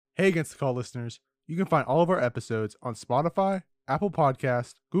Hey, Against the Call listeners, you can find all of our episodes on Spotify, Apple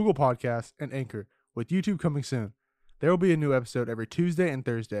Podcasts, Google Podcasts, and Anchor, with YouTube coming soon. There will be a new episode every Tuesday and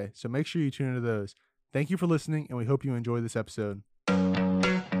Thursday, so make sure you tune into those. Thank you for listening, and we hope you enjoy this episode.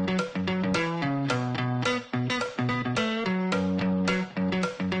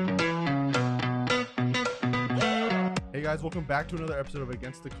 Hey guys, welcome back to another episode of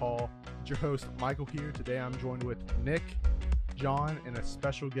Against the Call. It's your host, Michael here. Today I'm joined with Nick, John, and a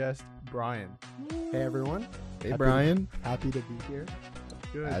special guest, Brian. Hey everyone. Hey Brian. Happy to be here.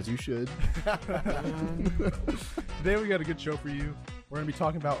 Good. As you should. Today we got a good show for you. We're going to be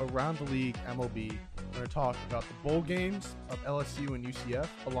talking about Around the League MLB. We're going to talk about the bowl games of LSU and UCF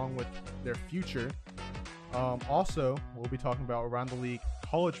along with their future. Also, we'll be talking about Around the League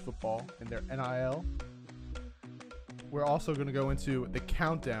college football and their NIL. We're also going to go into the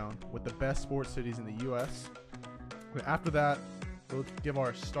countdown with the best sports cities in the U.S. And after that, we'll give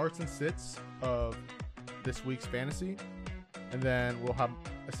our starts and sits of this week's fantasy. And then we'll have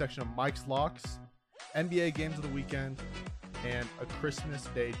a section of Mike's locks, NBA games of the weekend, and a Christmas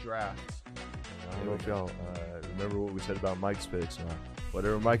Day draft. I don't know if y'all remember what we said about Mike's picks.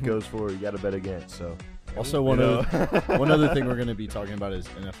 Whatever Mike goes for, you got to bet against. So Also, one other thing we're going to be talking about is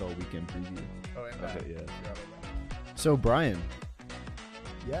NFL weekend preview. Oh, and that. Okay, yeah. Forgot about that. So, Brian,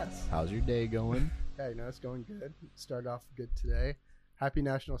 Yes. how's your day going? Hey, it's going good. Started off good today. Happy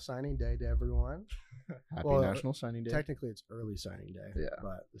National Signing Day to everyone. Happy Well, National Signing Day. Technically, it's early signing day. Yeah.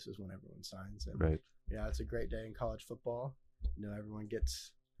 But this is when everyone signs. And Right. yeah, it's a great day in college football. Everyone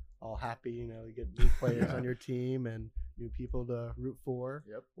gets all happy. You get new players on your team and new people to root for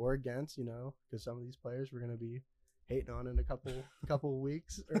or against. Because some of these players we're gonna be hating on in a couple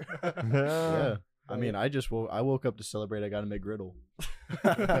weeks. Yeah. I mean, I woke up to celebrate. I got a McGriddle.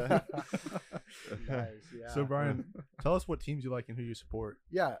 Nice. Yeah. So, Brian, tell us what teams you like and who you support.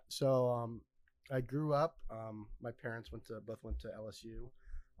 Yeah, so I grew up. My parents both went to LSU,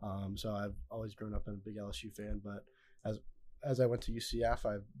 so I've always grown up a big LSU fan. But as I went to UCF,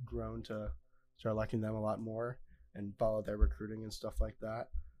 I've grown to start liking them a lot more and follow their recruiting and stuff like that.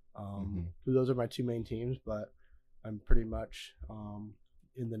 So those are my two main teams, but I'm pretty much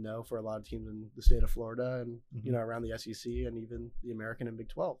in the know for a lot of teams in the state of Florida and around the SEC and even the American and Big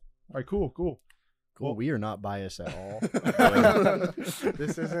 12. All right, cool. Cool. We are not biased at all.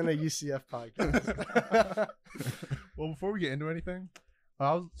 This isn't a UCF podcast. Well, before we get into anything,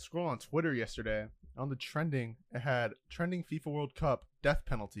 I was scrolling on Twitter yesterday. On the trending, it had trending FIFA World Cup death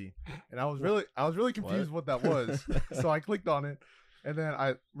penalty, and I was really confused what that was. So I clicked on it, and then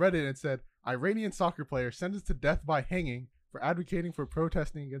I read it. And it said Iranian soccer player sentenced to death by hanging for advocating for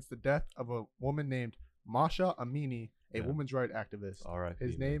protesting against the death of a woman named Masha Amini, a women's rights activist. All right.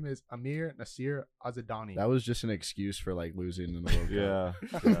 His name is Amir Nasir Azadani. That was just an excuse for losing in the World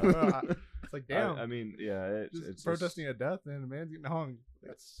Cup. Yeah. It's like, damn. I mean, yeah. It's protesting a death, and the man's getting hung.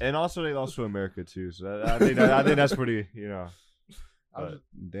 And also, they lost to America too. So I think that's pretty.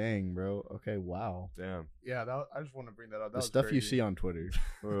 Dang, bro. Okay, wow. Damn. Yeah, I just want to bring that up. That The was stuff you crazy. see on Twitter.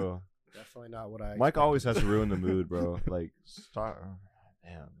 Bro. Definitely not what I. Mike always has to ruin the mood, bro. Damn,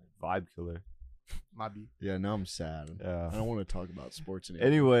 vibe killer. My beat. Yeah, now I'm sad. Yeah. I don't want to talk about sports anymore.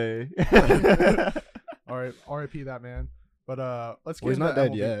 Anyway. All right, R.I.P. that man. But let's get Well, he's into not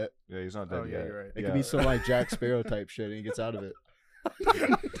dead MLB. yet. Yeah, he's not dead Oh, yeah, yet. you're right. It could be some Jack Sparrow type shit, and he gets out of it.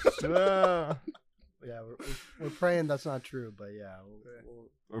 Yeah, we're praying that's not true, but yeah.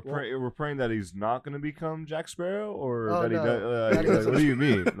 We're praying that he's not going to become Jack Sparrow, or Oh, that he no. does. That he doesn't- What do you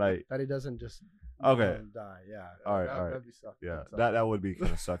mean? Like, That he doesn't just Okay. die. Yeah. all right, That'd be sucky. yeah, That'd suck. that would be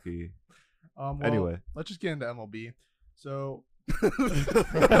kind of sucky. Well, Anyway. let's just get into MLB. So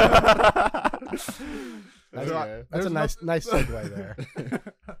That's a nice segue there.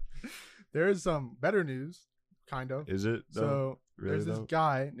 There is some better news, kind of. Is it? Though? So Really, there's this though?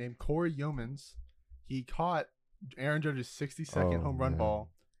 guy named Corey Yeomans. He caught Aaron Judge's 62nd home run man. ball,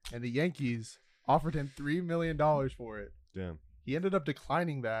 and the Yankees offered him $3 million for it. Damn. He ended up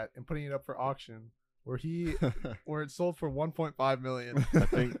declining that and putting it up for auction, where it sold for $1.5 million.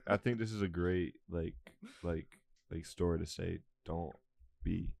 I think this is a great like story to say. Don't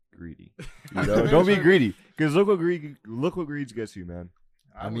be greedy. Don't be greedy, because look what greed gets you, man.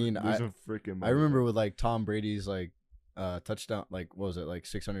 I mean, Losing freaking I money. remember with Tom Brady's touchdown, what was it,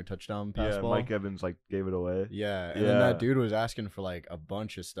 600 touchdown pass Yeah, ball? Mike Evans gave it away. Yeah, and then that dude was asking for a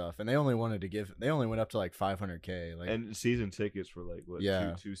bunch of stuff, and they only went up to $500K, And season tickets for what?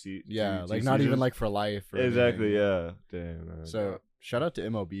 Yeah. two seats. yeah, two not even seasons? for life. Or Exactly. anything. Yeah. Damn. Man. So shout out to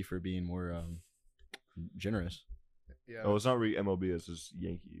MLB for being more generous. Yeah. Oh, it's not really MLB. It's just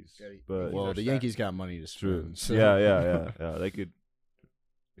Yankees. Yeah, but Well, are the set. Yankees got money to true. spend. So. Yeah. They could.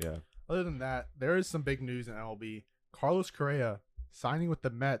 Yeah. Other than that, there is some big news in MLB. Carlos Correa signing with the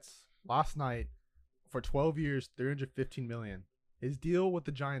Mets last night for 12 years, $315 million. His deal with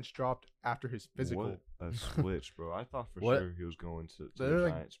the Giants dropped after his physical. What a switch, bro. I thought for What? sure he was going to They're the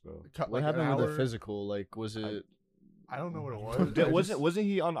like- Giants, bro. Cut What like an happened with the hour- physical? Like, was it? I don't know what it was. Did- I wasn't just- wasn't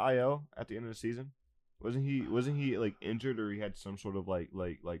he on IL at the end of the season? Wasn't he like injured or he had some sort of like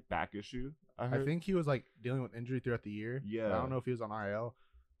back issue? I I heard. think he was like dealing with injury throughout the year. Yeah. I don't know if he was on IL,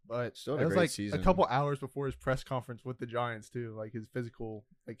 but Still it had a was great like season. a couple hours before his press conference with the Giants too. Like his physical,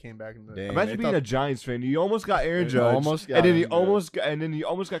 like came back in the. Dang. Imagine they being thought- a Giants fan. You almost got Aaron You Judge, almost got and then Aaron Judge. and then you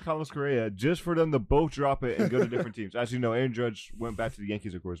almost got Carlos Correa just for them to both drop it and go to different teams. As you know, Aaron Judge went back to the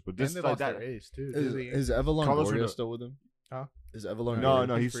Yankees, of course, but And this they like lost that. their ace too. Is Evan Carlos Longoria Rodon. still with him? Huh? Is Evan Longoria? No,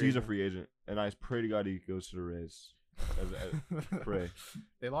 no, He's he's free a agent. free agent, and I pray to God he goes to the Rays. Pray.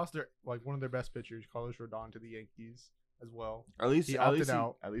 They lost their one of their best pitchers, Carlos Rodon, to the Yankees as well. At least He at opted least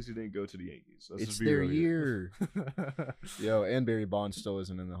out. At least he didn't go to the Yankees. Let's It's just be their real here. year. Yo, and Barry Bonds still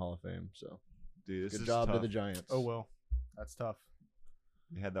isn't in the Hall of Fame. So Dude, this good is job to tough. the Giants. Oh well, that's tough.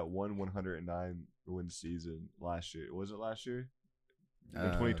 They had that 109 win season last year. Was it last year? In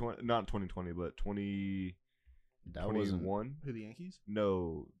Uh, 2020, not 2020, but 2021. That wasn't. Who, the Yankees?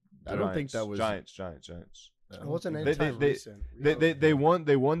 No, I don't think that was- Giants. It wasn't They- anytime they- recent.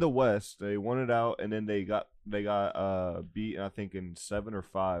 They won the West. They won it out, and then they got beat. I think in 7 or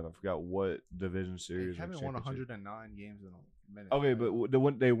 5. I forgot what division They series. or haven't won championship. 109 games in a minute. Okay, right?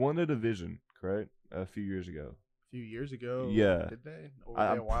 but they won the division, correct? A few years ago. a few years ago, Yeah. did they? Or were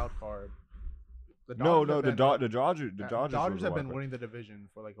I- they a wild card? The No, Dodgers have been- the Dodgers. The Dodgers, was a have been wild card. winning the division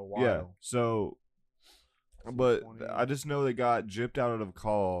for like a while. Yeah. So, but 20. I just know they got gypped out of a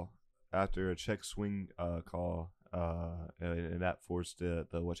call after a check swing call, and that forced the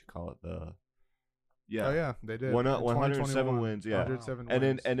what you call it the Oh yeah, they did. One- In 107 2021, wins, yeah. 107 and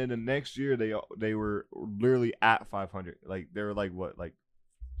wins. then the next year they were literally at 500. Like they were like what like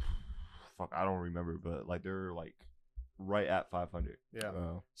fuck I don't remember, but like they were like right at 500. yeah,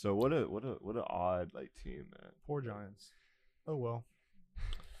 Wow. So what an odd like team, man. poor Giants. Oh well.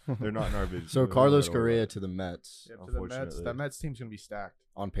 They're not in our vision. So They're Carlos not at all. Correa to the Mets Yeah, to the Mets. Unfortunately. That Mets team's gonna be stacked.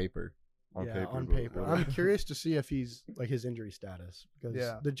 on paper. on yeah, paper. on but- paper. but- I'm curious to see if he's like his injury status because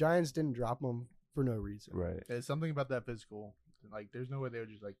Yeah. the Giants didn't drop him for no reason. right. There's something about that physical. Like, there's no way they would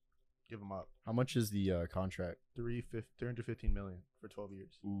just like give him up. How much is the contract? 315 million for 12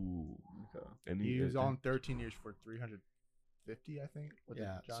 years. Ooh. And He was on 13 years for 350, I think. With the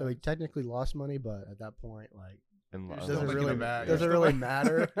Yeah, so he Giants. technically lost money, but at that point, like, and You're it still doesn't making really a bag. doesn't You're still really making-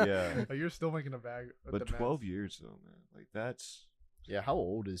 matter. Yeah. Like, you're still making a bag. With But the 12 Mets. years though, man. Like that's Yeah, how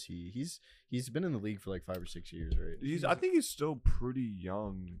old is he? He's been in the league for like 5 or 6 years, right? I think he's still pretty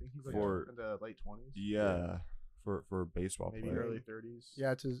young I think he's like for in the late 20s. yeah, for a baseball Maybe player. early 30s.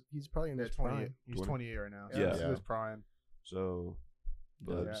 Yeah, he's probably in Yeah, his 28. prime. He's 20. 28 right now. Yeah. This is Yeah. his prime. So,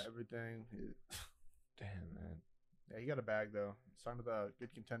 but Yeah, everything. damn man. Yeah, he got a bag though. Signed with a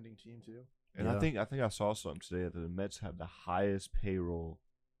good contending team too. And Yeah. I think I saw something today that the Mets have the highest payroll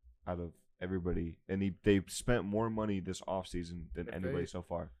out of everybody, and they spent more money this offseason than If anybody they- so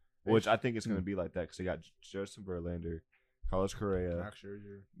far. they Which sh- I think it's going to be like that because they got Justin Verlander, Carlos Correa, Max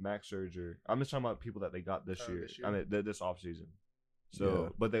Scherzer. Max Scherzer. I'm just talking about people that they got this Oh, year. this year. I mean, this offseason. So, Yeah.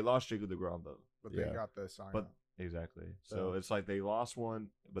 but they lost Jacob DeGrom though. But they Yeah. got the sign. But exactly. So So- it's like they lost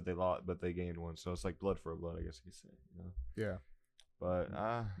one, but they gained one. So it's like blood for blood, I guess you could say. You know? yeah, But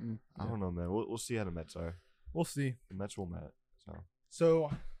I don't know, man. We'll see how the Mets are. we'll see. The Mets will Met. So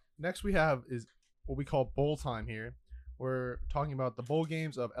So next we have is what we call bowl time here. We're talking about the bowl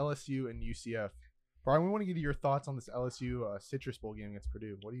games of LSU and UCF. Brian, we want to give you your thoughts on this LSU Citrus Bowl game against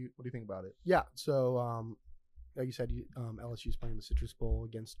Purdue. What do you think about it? Yeah, so like you said, LSU's playing the Citrus Bowl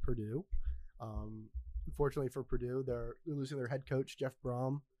against Purdue. Unfortunately for Purdue, they're losing their head coach Jeff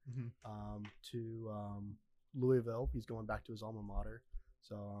Brom to Louisville. He's going back to his alma mater,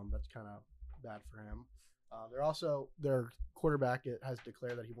 so that's kind of bad for him. Their quarterback has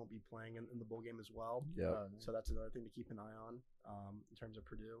declared that he won't be playing in the bowl game as well. Yeah. So that's another thing to keep an eye on in terms of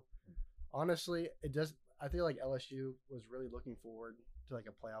Purdue. Honestly, I feel like LSU was really looking forward to like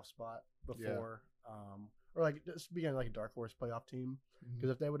a playoff spot before, or like just being like a dark horse playoff team.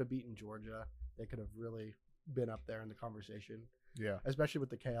 Because if they would have beaten Georgia, they could have really been up there in the conversation. Yeah. Especially with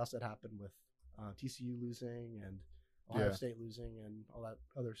the chaos that happened with TCU losing and Ohio Yeah. State losing and all that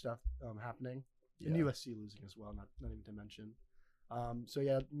other stuff happening, and Yeah. USC losing as well. Not even to mention. So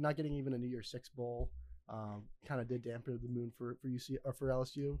yeah, not getting even a New Year's Six bowl kind of did dampen the moon for UC or for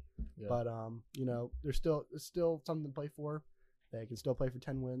LSU. Yeah. But there's still something to play for. They can still play for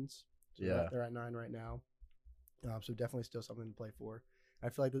 10 wins. So Yeah. they're at 9 right now. So definitely still something to play for. I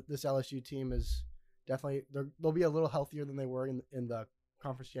feel like this LSU team is definitely they'll be a little healthier than they were in the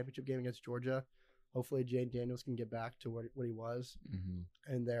conference championship game against Georgia. Hopefully, Jane Daniels can get back to what he was.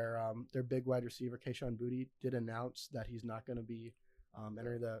 Mm-hmm. And their big wide receiver, Kayshawn Boutte, did announce that he's not going to be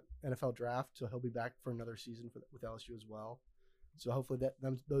entering the NFL draft, so he'll be back for another season with LSU as well. So hopefully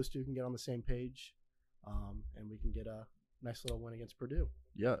those two can get on the same page, and we can get a nice little win against Purdue.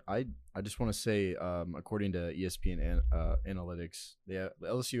 Yeah, I just want to say, according to ESPN analytics,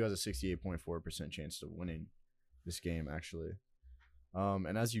 LSU has a 68.4% chance of winning this game, actually.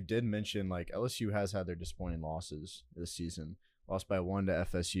 And as you did mention, like LSU has had their disappointing losses this season. Lost by 1 to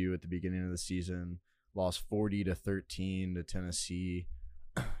FSU at the beginning of the season. Lost 40-13 to Tennessee.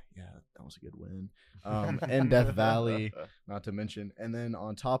 Yeah, that was a good win. And Death Valley, not to mention. And then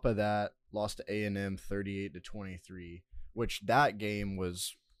on top of that, lost to A&M 38-23, which that game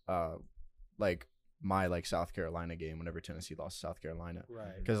was like my South Carolina game whenever Tennessee lost to South Carolina.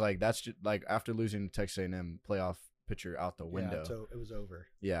 Right. Because that's just like after losing to Texas A&M, playoff picture out the window. Yeah, so it was over.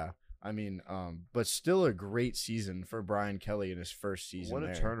 Yeah. I mean, but still a great season for Brian Kelly in his first season. What a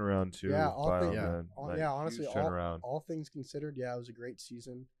there. turnaround too. Yeah, Man. Honestly, huge turnaround. all things considered, yeah, it was a great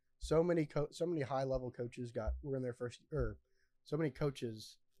season. So many high level coaches were in their first, or so many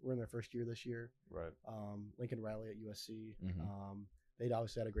coaches were in their first year this year. Right. Lincoln Riley at USC. Mhm. They'd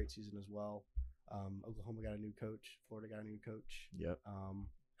obviously had a great season as well. Oklahoma got a new coach. Florida got a new coach. Yep.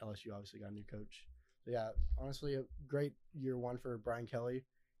 LSU obviously got a new coach. So yeah, honestly, a great year one for Brian Kelly,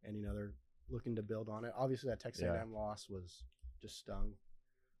 and they're looking to build on it. Obviously, that Texas A&M loss was just stung.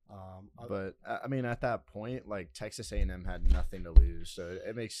 But I mean, at that point, like Texas A&M had nothing to lose, so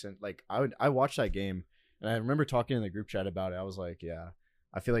it makes sense. Like I watched that game, and I remember talking in the group chat about it. I was like, yeah,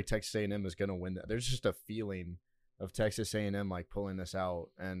 I feel like Texas A&M is gonna win that. There's just a feeling of Texas A&M like pulling this out,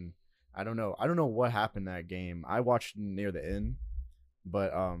 and I don't know what happened that game. I watched near the end,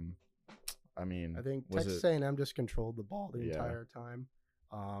 but I mean, I think Texas A&M just controlled the ball the entire time.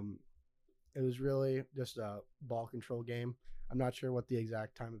 It was really just a ball control game. I'm not sure what the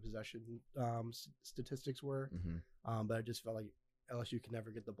exact time of possession statistics were, but I just felt like LSU could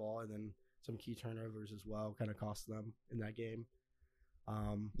never get the ball, and then some key turnovers as well kind of cost them in that game.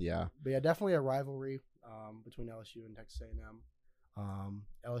 But yeah, definitely a rivalry between LSU and Texas A&M.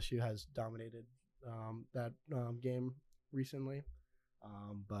 LSU has dominated that game recently,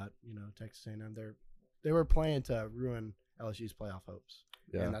 but Texas A&M they were playing to ruin LSU's playoff hopes,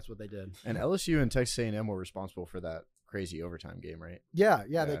 and that's what they did. And LSU and Texas A&M were responsible for that crazy overtime game, right? Yeah.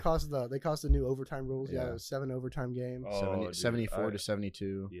 They caused the new overtime rules. Yeah, it was 7 overtime games.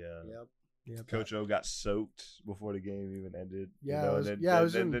 74-72. Yeah. Yep. Coach O got soaked before the game even ended. Yeah,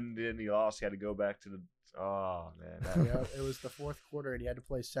 then he lost. He had to go back to the. Oh man. Yeah, it was the fourth quarter, and he had to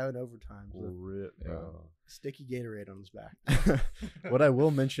play 7 overtimes. Rip, bro. Sticky Gatorade on his back. What I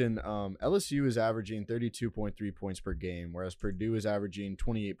will mention, LSU is averaging 32.3 points per game, whereas Purdue is averaging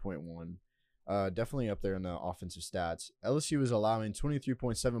 28.1. Definitely up there in the offensive stats. LSU is allowing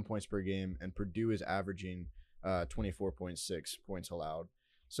 23.7 points per game, and Purdue is averaging 24.6 points allowed.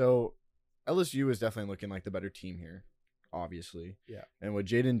 So LSU is definitely looking like the better team here, obviously. Yeah. And with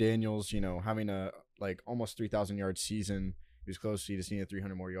Jaden Daniels, having a almost 3,000 yard season, he was close to just needed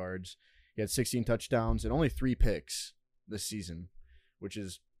 300 more yards. He had 16 touchdowns and only 3 picks this season, which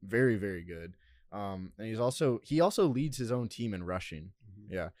is very, very good. And he also leads his own team in rushing.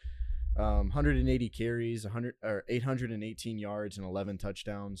 Mm-hmm. Yeah. 180 carries, 818 yards and 11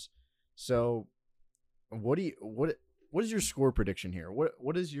 touchdowns. So what is your score prediction here?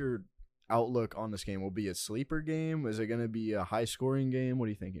 What is your outlook on this game? Will it be a sleeper game? Is it going to be a high scoring game? What are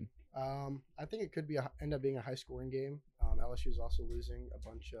you thinking? I think it could end up being a high scoring game. LSU is also losing a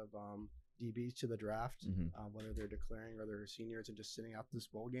bunch of DBs to the draft, whether they're declaring or they're seniors and just sitting out this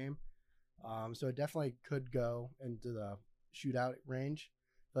bowl game. So it definitely could go into the shootout range.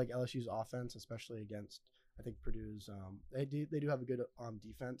 I feel like LSU's offense, especially against, I think Purdue's, they do have a good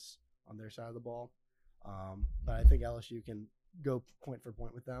defense on their side of the ball. But I think LSU can go point for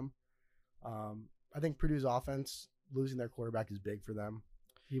point with them. I think Purdue's offense, losing their quarterback is big for them.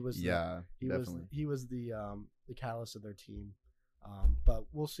 He was definitely. He was the catalyst of their team. But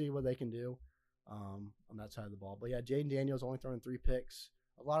we'll see what they can do on that side of the ball. But yeah, Jaden Daniels only throwing 3 picks.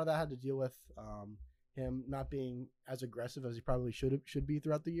 A lot of that had to deal with him not being as aggressive as he probably should be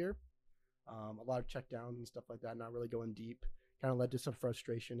throughout the year. A lot of check downs and stuff like that, not really going deep. Kind of led to some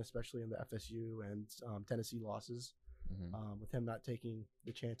frustration, especially in the FSU and Tennessee losses, with him not taking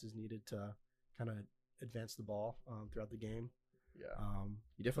the chances needed to kind of advance the ball throughout the game. Yeah.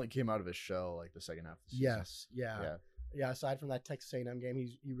 He definitely came out of his shell like the second half of the season. Yes. Yeah. Aside from that Texas A&M game,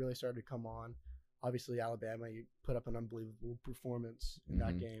 he really started to come on. obviously Alabama, you put up an unbelievable performance in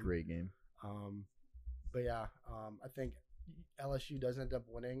that Mhm. game. Great game. But yeah, I think LSU does end up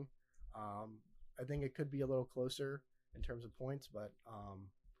winning. I think it could be a little closer in terms of points, but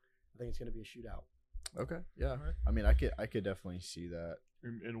I think it's going to be a shootout. Okay. Yeah. Alright. I mean, I could definitely see that.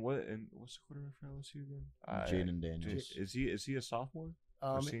 And what's the quarterback for LSU again? Jaden Daniels. Is he a sophomore?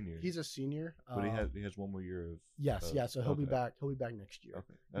 Senior? He's a senior, But he has 1 more year of. yes, of- So he'll be okay. back. He'll be back next year.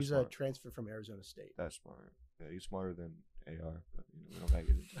 Okay, that's He's a smart. transfer from Arizona State. That's smart. Yeah, he's smarter than AR, but we don't gotta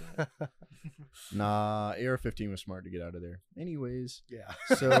get into that. Nah, AR-15 was smart to get out of there. Anyways, Yeah.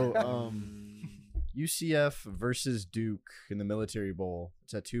 so UCF versus Duke in the Military Bowl.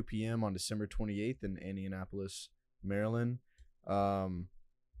 It's at 2 p.m. on December 28th in Indianapolis, Maryland.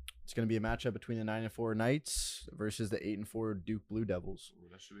 It's going to be a matchup between the 9-4 Knights versus the 8-4 Duke Blue Devils. Ooh,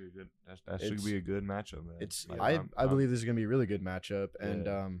 that should be a good. That should be a good matchup, man. It's Like, I believe this is going to be a really good matchup, and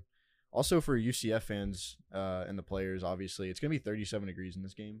Yeah. also for UCF fans and the players, obviously, it's going to be 37 degrees in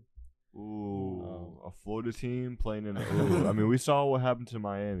this game. Ooh, a Florida team playing in. Ooh, I mean, we saw what happened to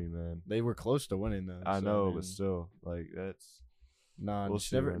Miami, man. They were close to winning though. I so, know, mean, but still, like that's we'll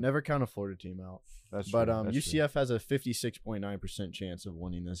see, never man. never count a Florida team out. that's. But true, that's true. UCF has a 56.9% chance of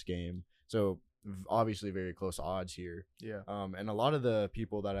winning this game. So obviously very close odds here. Yeah. And a lot of the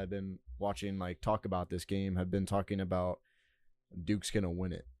people that I've been watching like talk about this game have been talking about Duke's gonna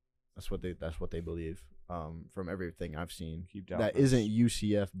win it. That's what they believe. From everything I've seen, Keep doubting that us. isn't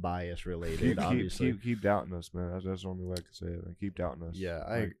UCF bias related. Obviously, keep doubting us, man. That's the only way I can say it. Man. Keep doubting us. yeah,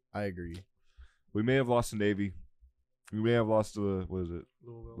 Like, I agree. we may have lost to Navy. We may have lost to what is it?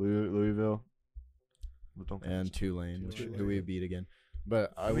 Louisville. But don't get And us- Tulane, which Tulane. who we beat again.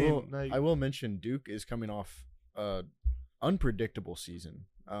 But I mean, like- I will mention Duke is coming off a unpredictable season.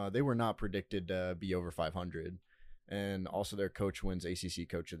 They were not predicted to be over 500, and also their coach wins ACC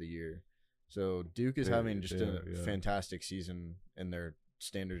Coach of the Year. So Duke is Yeah, having just a yeah. fantastic season in their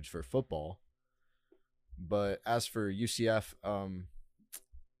standards for football. But as for UCF,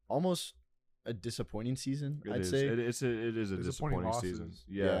 almost a disappointing season, It I'd is. say. It is a Disappointing disappointing season. losses.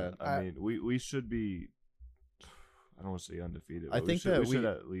 Yeah, Yeah. I mean, we should be. I don't want to say undefeated. I but think we that should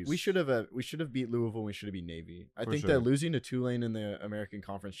at least we should have beat Louisville. We should have beat Navy. I For think sure. that losing to Tulane in the American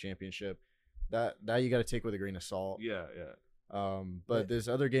Conference Championship, that you got to take with a grain of salt. Yeah, But there's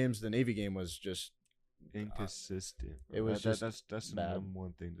other games. The Navy game was just inconsistent. bro. it was just that's the bad. number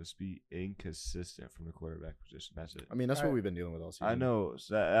one thing. Just be inconsistent from the quarterback position. That's it. I mean, that's what Alright. we've been dealing with all season. I know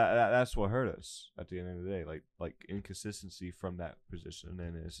so that's what hurt us at the end of the day. Like inconsistency from that position,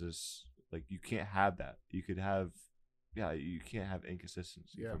 and it's just like you can't have that. You could have, you can't have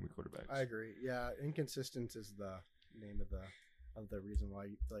inconsistency Yeah. from your quarterbacks. I agree. Yeah, inconsistent is the name of the reason why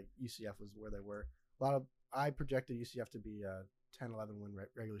like UCF was where they were. I projected UCF to be a 10-11 win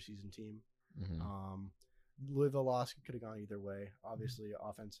regular season team. Mhm. Louisville loss could have gone either way. Obviously,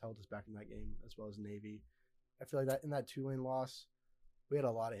 offense held us back in that game as well as Navy. I feel like that in that Tulane loss, we had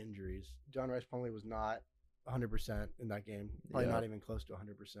a lot of injuries. John Rice Plumlee was not 100% in that game. Probably Yeah. not even close to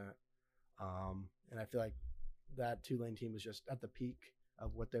 100%. And I feel like that Tulane team was just at the peak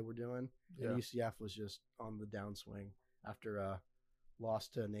of what they were doing. Yeah. And UCF was just on the downswing after a loss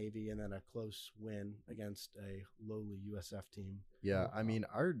to Navy and then a close win against a lowly USF team. Yeah, I mean,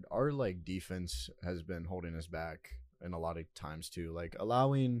 our like defense has been holding us back in a lot of times too. Like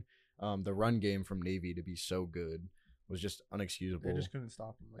allowing the run game from Navy to be so good was just unexcusable. They just couldn't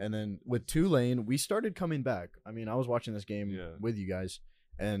stop him. Like, And then with Tulane, we started coming back. I mean, I was watching this game Yeah. with you guys,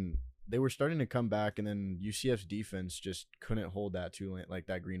 and they were starting to come back, and then UCF's defense just couldn't hold that Tulane, like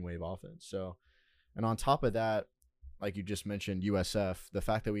that Green Wave offense. So, and on top of that, like you just mentioned, USF, the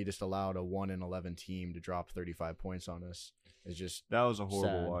fact that we just allowed a 1-11 team to drop 35 points on us is just That was a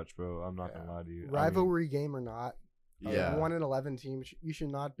horrible Sad. watch, bro. I'm not Yeah. gonna lie to you. I mean, Rivalry game or not, Yeah. 1-11 team, you should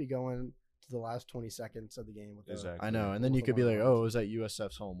not be going to the last 20 seconds of the game with Exactly. I know. And then with you the could be one like, loss. oh, it was at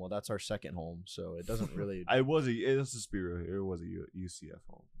USF's home. Well, that's our second home, so it doesn't really. It was a spirit here. It was a UCF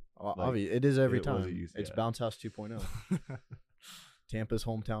home. It is every it was a time. UCF. It's Bounce House 2.0. Tampa's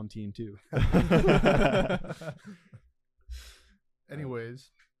hometown team too.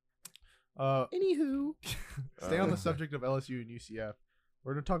 Anyways, Anywho, stay on the subject of LSU and UCF.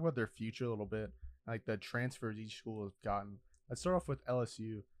 We're going to talk about their future a little bit, like the transfers each school has gotten. Let's start off with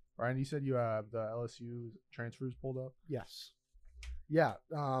LSU. Ryan, you said you have the LSU transfers pulled up. Yes. Yeah.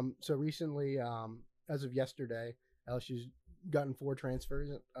 So recently, as of yesterday, LSU's gotten 4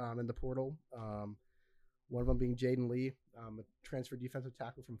 transfers in the portal. One of them being Jaden Lee, a transfer defensive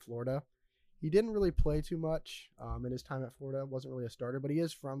tackle from Florida. He didn't really play too much in his time at Florida. Wasn't really a starter, but he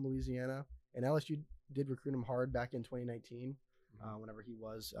is from Louisiana, and LSU did recruit him hard back in 2019. whenever he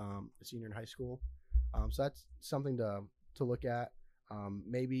was a senior in high school. So that's something to look at.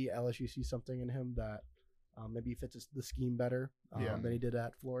 Maybe LSU sees something in him that maybe he fits the scheme better than he did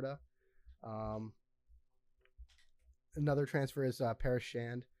at Florida. Another transfer is Paris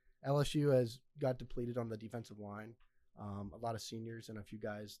Shand. LSU has got depleted on the defensive line. A lot of seniors and a few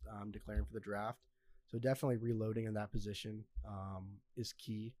guys declaring for the draft. So definitely reloading in that position is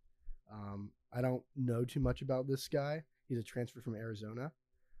key. I don't know too much about this guy. He's a transfer from Arizona.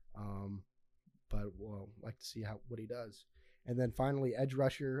 But we'll like to see what he does. And then finally, edge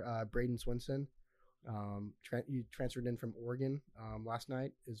rusher Braden Swinson. He transferred in from Oregon last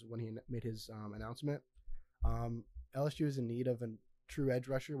night is when he made his announcement. LSU is in need of a true edge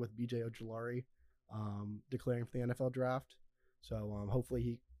rusher with BJ Ojulari declaring for the NFL draft. So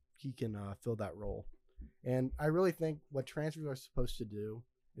hopefully he can fill that role. And I really think what transfers are supposed to do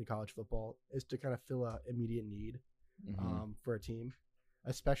in college football is to kind of fill an immediate need for a team,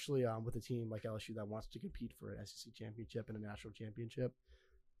 especially with a team like LSU that wants to compete for an SEC championship and a national championship.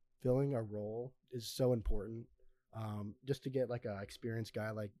 Filling a role is so important. Just to get like an experienced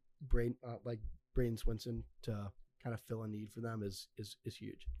guy like Braden Swinson to kind of fill a need for them is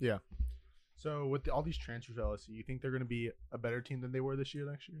huge. Yeah. So with all these transfers to LSU, you think they're going to be a better team than they were this year,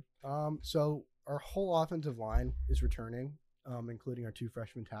 next year? So our whole offensive line is returning, including our 2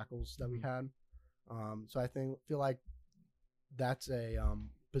 freshman tackles that we had. So I feel like that's a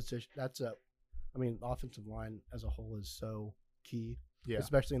position. Offensive line as a whole is so key,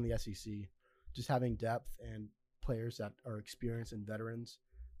 especially in the SEC. Just having depth and players that are experienced and veterans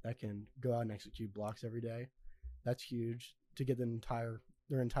that can go out and execute blocks every day. That's huge. To get their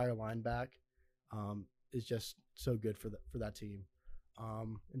entire line back is just so good for that team.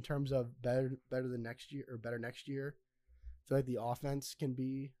 In terms of better than next year or better next year, I feel like the offense can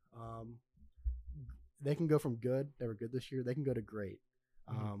be they can go from good. They were good this year. They can go to great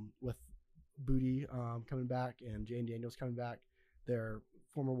with Booty coming back and Jane Daniels coming back. Their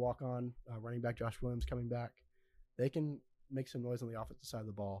former walk-on running back Josh Williams coming back. They can make some noise on the offensive side of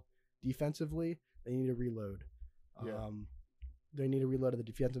the ball. Defensively, they need to reload. They need to reload at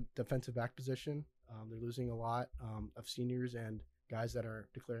the defensive back position. They're losing a lot of seniors and guys that are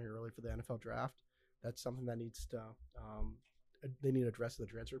declaring early for the NFL draft. That's something that needs to they need to address the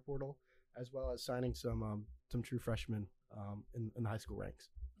transfer portal, as well as signing some true freshmen in the high school ranks.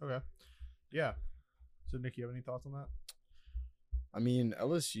 Okay. Yeah. So, Nick, you have any thoughts on that? I mean,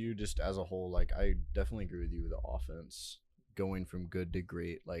 LSU just as a whole, like, I definitely agree with you with the offense going from good to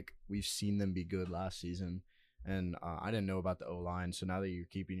great. Like, we've seen them be good last season, and I didn't know about the O-line. So now that you're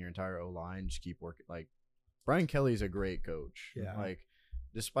keeping your entire O-line, just keep working. Like, Brian Kelly's a great coach. Yeah. Like,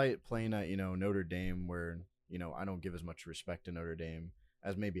 despite playing at, Notre Dame where, I don't give as much respect to Notre Dame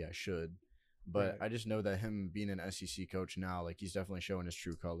as maybe I should. But I just know that him being an SEC coach now, like, he's definitely showing his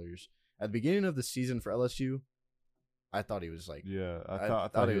true colors. At the beginning of the season for LSU, I thought he was like, I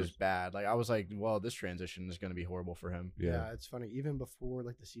thought he was bad. Like, I was like, well, this transition is going to be horrible for him. Yeah, it's funny. Even before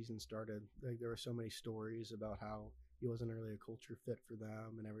like the season started, like there were so many stories about how he wasn't really a culture fit for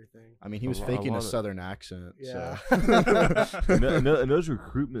them and everything. I mean, he was faking a Southern accent. Yeah. So. and those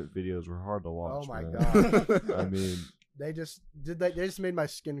recruitment videos were hard to watch. Oh my man. god. I mean, they just made my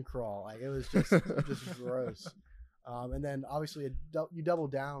skin crawl. Like it was just gross. And then obviously you double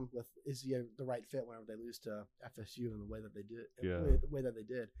down with is he the right fit whenever they lose to FSU in the way that they did. The way that they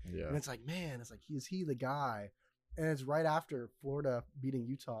did. Yeah. And it's like, man, it's like is he the guy? And it's right after Florida beating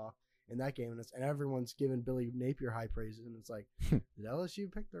Utah in that game, and everyone's giving Billy Napier high praises, and it's like, did LSU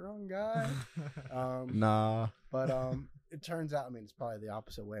pick the wrong guy? Nah. But it turns out, I mean, it's probably the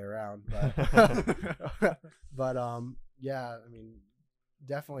opposite way around. But yeah, I mean,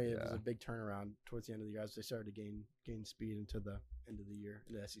 definitely it was a big turnaround towards the end of the year as they started to gain speed into the end of the year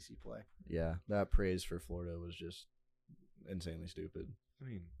in the SEC play. Yeah, that praise for Florida was just insanely stupid. I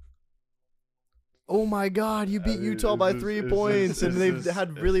mean, oh my God, you beat Utah by 3 points, and they've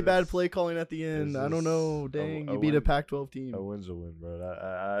had really bad play calling at the end. I don't know. Dang, you beat a Pac-12 team. A win's a win, bro.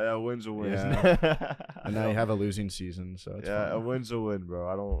 A win's a win. Yeah. And now you have a losing season, so it's fine. A win's a win, bro.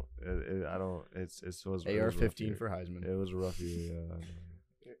 I don't. It was AR-15 for Heisman. It was a rough year.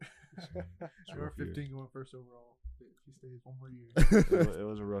 AR-15 going first overall. He stays one more year. It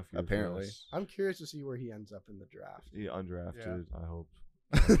was a rough year. Apparently, I'm curious to see where he ends up in the draft. He undrafted. Yeah. I hope.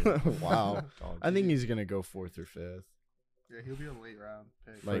 Wow. I think he's gonna go 4th or 5th. Yeah, he'll be a late round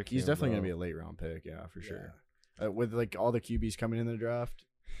pick. Like he's definitely gonna be a late round pick. Yeah, for sure. With like all the QBs coming in the draft,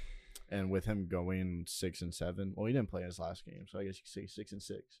 and with him going 6 and 7. Well, he didn't play his last game, so I guess you could say 6 and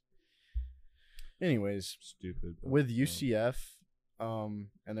 6. Anyways, stupid. With UCF, and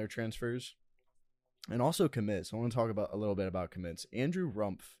their transfers, And also commits. I want to talk about a little bit about commits. Andrew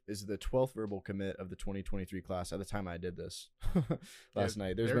Rumpf is the 12th verbal commit of the 2023 class at the time I did this last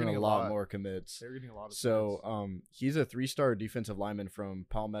night. There's they're been a getting lot more commits. They're getting a lot of So he's a 3-star defensive lineman from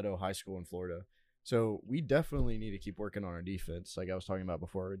Palmetto High School in Florida. So we definitely need to keep working on our defense. Like I was talking about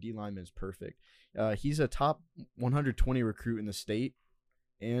before, our D lineman is perfect. He's a top 120 recruit in the state,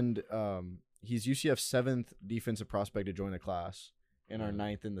 and he's UCF's 7th defensive prospect to join the class, and our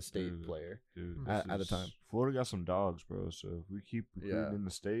 9th in the state player at the time. Florida got some dogs, bro. So if we keep recruiting in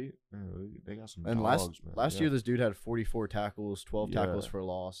the state, they got some dogs, man. Last year, this dude had 44 tackles, 12 tackles for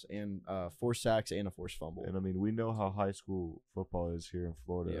loss, and 4 sacks and a forced fumble. And I mean, we know how high school football is here in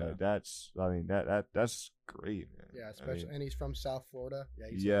Florida. Yeah. Like, that's great, man. Yeah, especially, and he's from South Florida.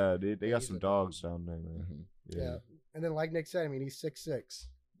 They got some dogs down there, man. Mm-hmm. Yeah, and then like Nick said, I mean, he's 6'6".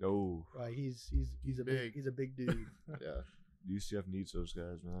 Oh, he's a big dude. Yeah. UCF needs those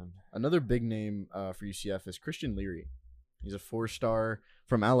guys, man. Another big name for UCF is Christian Leary. He's a 4-star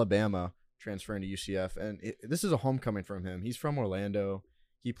from Alabama transferring to UCF, and this is a homecoming from him. He's from Orlando.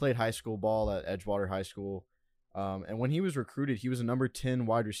 He played high school ball at Edgewater High School, and when he was recruited, he was a number 10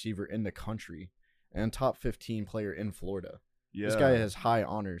 wide receiver in the country and top 15 player in Florida. Yeah. This guy has high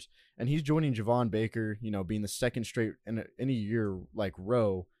honors, and he's joining Javon Baker, being the second straight in a year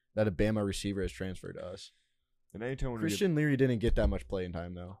row that a Bama receiver has transferred to us. And anytime Christian Leary didn't get that much playing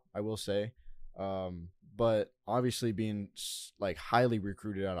time, though, I will say. But obviously being highly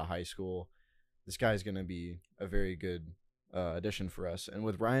recruited out of high school, this guy's going to be a very good addition for us. And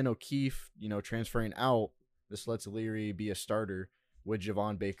with Ryan O'Keefe, transferring out, this lets Leary be a starter with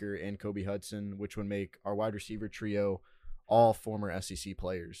Javon Baker and Kobe Hudson, which would make our wide receiver trio all former SEC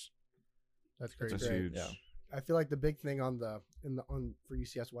players. That's great. That's huge. Yeah. I feel like the big thing for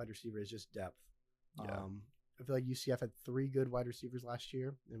UCF's wide receiver is just depth. Yeah. I feel like UCF had 3 good wide receivers last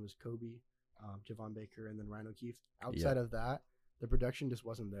year. It was Kobe, Javon Baker, and then Ryan O'Keefe. Outside of that, the production just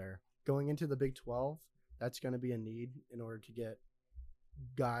wasn't there. Going into the Big 12, that's going to be a need in order to get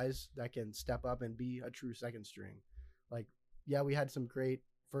guys that can step up and be a true second string. We had some great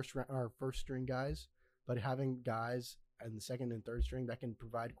first string guys, but having guys in the second and third string that can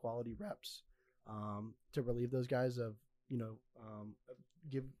provide quality reps to relieve those guys of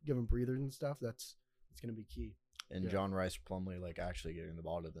give them breathers and stuff. It's going to be key. And John Rice Plumlee, actually getting the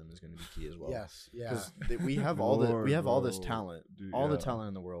ball to them is going to be key as well. Yes, yeah. Because we have all this talent, the talent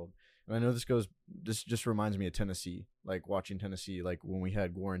in the world. And I know this just reminds me of Tennessee, watching Tennessee, when we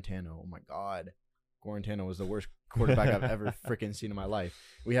had Guarantano. Oh my God, Guarantano was the worst quarterback I've ever freaking seen in my life.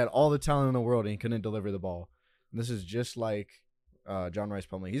 We had all the talent in the world, and he couldn't deliver the ball. And this is just like John Rice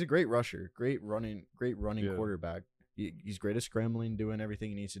Plumlee. He's a great rusher, great running quarterback. He's great at scrambling, doing everything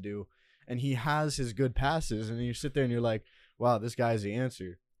he needs to do. And he has his good passes, and you sit there and you're like, wow, this guy's the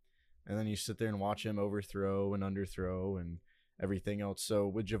answer. And then you sit there and watch him overthrow and underthrow and everything else. So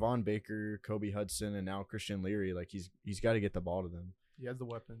with Javon Baker, Kobe Hudson, and now Christian Leary, he's got to get the ball to them. He has the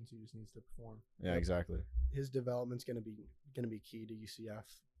weapons. He just needs to perform. Yeah, exactly. His development's going to be key to UCF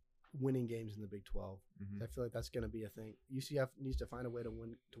winning games in the Big 12. Mm-hmm. I feel like that's going to be a thing. UCF needs to find a way to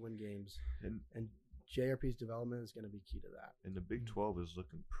win games, and JRP's development is going to be key to that. And the Big 12 is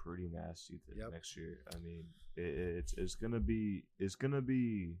looking pretty nasty next year. I mean, it's gonna be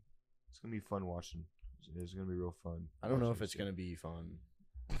fun watching. It's gonna be real fun. I don't know if it's gonna be fun.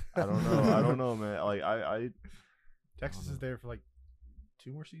 I don't know, man. Texas is there for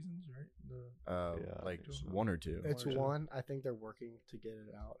 2 more seasons, right? One or two. It's one. I think they're working to get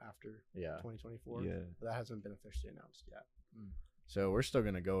it out after 2024. Yeah, but that hasn't been officially announced yet. So we're still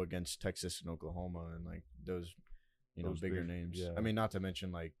gonna go against Texas and Oklahoma and those, those bigger names. Yeah. I mean, not to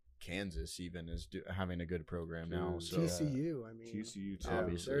mention Kansas even is having a good program now. So TCU, I mean, TCU too.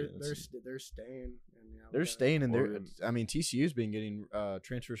 Obviously, they're staying. They're staying, and I mean, TCU's been getting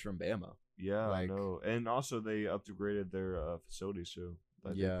transfers from Bama. Yeah, I know, and also they upgraded their facilities too.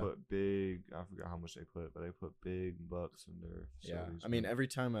 They put big. I forgot how much they put, but they put big bucks in their facilities. Yeah, I mean, every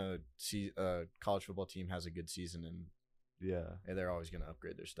time a college football team has a good season and. Yeah, and they're always going to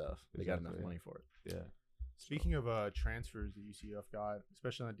upgrade their stuff. They got enough money for it. Yeah. Speaking of transfers that UCF got,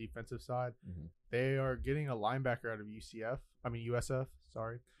 especially on the defensive side, they are getting a linebacker out of USF.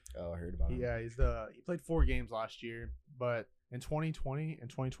 Sorry. Oh, I heard about him. Yeah, he played 4 games last year, but in 2020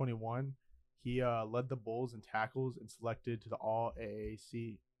 and 2021, he led the Bulls in tackles and selected to the All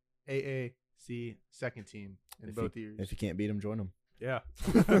AAC second team in both years. If you can't beat him, join him. Yeah.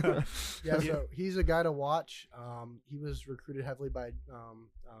 So he's a guy to watch. He was recruited heavily by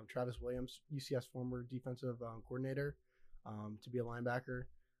Travis Williams, UCF's former defensive coordinator, to be a linebacker.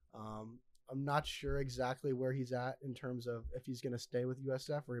 I'm not sure exactly where he's at in terms of if he's going to stay with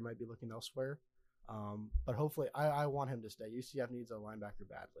USF or he might be looking elsewhere. But hopefully, I want him to stay. UCF needs a linebacker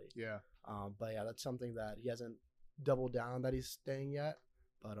badly. Yeah. But yeah, that's something that he hasn't doubled down that he's staying yet.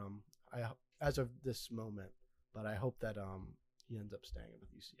 But I as of this moment, but I hope that he ends up staying with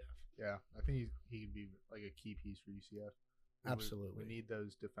UCF. Yeah. I think he could be like a key piece for UCF. Absolutely. We need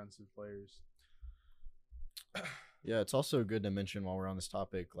those defensive players. Yeah, it's also good to mention while we're on this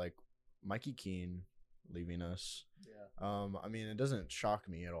topic, like Mikey Keene leaving us. Yeah. I mean, it doesn't shock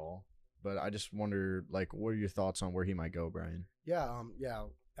me at all, but I just wonder, like, what are your thoughts on where he might go, Brian? Yeah. Yeah.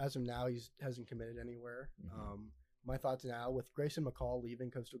 As of now, he hasn't committed anywhere. Mhm. My thoughts now with Grayson McCall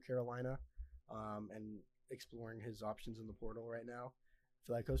leaving Coastal Carolina, and exploring his options in the portal right now, I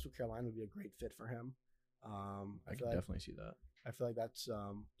feel like Coastal Carolina would be a great fit for him. I can feel like definitely see that. I feel like that's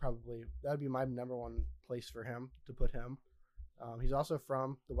probably that'd be my number one place for him to put him. He's also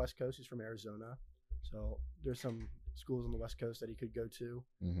from the West Coast. He's from Arizona, so there's some schools on the West Coast that he could go to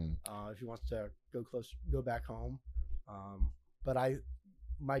if he wants to go back home. But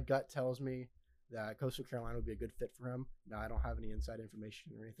my gut tells me that Coastal Carolina would be a good fit for him. Now I don't have any inside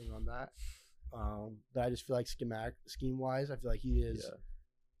information or anything on that, but I just feel like scheme wise, I feel like he is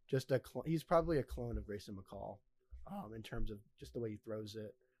just he's probably a clone of Grayson McCall. In terms of just the way he throws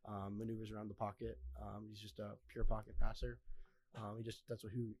it, maneuvers around the pocket. He's just a pure pocket passer. That's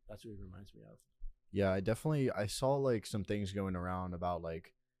what he reminds me of. Yeah, I saw like some things going around about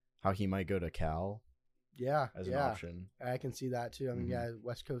like how he might go to Cal Yeah, as an option. I can see that too. I mean,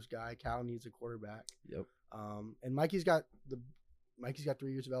 West Coast guy. Cal needs a quarterback. Yep. And Mikey's got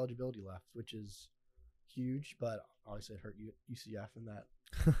 3 years of eligibility left, which is huge. But obviously, it hurt UCF in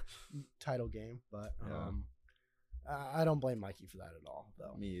that title game. But I don't blame Mikey for that at all,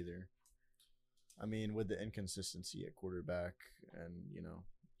 though. Me either. I mean, with the inconsistency at quarterback, and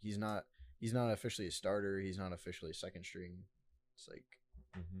he's not officially a starter. He's not officially a second string. It's like,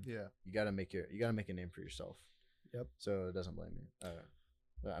 Yeah. you gotta make a name for yourself. Yep. So it doesn't blame me.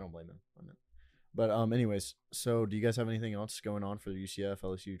 I don't blame him on it. But anyways, so do you guys have anything else going on for the UCF,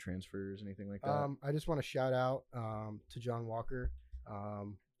 LSU transfers, anything like that? I just want to shout out to John Walker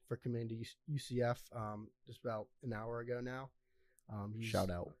for committing to UCF just about an hour ago now.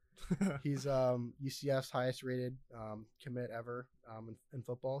 Shout out. He's UCF's highest rated commit ever in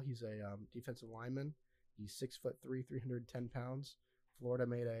football. He's a defensive lineman. He's 6'3", 310 pounds. Florida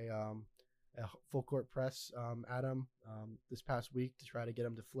made a full court press at him this past week to try to get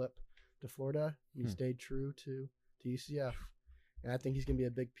him to flip to Florida. He stayed true to UCF, and I think he's gonna be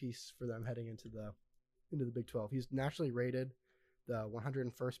a big piece for them heading into the Big 12. He's nationally rated the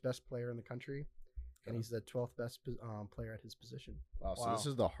 101st best player in the country, and he's the 12th best player at his position. Wow. So Wow.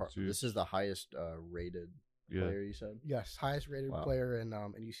 this is the highest rated player, you said? Yes, highest rated player in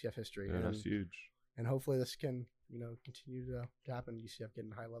UCF history. Yeah, that's huge. And hopefully this can continue to happen. UCF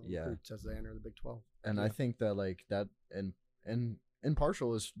getting high level recruits as they enter the Big 12. And I think that like that and in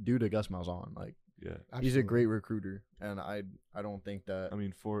partial is due to Gus Malzahn. Like, Yeah. he's a great recruiter, and I don't think that. I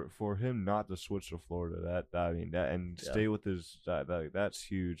mean, for him not to switch to Florida, stay with his that's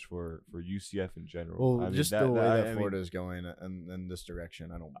huge for UCF in general. Well, I mean, just the way that Florida is going in this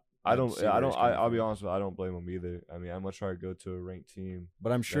direction, I'll be honest with you, I don't blame him either. I mean, I'd much rather go to a ranked team.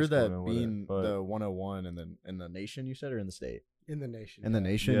 But I'm sure that's that going with being it, but- the 101 in the nation, you said, or in the state, In the nation. in the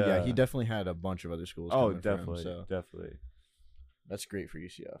nation, Yeah. he definitely had a bunch of other schools. Oh, coming for him, definitely, so definitely, that's great for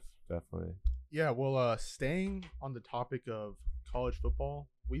UCF. definitely. Yeah, well, staying on the topic of college football,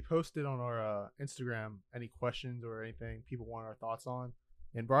 we posted on our Instagram any questions or anything people want our thoughts on,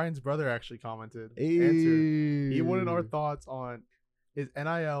 and Brian's brother actually commented, answered. He wanted our thoughts on is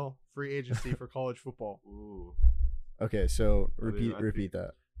NIL free agency for college football. Ooh. Okay, so I mean, repeat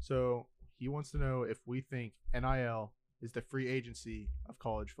that. So he wants to know if we think NIL is the free agency of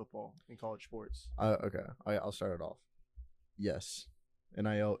college football and college sports. Okay, I'll start it off. Yes,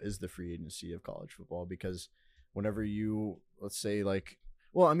 NIL is the free agency of college football, because whenever you, let's say, like,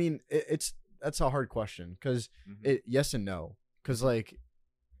 well, I mean, that's a hard question, because yes and no, because like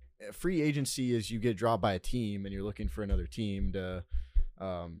free agency is you get dropped by a team and you're looking for another team to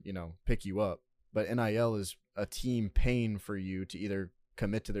pick you up, but NIL is a team paying for you to either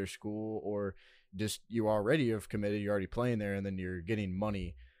commit to their school, or just you already have committed, you're already playing there, and then you're getting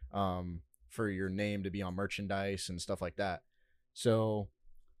money for your name to be on merchandise and stuff like that. So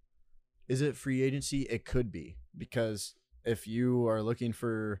is it free agency? It could be, because if you are looking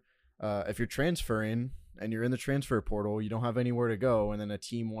for if you're transferring and you're in the transfer portal, you don't have anywhere to go, and then a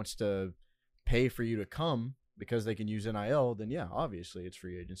team wants to pay for you to come because they can use NIL, then yeah, obviously it's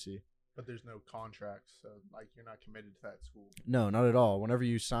free agency. But there's no contract, so like you're not committed to that school. No, not at all. Whenever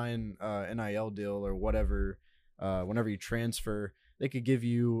you sign NIL deal or whatever, whenever you transfer, they could give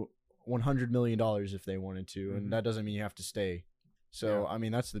you $100 million if they wanted to, Mhm. and that doesn't mean you have to stay. So, Yeah. I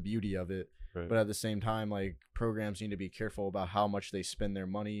mean, that's the beauty of it. Right. But at the same time, like, programs need to be careful about how much they spend their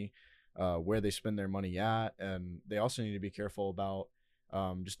money, where they spend their money at, and they also need to be careful about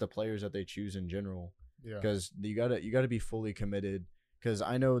just the players that they choose in general, Yeah. because you gotta be fully committed. Because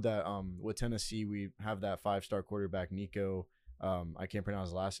I know that with Tennessee, we have that 5-star quarterback Nico. I can't pronounce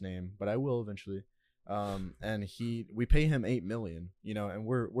his last name, but I will eventually. And we pay him $8 million, and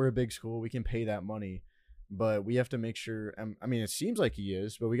we're a big school. We can pay that money, but we have to make sure. I mean, it seems like he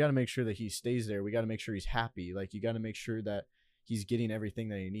is, but we got to make sure that he stays there. We got to make sure he's happy. Like, you got to make sure that he's getting everything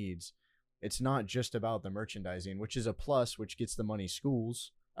that he needs. It's not just about the merchandising, which is a plus, which gets the money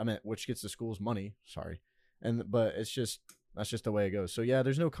schools. Which gets the schools money. Sorry, but that's just the way it goes. So yeah,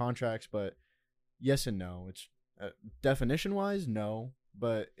 there's no contracts, but yes and no. It's definition wise, no,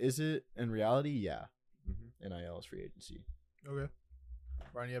 but is it in reality? Yeah. Mhm. NIL is free agency. Okay.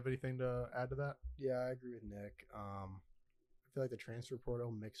 Ryan, you have anything to add to that? Yeah, I agree with Nick. I feel like the transfer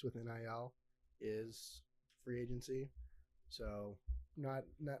portal mixed with NIL is free agency. So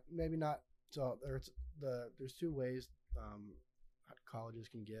maybe not. So there's two ways colleges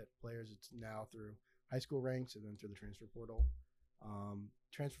can get players. It's now through high school ranks and then through the transfer portal.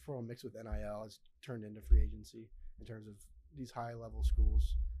 Transfer portal mixed with NIL has turned into free agency in terms of these high level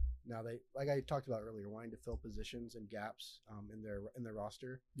schools. Now they, like I talked about earlier, wanting to fill positions and gaps in their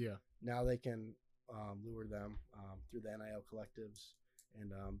roster. Yeah. Now they can lure them through the NIL collectives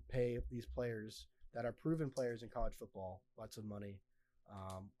and pay these players that are proven players in college football lots of money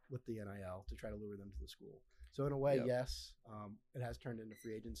with the NIL to try to lure them to the school. So in a way, Yep. yes, it has turned into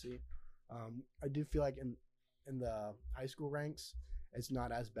free agency. I do feel like in the high school ranks, it's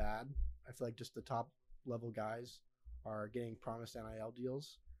not as bad. I feel like just the top level guys are getting promised NIL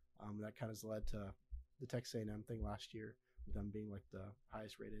deals. That kind of has led to the Texas A&M thing last year, with them being like the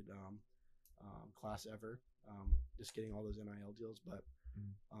highest rated class ever, just getting all those NIL deals. But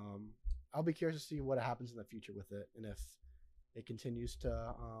I'll be curious to see what happens in the future with it, and if it continues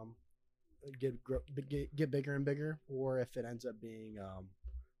to get bigger and bigger, or if it ends up being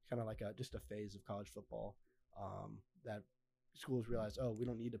kind of like just a phase of college football that schools realize, oh, we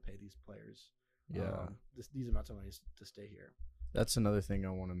don't need to pay these players these amounts of money to stay here. That's another thing I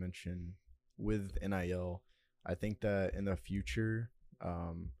want to mention with NIL. I think that in the future,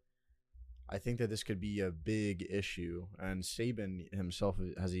 I think that this could be a big issue, and Saban himself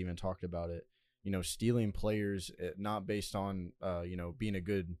has even talked about it. Stealing players, not based on being a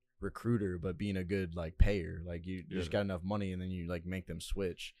good recruiter, but being a good like payer. Like you just got enough money, and then you like make them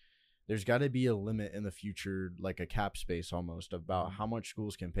switch. There's got to be a limit in the future, like a cap space almost, about how much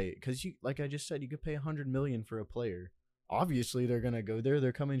schools can pay. Because like I just said, you could pay $100 million for a player. Obviously, they're gonna go there.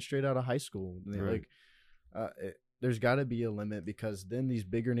 They're coming straight out of high school. Right. There's got to be a limit, because then these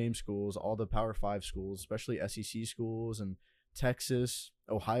bigger name schools, all the Power 5 schools, especially SEC schools and Texas,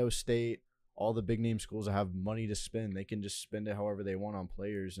 Ohio State, all the big name schools that have money to spend, they can just spend it however they want on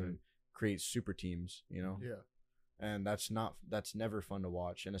players and create super teams. Yeah. And that's never fun to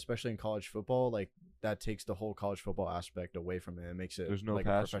watch, and especially in college football, like that takes the whole college football aspect away from it and makes it There's no like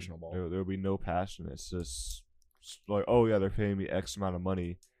passion. a professional ball. There'll be no passion. It's just like, oh yeah, they're paying me X amount of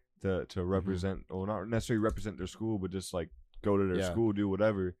money to represent, or not necessarily represent their school, but just like go to their school, do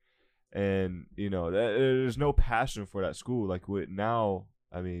whatever. And there's no passion for that school. Like with now,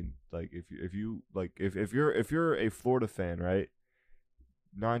 I mean, like if you're a Florida fan, right?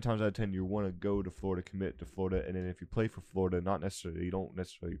 9 times out of 10, you want to go to Florida, commit to Florida, and then if you play for Florida, you don't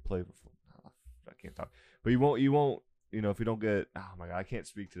necessarily play for Florida. I can't talk, but you won't. If you don't get, oh my god, I can't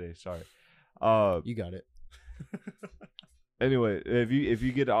speak today. Sorry. You got it. Anyway, if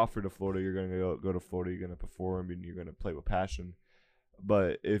you get offered to Florida, you're gonna go to Florida. You're gonna perform and you're gonna play with passion.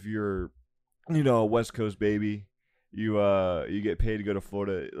 But if you're, a West Coast baby, you get paid to go to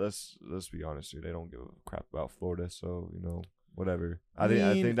Florida. Let's be honest here. They don't give a crap about Florida. So whatever. I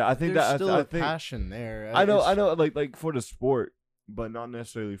think there's still passion there. I know, like for the sport, but not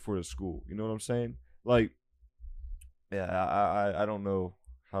necessarily for the school. You know what I'm saying? Like, yeah, I don't know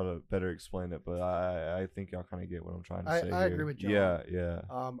how to better explain it, but I think y'all kind of get what I'm trying to say. I agree with John. Yeah.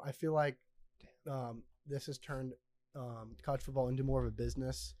 I feel like this has turned college football into more of a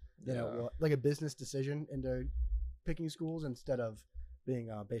business than like a business decision into picking schools instead of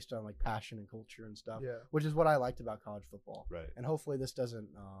being based on like passion and culture and stuff. Yeah. Which is what I liked about college football. Right. And hopefully this doesn't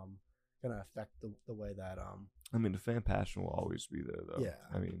gonna affect the way that I mean, the fan passion will always be there, though. Yeah.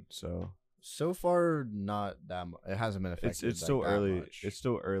 I mean, so far not that much. It hasn't been affected. it's still that early. much. It's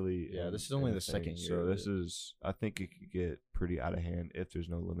still early. Yeah, this is only the second year So of this it. is, I think it could get pretty out of hand if there's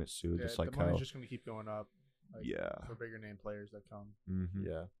no limits to it. Yeah, Just like the money's how. just going to keep going up. Like, Yeah. For bigger name players that come. Mm-hmm.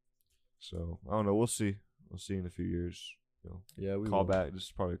 Yeah. So I don't know. We'll see. We'll see in a few years. Yeah, we Call will. back. This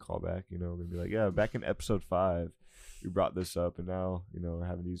is probably a callback. Gonna be like, yeah, back in episode 5, we brought this up, and now we're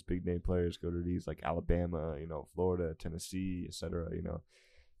having these big name players go to these like Alabama, Florida, Tennessee, etc.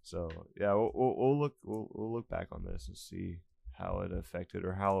 So yeah, we'll look back on this and see how it affected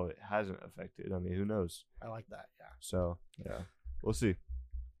or how it hasn't affected. I mean, who knows? I like that. Yeah. So yeah, we'll see.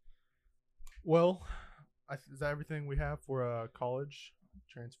 Well, is that everything we have for college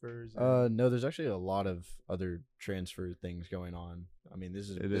transfers? No, there's actually a lot of other transfer things going on. I mean, this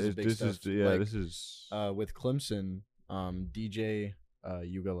is big stuff. This is with Clemson, DJ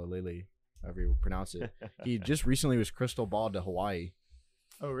Ugalele, however you pronounce it. He just recently was crystal balled to Hawaii.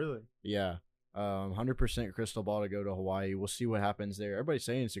 Oh, really? Yeah. 100% crystal ball to go to Hawaii. We'll see what happens there. Everybody's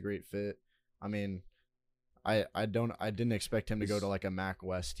saying it's a great fit. I mean, I didn't expect him to go to like a MAC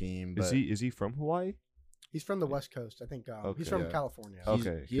West team. But is he from Hawaii? He's from the West Coast, I think. He's from California.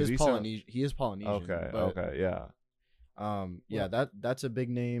 Okay, he is Polynesian. He is Polynesian. Okay, yeah. Yeah, that's a big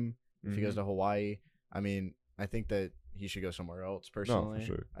name. If he goes Mhm. to Hawaii, I mean, I think that he should go somewhere else. Personally, for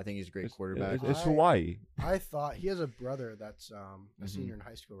sure. I think he's a great quarterback. It's Hawaii. I thought he has a brother that's a Mhm. senior in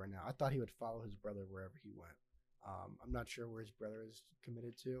high school right now. I thought he would follow his brother wherever he went. I'm not sure where his brother is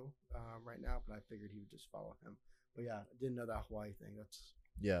committed to right now, but I figured he would just follow him. But yeah, I didn't know that Hawaii thing. That's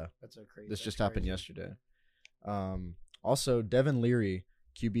a crazy. This just happened yesterday. Also, Devin Leary,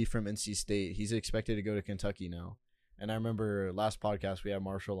 QB from NC State, he's expected to go to Kentucky now. And I remember last podcast we had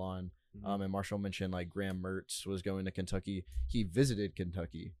Marshall on, and Marshall mentioned like Graham Mertz was going to Kentucky. He visited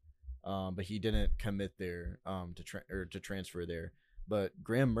Kentucky, but he didn't commit there to transfer there. But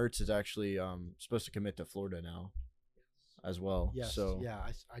Graham Mertz is actually supposed to commit to Florida now, as well. Yes. So yeah,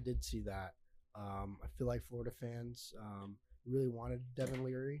 I did see that. I feel like Florida fans really wanted Devin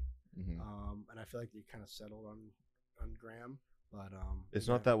Leary. mhm. And I feel like they kind of settled on Graham, but It's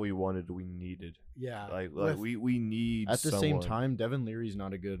not that we wanted, we needed. yeah, Like with- we need At the same someone. time, Devin Leary's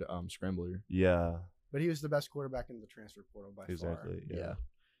not a good scrambler. Yeah, but he was the best quarterback in the transfer portal by far. exactly. Yeah.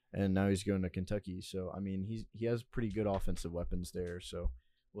 And now he's going to Kentucky. So I mean, he has pretty good offensive weapons there. So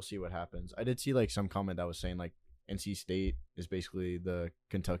we'll see what happens. I did see like some comment that was saying like NC State is basically the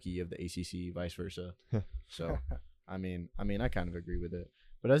Kentucky of the ACC, vice versa. So I mean, I kind of agree with it.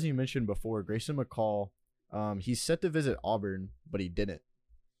 But as you mentioned before, Grayson McCall, he's set to visit Auburn, but he didn't.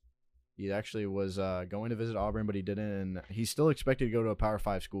 He actually was going to visit Auburn, but he didn't. And he's still expected to go to a Power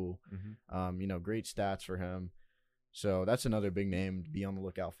 5 school. Great stats for him. So that's another big name to be on the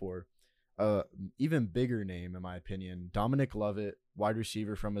lookout for. Even bigger name, in my opinion, Dominic Lovett, wide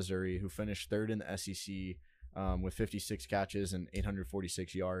receiver from Missouri, who finished third in the SEC with 56 catches and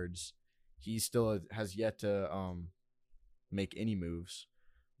 846 yards. He still has yet to make any moves.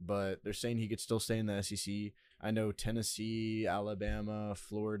 But they're saying he could still stay in the SEC. I know Tennessee, Alabama,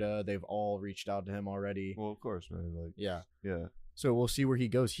 Florida, they've all reached out to him already. Well, of course, man. Like, Yeah. yeah. So we'll see where he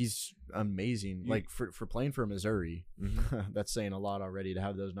goes. He's amazing. Like for playing for Missouri, that's saying a lot already to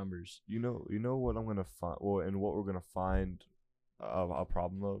have those numbers. You know what I'm gonna find. Well, and what we're gonna find a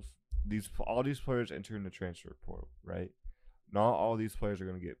problem of all these players entering the transfer portal, right? Not all these players are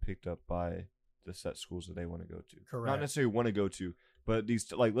gonna get picked up by the set schools that they want to go to. Correct. Not necessarily want to go to, but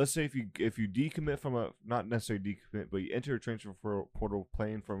these, like, let's say if you decommit from a, not necessarily decommit, but you enter a transfer portal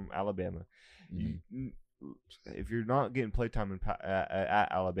playing from Alabama, if you're not getting playtime at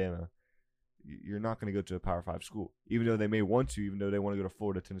Alabama, you're not going to go to a Power 5 school, even though they may want to, even though they want to go to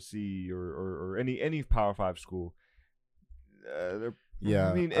Florida, Tennessee, or any Power 5 school.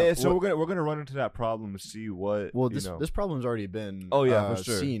 Yeah. I mean, so we're gonna run into that problem and see what. Well, this problem's already been for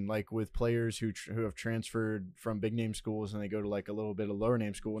sure. seen, like with players who have transferred from big name schools and they go to like a little bit of lower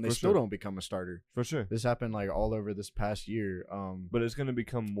name school and they For still sure. don't become a starter. For sure. This happened like all over this past year. But it's gonna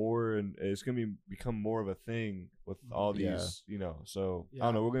become more, and it's gonna become more of a thing with all Yeah. these, So Yeah.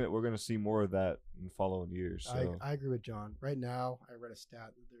 I don't know. We're gonna see more of that in following years. So I agree with John. Right now, I read a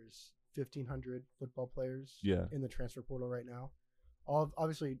stat that there's 1,500 football players Yeah. in the transfer portal right now.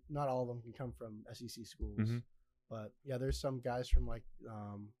 Obviously, not all of them can come from SEC schools, Mhm. but yeah, there's some guys from like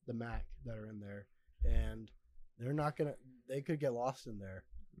the MAC that are in there, and they're not gonna. They could get lost in there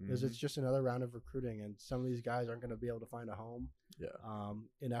because it's just another round of recruiting, and some of these guys aren't going to be able to find a home. Yeah.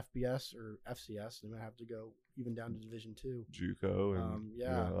 In FBS or FCS, they might have to go even down to Division II. JUCO, and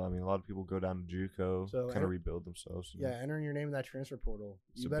yeah. I mean, a lot of people go down to JUCO, So, kind of rebuild themselves. Yeah, entering your name in that transfer portal,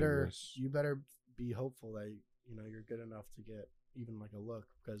 It's you a big better risk. be hopeful that you're good enough to get even like a look,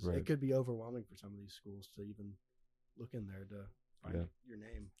 because Right. it could be overwhelming for some of these schools to even look in there to find Yeah. your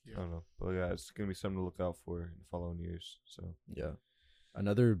name. I don't know, but yeah, it's gonna be something to look out for in the following years. So Yeah.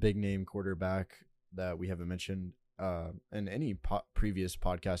 Another big name quarterback that we haven't mentioned, in any previous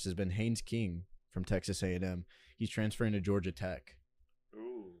podcast has been Haynes King from Texas A&M. He's transferring to Georgia Tech.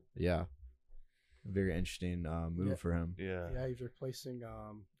 Ooh. Yeah. Very interesting move for him. Yeah. Yeah, he's replacing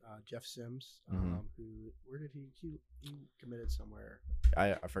Jeff Sims. Mhm. Where did he committed somewhere?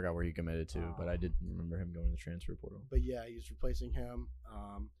 I forgot where he committed to, but I did remember him going to the transfer portal. But yeah, he's replacing him.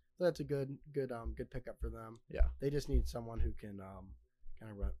 So that's a good pickup for them. Yeah. They just need someone who can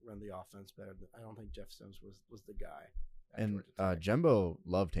kind of run the offense better. I don't think Jeff Sims was the guy. at And Georgia Tech. Jimbo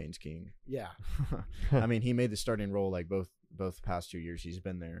loved Haynes King. Yeah, I mean, he made the starting role like both the past 2 years he's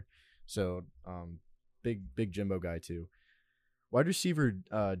been there. So big Jimbo guy too. Wide receiver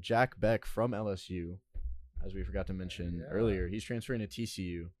Jack Beck from LSU, as we forgot to mention earlier, he's transferring to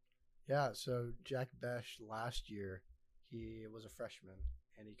TCU. yeah. So Jack Besh last year, he was a freshman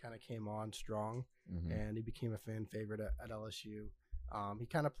and he kind of came on strong Mhm. and he became a fan favorite at LSU. He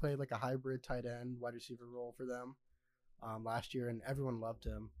kind of played like a hybrid tight end wide receiver role for them last year, and everyone loved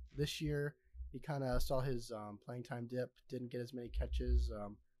him. This year, he kind of saw his playing time dip, didn't get as many catches.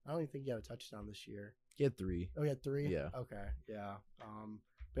 I don't even think he had a touchdown this year. He had 3. Oh, he had 3? Yeah. Okay, yeah.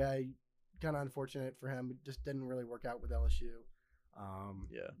 But yeah, kind of unfortunate for him. It just didn't really work out with LSU.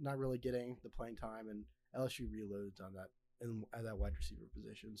 Yeah. Not really getting the playing time, and LSU reloads on that at that wide receiver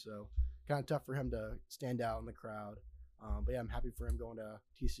position. So kind of tough for him to stand out in the crowd. But yeah, I'm happy for him going to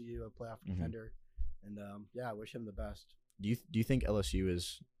TCU, a playoff contender, and yeah, I wish him the best. Do you think LSU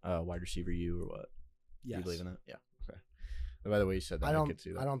is wide receiver U or what? Do Yes. you believe in that? Yeah. Okay. By the way you said that, I could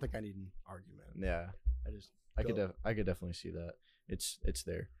see that. I don't think I need an argument. Yeah. I just I could definitely see that. It's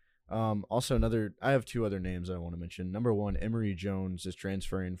there. Also I have 2 other names I want to mention. Number 1, Emory Jones is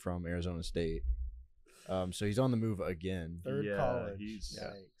transferring from Arizona State. So he's on the move again. third Yeah, college. he's-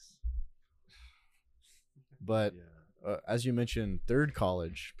 Yikes. But Yeah. as you mentioned, third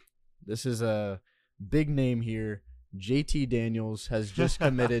college. This is a big name here. JT Daniels has just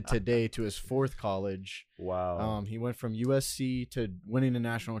committed today to his 4th college. Wow. He went from USC to winning a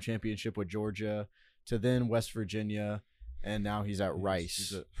national championship with Georgia to then West Virginia, and now he's at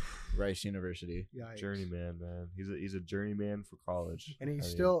Rice University. Yikes. Journeyman, man. He's a journeyman for college. And I he's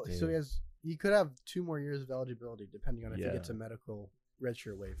mean, still damn. he could have 2 more years of eligibility depending on if he Yeah. gets a medical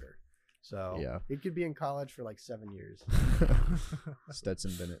redshirt waiver. So Yeah. he could be in college for like 7 years.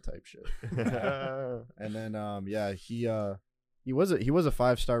 Stetson Bennett type shit. And then he was a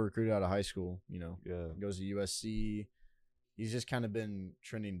 5-star recruit out of high school, Yeah. Goes to USC. He's just kind of been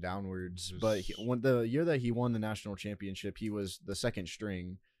trending downwards. Just- But the year that he won the national championship, he was the 2nd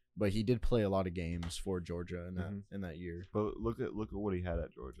string, but he did play a lot of games for Georgia in that year. But look at what he had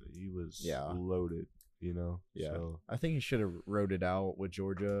at Georgia. He was loaded, Yeah. So, I think he should have rode it out with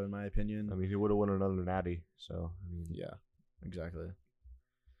Georgia, in my opinion. I mean, he would have won another natty. So, I mean, Yeah, exactly.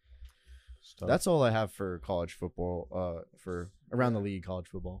 it's tough. That's all I have for college football. For around the league college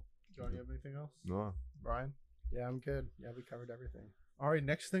football. John, you have anything else? no. Brian? Yeah, I'm good. Yeah, we covered everything. All right,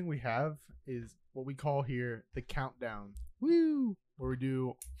 next thing we have is what we call here the countdown, Woo! where we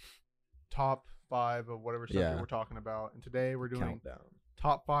do top 5 of whatever subject Yeah. we're talking about. And today we're doing Countdown.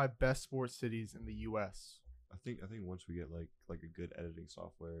 top 5 best sports cities in the U.S. I think once we get like a good editing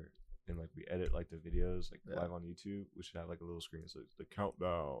software and like we edit like the videos like Yeah. live on YouTube, we should have like a little screen. So it's the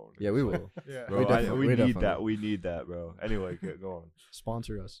countdown. Yeah, we will. Yeah. Bro, We definitely- we we need definitely that. will. We need that, bro. Anyway, go on.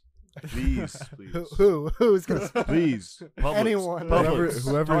 Sponsor us. Please, please. Who's gonna Please. Publix. Anyone. Publix.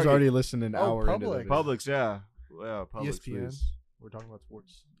 Whoever's Target. already listened an Oh, hour into the Publix. video. Publix, yeah. Yeah, Publix, ESPN. please. We're talking about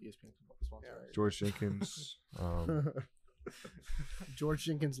sports. ESPN sponsor. Yeah, right. George Jenkins. George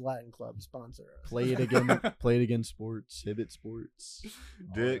Jenkins Latin Club sponsor us. Play it again. Play it again. Sports. Hibbit Sports.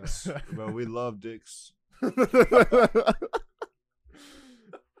 Dicks. Bro, we love Dicks.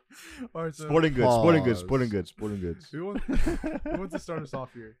 All right, so Sporting goods, sporting goods, Pause. sporting goods, sporting goods. who wants to start us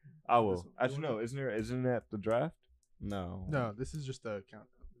off here? I will. This- Actually, no, isn't that the draft? No. No, this is just a countdown.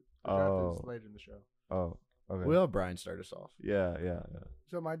 The draft is Oh. later in the show. Oh, okay. We'll have Brian start us off. yeah.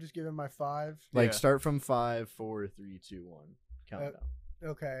 So am I just giving my 5? Like Yeah. start from 5, 4, 3, 2, 1. Countdown.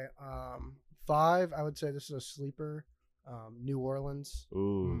 Okay. 5, I would say this is a sleeper. New Orleans.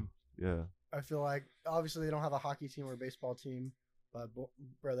 Ooh, yeah. I feel like obviously they don't have a hockey team or a baseball team, but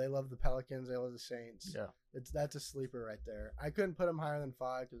bro, they love the Pelicans. They love the Saints. Yeah. That's a sleeper right there. I couldn't put them higher than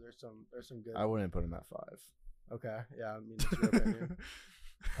 5 because there's some good. I wouldn't put him at 5. Okay, yeah, I mean that's your opinion.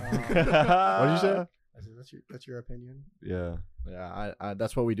 What did you say? I said that's your opinion. Yeah. Yeah, I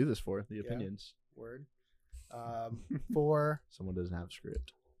that's what we do this for. The Yeah. opinions. Word. 4. Someone doesn't have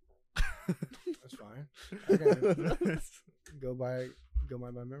script. That's fine. Okay. Go by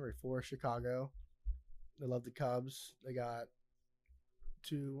my memory. 4, Chicago. They love the Cubs. They got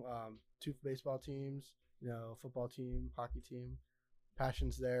two baseball teams. football team, hockey team.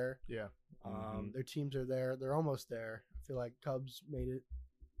 Passion's there. Yeah. Their teams are there. They're almost there. I feel like Cubs made it,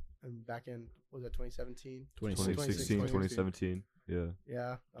 and back in was it 2017? 2016, 2017. Yeah.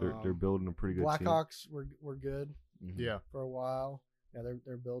 Yeah. They're building a pretty good team. Blackhawks were good Yeah. for a while. Yeah,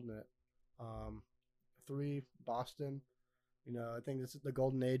 they're building it. 3 Boston. I think this is the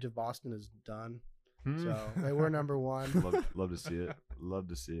golden age of Boston is done. So they were number 1. Love to see it. Love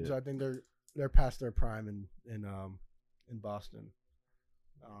to see it. So I think they're past their prime in Boston.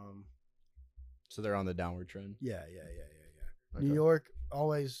 So they're on the downward trend. Yeah. Okay. New York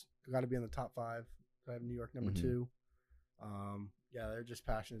always got to be in the top 5. I have New York number 2. Yeah, their just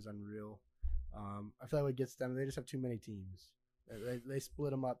passion is unreal. I feel like what gets them, they just have too many teams. They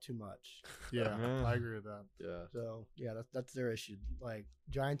split them up too much. Yeah. Yeah. I agree with that. Yeah. So yeah, that's their issue. Like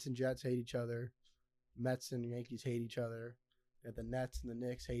Giants and Jets hate each other. Mets and Yankees hate each other. And the Nets and the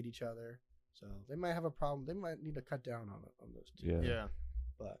Knicks hate each other. So they might have a problem. They might need to cut down on those teams. Yeah. Yeah.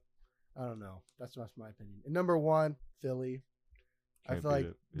 But I don't know. That's my opinion. And number 1, Philly. I Can't feel like beat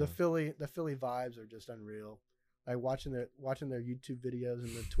it. the Yeah. Philly vibes are just unreal. Like watching their YouTube videos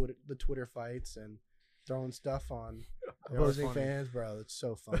and the Twitter fights and throwing stuff on They are opposing funny. fans, bro. It's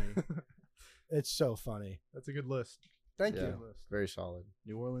so funny. It's so funny. That's a good list. Thank Yeah. you. Very solid.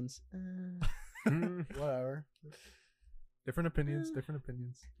 New Orleans. Whatever. Different opinions. Different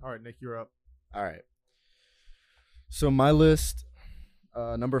opinions. All right, Nick, you're up. All right. So my list,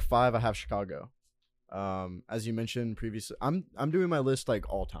 number 5, I have Chicago. As you mentioned previously, I'm doing my list like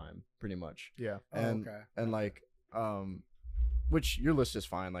all time, pretty much, Yeah. and okay. and like which your list is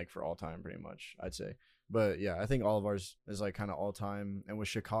fine, like for all time, pretty much, I'd say. But yeah, I think all of ours is like kind of all time. And with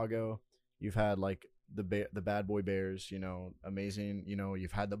Chicago, you've had like the Bad Boy Bears, amazing.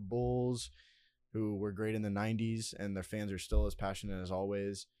 You've had the Bulls, who were great in the 90s, and their fans are still as passionate as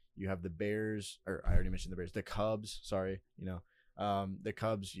always. You have the Bears, or I already mentioned the Bears, the Cubs. Sorry, the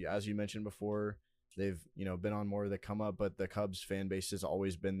Cubs, as you mentioned before, they've been on more of the come up, but the Cubs fan base has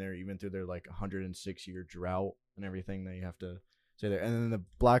always been there, even through their like 106-year drought and everything that you have to say there. And then the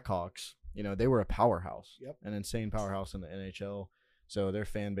Blackhawks, they were a powerhouse, Yep. an insane powerhouse in the NHL. So their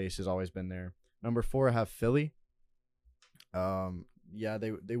fan base has always been there. Number 4, I have Philly. Yeah,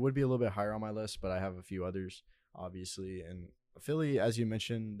 they would be a little bit higher on my list, but I have a few others, obviously. And Philly, as you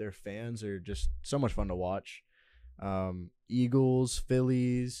mentioned, their fans are just so much fun to watch. Eagles,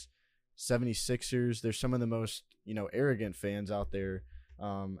 Phillies, 76ers, they're some of the most, arrogant fans out there,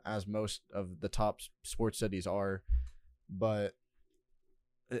 as most of the top sports cities are. But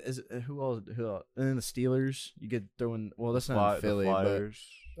who else? And then the Steelers, you get throwing. Well, that's not in Philly, the but Flyers.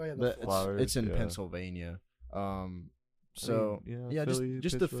 Oh yeah, but Flyers, it's in yeah. Pennsylvania. So yeah, just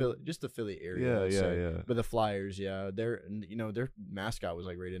the Philly area. Yeah, I'd yeah, say. yeah. But the Flyers, yeah, their mascot was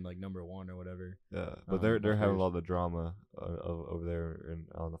like rated like number 1 or whatever. Yeah, but they're having a Flyers. lot of the drama over there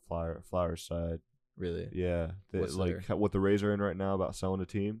on the Flyers side. Really? Yeah, What's what the Rays are in right now about selling the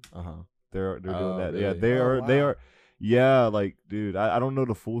team. They're doing Oh, that. really? Yeah, they are. Yeah, like dude, I don't know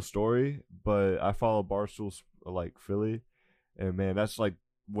the full story, but I follow Barstool like Philly, and man, that's like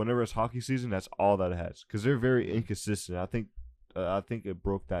whenever it's hockey season, that's all that it has because they're very inconsistent. I think it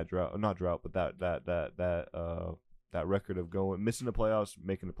broke that not drought, but that record of missing the playoffs,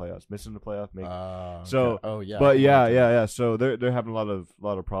 making the playoffs, missing the playoffs, making. So, yeah. but yeah. So they're having a lot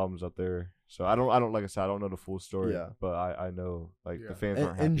of problems up there. So I don't like I said, I don't know the full story. Yeah. But I know like Yeah. the fans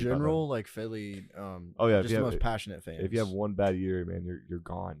aren't happy In about general, like Philly, Oh, yeah, if just you the have- most passionate fans. that. If you have one bad year, man, you're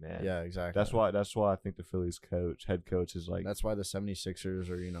gone, man. yeah, exactly. That's why I think the Phillies head coach is like That's why the 76ers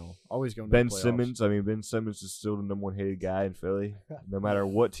are always going to Ben the playoffs. Simmons. I mean, Ben Simmons is still the number 1 hated guy in Philly. No matter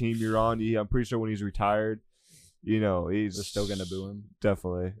what team you're on, I'm pretty sure when he's retired, he's They're still going to boo him.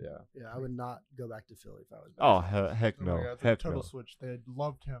 Definitely. Yeah, I would not go back to Philly if I was. Oh heck Oh no, my God, it's a heck total no. switch. They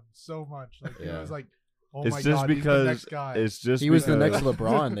loved him so much. Like Yeah. it was like, oh It's my just God, he's the because next guy. it's just He was the next because-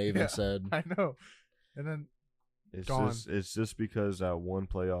 LeBron. They even Yeah. said. I know. And then gone. It's just because that one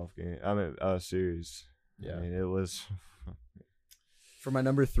playoff game. Series. Yeah. I mean, it was. For my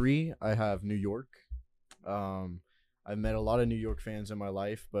number 3, I have New York. I've met a lot of New York fans in my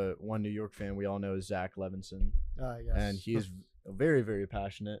life, but one New York fan we all know is Zach Levinson. Yes. And he is very, very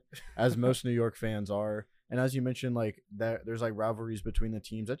passionate, as most New York fans are. And as you mentioned, like that, there's like rivalries between the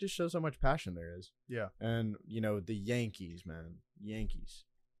teams. That just shows how much passion there is. Yeah. And the Yankees, man, Yankees,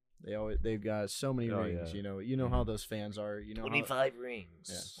 they've got so many Oh, rings. yeah. You know how those fans are. You know, 25 rings.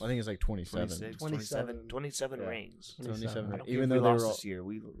 Yeah, well, I think it's like 27. 26, 27. 27 Yeah. rings. 27. I don't Even care though if we they lost were all, this year,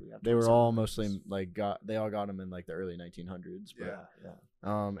 we have they were 27 all rings. mostly like they all got them in like the early 1900s. But, Yeah.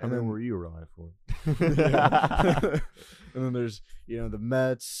 How and many then were you alive for? and then there's the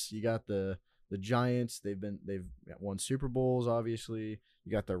Mets. You got the the Giants. They've won Super Bowls. Obviously,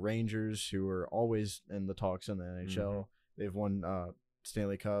 you got the Rangers, who are always in the talks in the NHL. They've won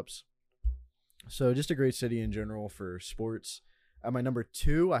Stanley Cups. So just a great city in general for sports. At my number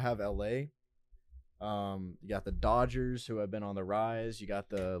 2, I have LA. You got the Dodgers, who have been on the rise. You got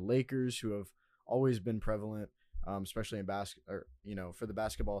the Lakers, who have always been prevalent, especially in for the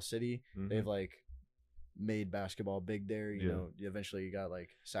basketball city. They've like made basketball big there. You know, eventually you got like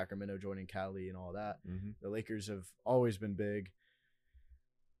Sacramento joining Cali and all that. The Lakers have always been big.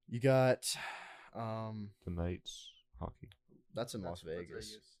 You got the Knights hockey. That's in Las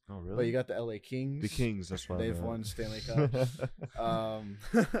Vegas. Oh, really? But you got the LA Kings. The Kings, that's why they've won Stanley Cups.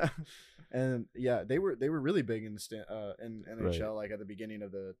 And yeah, they were really big in the in NHL like at the beginning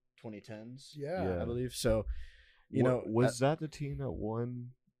of the 2010s. Yeah. I believe so. You know, was that the team that won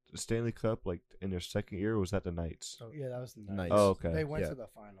the Stanley Cup like in their second year? Or was that the Knights? Oh, yeah, that was the Knights. Knights. Oh, okay. They went to the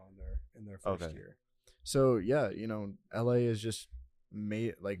final in their first year. So yeah, you know, LA is just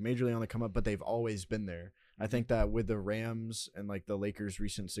majorly on the come up, but they've always been there. I think that with the Rams and like the Lakers'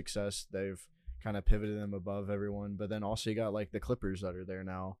 recent success, they've kind of pivoted them above everyone. But then also you got like the Clippers that are there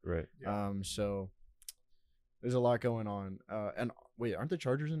now. Right. Yeah. So there's a lot going on. And wait, aren't the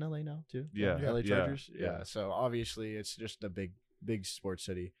Chargers in LA now too? Yeah. LA Chargers. Yeah. So obviously it's just a big sports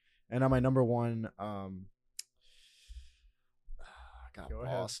city. And on my number 1, I got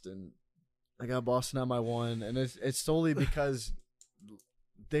Boston. I got Boston on my 1, and it's solely because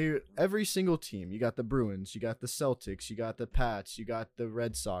every single team, you got the Bruins, you got the Celtics, you got the Pats, you got the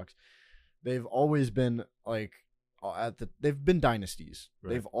Red Sox. They've always been like they've been dynasties.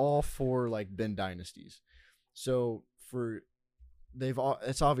 Right. They've all 4 like been dynasties. So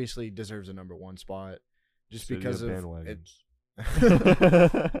it's obviously deserves a number 1 spot just City because of bandwagons.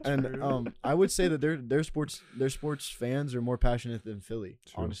 And I would say that their sports fans are more passionate than Philly,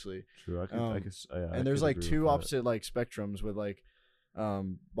 honestly. True. And there's like 2 opposite like spectrums with like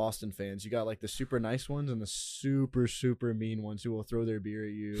Boston fans. You got like the super nice ones and the super super mean ones who will throw their beer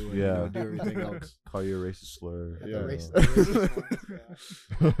at you and you know, do everything else. Call you a racist slur.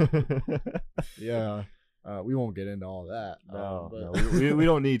 Yeah. We won't get into all that. No, we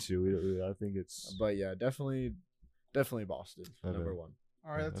don't need to. I think it's. But yeah, definitely Boston, number 1.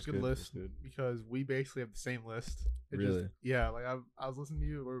 All right, that's a good list because we basically have the same list. Really? Like I was listening to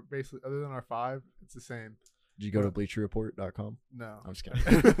you. We're basically, other than our 5, it's the same. Did you go to BleacherReport.com? No, I'm just kidding.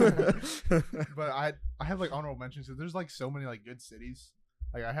 But I have like honorable mentions. So there's like so many like good cities.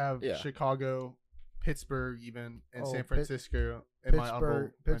 Like I have Chicago, Pittsburgh, even and San Francisco.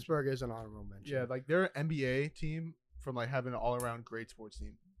 Pittsburgh is an honorable mention. Yeah, like they're an NBA team from like having an all around great sports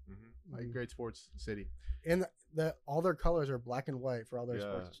team, like great sports city. And all their colors are black and white for all their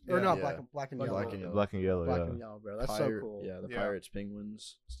sports. Or not black and yellow. Black and yellow. Black and yellow, bro. That's so cool. Yeah, the Pirates,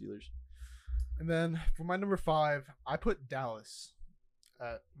 Penguins, Steelers. And then for my number 5, I put Dallas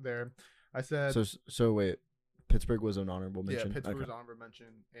there. I said so. Wait, Pittsburgh was an honorable mention. Yeah, Pittsburgh was an honorable mention,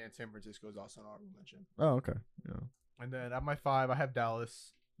 and San Francisco is also an honorable mention. Oh, okay. Yeah. And then at my 5, I have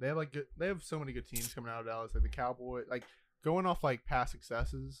Dallas. They have they have so many good teams coming out of Dallas. Like the Cowboys, like going off like past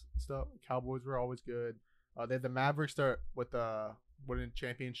successes and stuff. Cowboys were always good. They had the Mavericks start with winning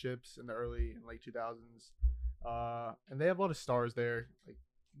championships in the early and late 2000s. And they have a lot of stars there, like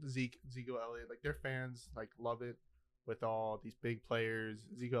Ezekiel Elliott. Like their fans like love it with all these big players.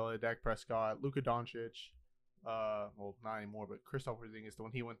 Ezekiel Elliott, Dak Prescott, Luka Doncic. Well, not anymore, but Kristaps Porzingis,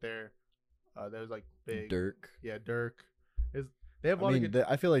 when he went there, that was like big. Dirk. Yeah, Dirk. They have a lot of good.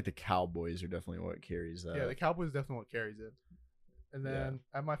 I feel like the Cowboys are definitely what carries that. Yeah, the Cowboys are definitely what carries it. And then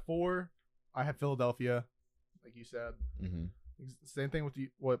at my 4, I have Philadelphia, like you said. Mm-hmm. Same thing with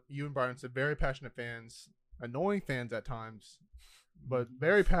what you and Brian said. Very passionate fans, annoying fans at times, but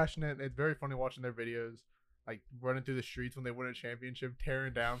very passionate. It's very funny watching their videos, like running through the streets when they win a championship,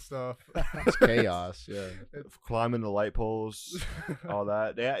 tearing down stuff. It's chaos. Yeah, climbing the light poles, all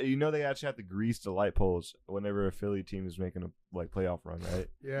that. They actually have to grease the light poles whenever a Philly team is making a playoff run, right?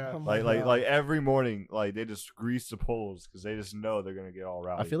 Yeah, like every morning, like they just grease the poles because they just know they're gonna get all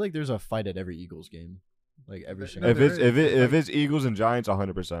rowdy. I feel like there's a fight at every Eagles game. Like every single. If it's Eagles and Giants,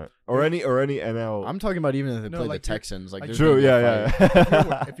 100%, or any NL. I'm talking about even if they play the Texans. Like true, yeah.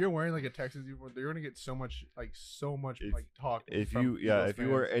 If you're wearing like a Texans uniform, you're gonna get so much talk. If you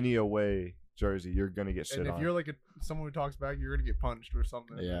wear any away jersey, you're gonna get shit on. And if you're like someone who talks back, you're gonna get punched or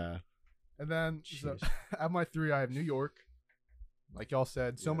something. Yeah. And then at my 3, I have New York. Like y'all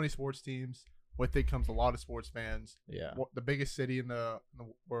said, so many sports teams. With it comes a lot of sports fans. Yeah. The biggest city in the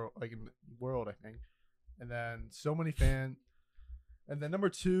world, I think. And then so many fans. And then number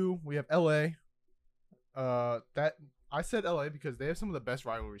 2, we have LA. That I said LA because they have some of the best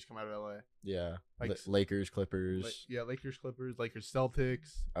rivalries come out of LA. Yeah. Like Lakers, Clippers. Lakers, Clippers, Lakers,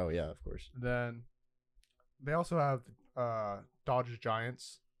 Celtics. Oh yeah, of course. And then they also have Dodgers,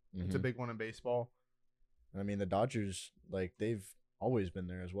 Giants. It's a Mhm. big one in baseball. I mean, the Dodgers, like they've always been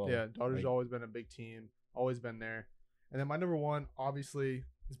there as well. Yeah, Dodgers Like, always been a big team, always been there. And then my number one, obviously,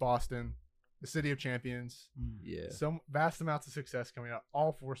 is Boston, the city of champions. Yeah. Some vast amounts of success coming out,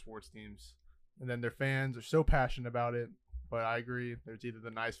 all 4 sports teams. And then their fans are so passionate about it. But I agree, there's either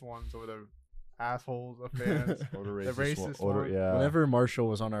the nice ones or the assholes of fans. Or the The racist, racist one. Or, one. yeah. Whenever Marshall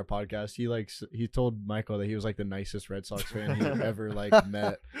was on our podcast, he told Michael that he was like the nicest Red Sox fan he ever like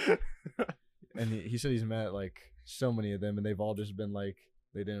met, and he said he's met like so many of them, and they've all just been like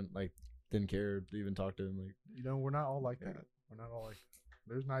they didn't care to even talk to him. Like, You know, we're not all like that. We're not all like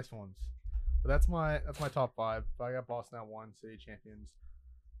there's nice ones. But that's my top 5. I got Boston at 1, city champions.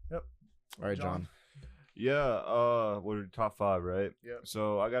 Yep. all right, John. Yeah, what are top 5, right? Yep.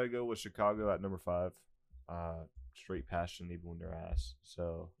 So I gotta go with Chicago at number 5. Straight passion even when they're ass.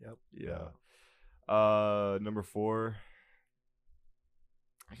 So Yep. yeah. Number 4.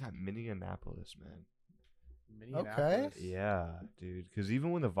 I got Minneapolis, man. Minneapolis. Yeah, dude. Because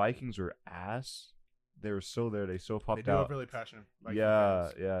even when the Vikings were ass, they were so there. They so They popped do out. have really passionate. Viking Yeah,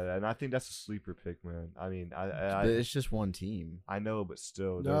 fans. yeah, and I think that's a sleeper pick, man. I mean, But it's just one team. I know, but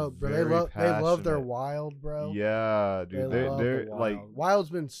still, No, they're bro, very they love their passionate. wild, bro. Yeah, dude, They love they're the like, Wild. Wild's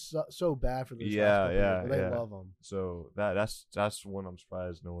been so bad for this. Yeah, last couple yeah, years, but they yeah. love them. so that's one I'm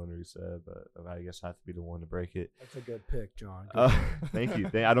surprised no one really said, but I guess I have to be the one to break it. That's a good pick, John. Good Uh, pick. thank you.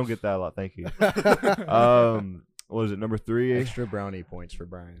 I don't get that a lot. Thank you. What is it? Number 3. Extra brownie points for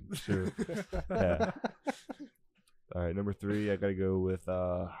Brian. Sure. Yeah. All right, number 3. I gotta go with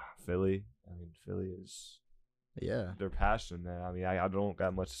Philly. I mean, Philly is Yeah. their passion, man. I mean, I don't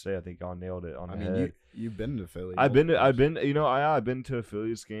got much to say. I think y'all nailed it on I the mean, head. you've been to Philly. I've been multiple I've been to a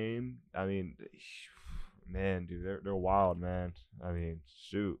Phillies game. I mean, man, dude, they're wild, man. I mean,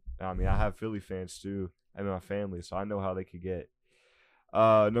 shoot. I mean, I have Philly fans too. I mean, my family, so I know how they could get.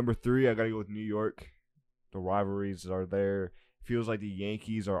 Number 3, I gotta go with New York. The rivalries are there. Feels like the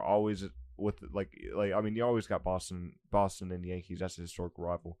Yankees are always with like I mean, you always got Boston and the Yankees. That's a historical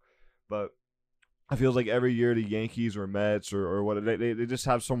rival, but I feels like every year the Yankees or Mets or what they just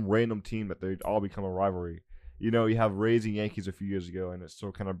have some random team that they all become a rivalry. You know, you have Rays and Yankees a few years ago, and it's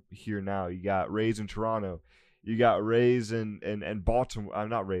still kind of here now. You got Rays in Toronto. You got Rays and Baltimore. I'm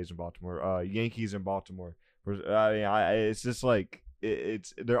not Rays in Baltimore. Yankees in Baltimore. I mean, it's just like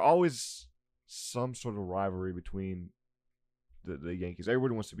it's they're always some sort of rivalry between the Yankees.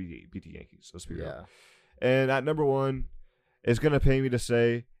 Everybody wants to beat the Yankees. Let's be real. Yeah. And at number 1, it's gonna pain me to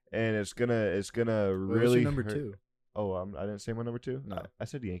say, and it's gonna What's really your number hurt. 2? Oh, I didn't say my number 2. No. I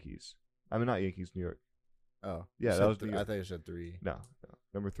said the Yankees. I mean, not Yankees, New York. Oh. Yeah, You that said was New I York. thought you said 3. No.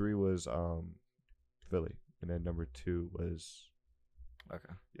 Number 3 was Philly, and then number 2 was Okay.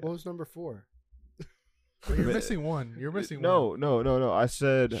 yeah. What was number 4? Well, you're Mi- missing one. You're missing no, one. no. I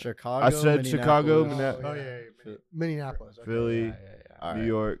said Chicago. I said Chicago, Minneapolis. Oh, yeah. Minneapolis. Okay. Philly, Yeah. All New right.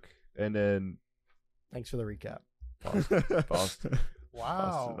 York, and then Thanks for the recap. Boston.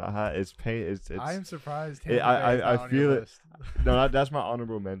 Wow. Boston. It's pain. It's I am surprised. I- Tampa Bay is I not on feel your it. list. no, that's my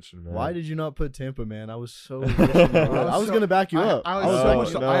honorable mention, man. Why did you not put Tampa, man? I was so. was I was so- gonna back you I- up. I was I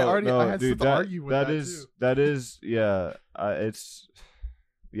was so backing much- you so- up. I had dude, stuff to argue with that, that is, yeah. It's,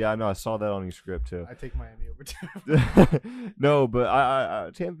 yeah. I know. I saw that on your script too. I take Miami over Tampa. No, but I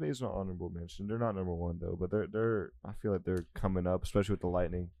Tampa Bay is an honorable mention. They're not number 1 though, but they're. I feel like they're coming up, especially with the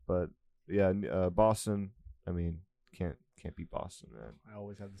Lightning. But yeah, Boston. I mean, can't beat Boston, man. I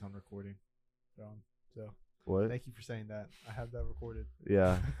always have this on recording, John. So What? thank you for saying that. I have that recorded.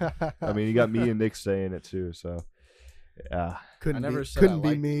 Yeah. I mean, you got me and Nick saying it too. So, yeah. Couldn't I never be, said couldn't I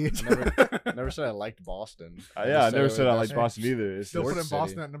be me. I never said I liked Boston. Yeah, I never said I liked liked Boston either. It's Still just- putting City.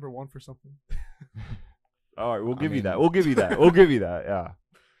 Boston at number 1 for something. all right, we'll I give you mean- that. We'll give you that. We'll give you that. Yeah.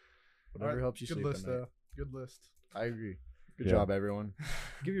 Whatever All right, helps you good sleep list, at night. though. Good list. I agree. Good Yeah. job, everyone.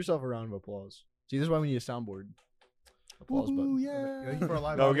 Give yourself a round of applause. See, this is why we need a soundboard. Applause Woohoo, button. yeah. Thank you for a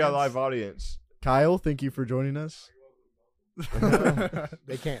live No, we got a audience. live audience. Kyle, thank you for joining us.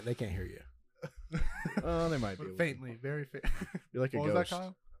 They can't hear you. They might be. But faintly, very faint. You're like a What was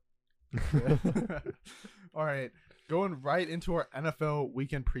that, ghost. Kyle? All right, going right into our NFL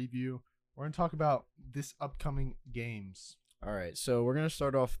weekend preview. We're gonna talk about this upcoming games. All right, so we're gonna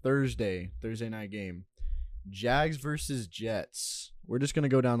start off Thursday night game, Jags versus Jets. We're just gonna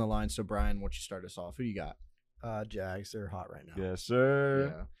go down the line. So Brian, why don't you start us off? Who you got? Jags, they're hot right now. Yes,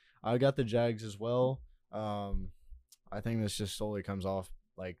 sir. Yeah, I got the Jags as well. I think this just solely comes off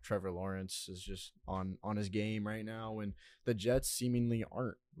Like Trevor Lawrence is just on his game right now, and the Jets seemingly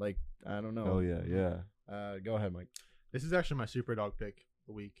aren't. Like I don't know. Oh yeah. Go ahead, Mike. This is actually my super dog pick of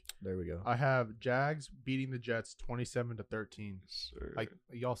the week. There we go. I have Jags beating the Jets 27-13. Sir. Like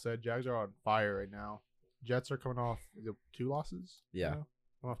y'all said, Jags are on fire right now. Jets are coming off 2 losses. Yeah. You know?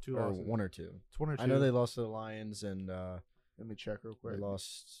 Coming off 2 Or losses. 1 or 2. It's 1 or 2. I know they lost to the Lions, and Let me check real quick. they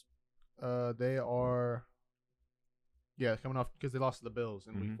lost. They are. Yeah, coming off because they lost to the Bills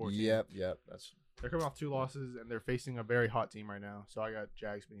in week 14. Yep. They're coming off 2 losses and they're facing a very hot team right now. So I got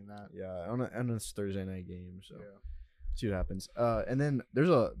Jags beating that. Yeah, on this Thursday night game. So Yeah. see what happens. And then there's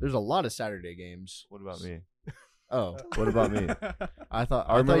a lot of Saturday games. What about me? Oh, What about me? I thought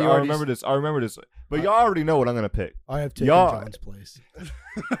I remember this. But y'all already know what I'm gonna pick. I have taken Y'all- John's place.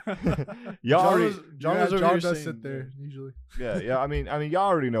 Y'all already, John was over John here does saying- sit there usually. yeah. I mean, y'all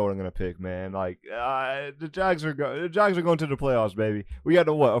already know what I'm gonna pick, man. Like, the Jags are going to the playoffs, baby. We got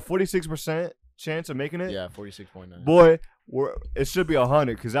a 46% chance of making it. Yeah, 46.9. Boy, it should be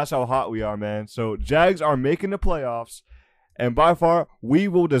 100 because that's how hot we are, man. So Jags are making the playoffs, and by far we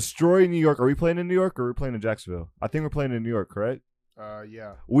will destroy New York. Are we playing in New York or are we playing in Jacksonville? I think we're playing in New York, correct?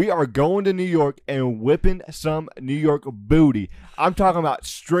 Yeah. We are going to New York and whipping some New York booty. I'm talking about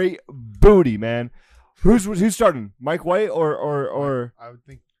straight booty, man. Who's starting? Mike White or I would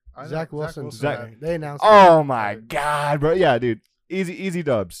think Zach Wilson. Zach- They announced. Oh my God, bro. Yeah, dude. Easy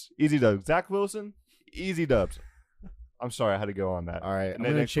dubs. Easy dubs. Zach Wilson, easy dubs. I'm sorry, I had to go on that. All right, And I'm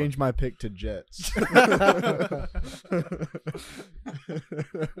then gonna next change my pick to Jets.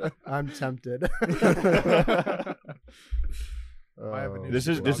 I'm tempted. I have a new This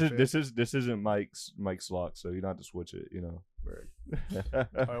super this isn't Mike's lock, so you don't have to switch it, you know.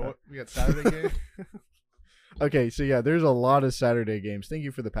 All right, what, we got Saturday game. Okay, so yeah, there's a lot of Saturday games. Thank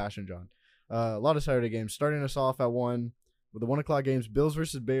you for the passion, John. A lot of Saturday games. Starting us off at 1 with the 1 o'clock games: Bills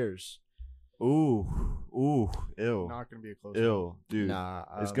versus Bears. Ooh, ill, Not gonna be a close. ill, dude. Nah,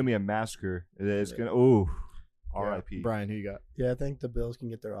 It's gonna be a massacre. It's yeah. gonna. Ooh, Yeah. R.I.P. Brian, who you got? Yeah, I think the Bills can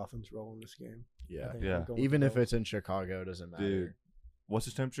get their offense rolling this game. I Yeah, think Yeah. I'm going with even the if Bills. it's in Chicago, it doesn't matter. Dude, what's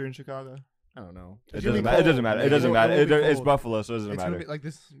the temperature in Chicago? I don't know. It It's gonna doesn't be matter. It cold. doesn't matter. It It doesn't will- matter. it will be It's cold. Buffalo, so it doesn't It's matter. gonna be like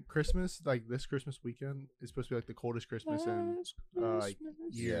this Christmas. Like this Christmas weekend is supposed to be like the coldest Christmas in like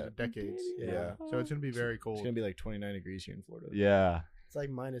years, Yeah. decades. Yeah. So it's gonna be very cold. It's gonna be like 29 degrees here in Florida. Yeah. It's like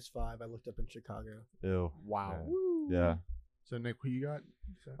 -5. I looked up in Chicago. Ew. Wow. Yeah. So Nick, who you got?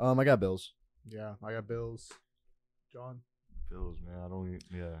 I got Bills. Yeah, I got Bills. John. Bills, man. I don't.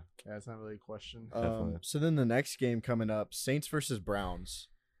 Yeah. Yeah, it's not really a question. Definitely. So then the next game coming up, Saints versus Browns.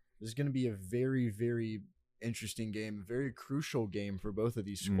 This is going to be a very, very interesting game, a very crucial game for both of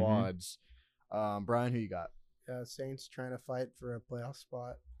these Mhm. squads. Brian, who you got? Saints trying to fight for a playoff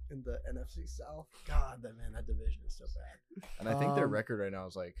spot in the NFC South. God, that division is so bad. And I think their Um, record right now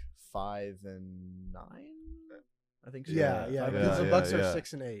is like 5-9. I think so. Yeah, Yeah, because the yeah, Bucks are yeah.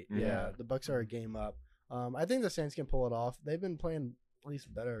 6-8. Mhm. Yeah, the Bucks are a game up. I think the Saints can pull it off. They've been playing at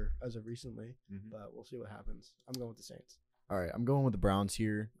least better as of recently, Mhm. but we'll see what happens. I'm going with the Saints. All right, I'm going with the Browns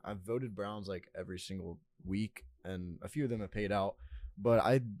here. I've voted Browns like every single week, and a few of them have paid out. But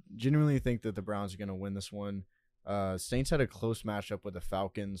I genuinely think that the Browns are going to win this one. Saints had a close matchup with the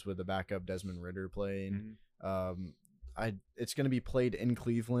Falcons with the backup Desmond Ridder playing. Mhm. It's going to be played in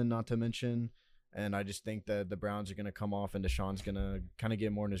Cleveland, not to mention. And I just think that the Browns are going to come off, and Deshaun's going to kind of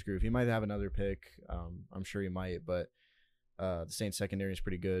get more in his groove. He might have another pick. I'm sure he might, but the Saints secondary is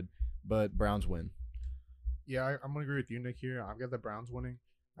pretty good. But Browns win. Yeah, I'm gonna agree with you, Nick. Here, I've got the Browns winning.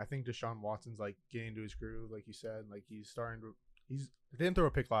 I think Deshaun Watson's like getting into his groove, like you said. Like he's starting to. They didn't throw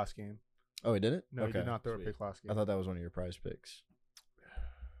a pick last game. Oh, he didn't? No, he Okay, did not throw sweet. a pick last game. I thought that was one of your prize picks.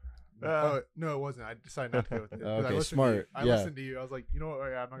 No, it wasn't. I decided not to go with it. 'cause I Okay, listened to smart. you. I Yeah. listened to you. I was like, you know what?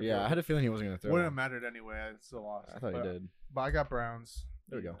 Yeah, I'm not gonna Yeah, go I had a feeling he wasn't going to throw. Wouldn't have one. mattered anyway. I still lost. I thought he but, did. But I got Browns.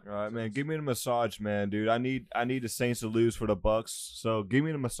 There we go. All right, man. Give me the massage, man, dude. I need the Saints to lose for the Bucks. So give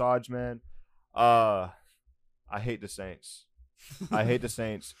me the massage, man. I hate the Saints. I hate the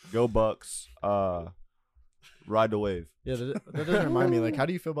Saints. Go Bucks. Ride the wave. Yeah, that doesn't remind me. Like, how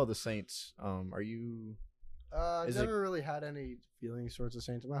do you feel about the Saints? Are you? I've Is it- never really had any feelings towards the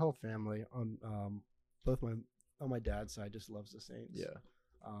Saints. My whole family on my dad's side just loves the Saints. Yeah.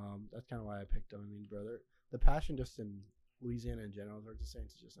 That's kind of why I picked them. I mean, brother, the passion just in Louisiana in general towards the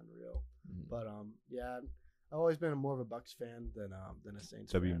Saints is just unreal. Mhm. But yeah, I've always been more of a Bucks fan than a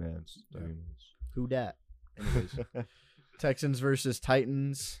Saints W fan. Mans. Yeah. W Mans. Who dat? Anyways, Texans versus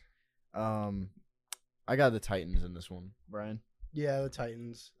Titans. I got the Titans in this one. Brian. Yeah, the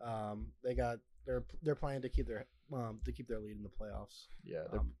Titans. They're planning to keep their lead in the playoffs. Yeah,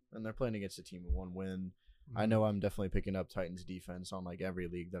 Um, and they're playing against a team with one win. I know I'm definitely picking up Titans defense on like every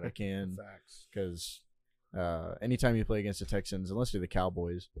league that I can Facts. because anytime you play against the Texans, unless you're the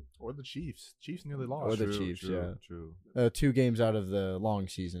Cowboys Or the Chiefs. Chiefs nearly or lost. the True, Chiefs, true, yeah, true. 2 games out of the long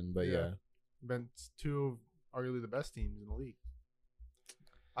season, but yeah. Been two of arguably the best teams in the league.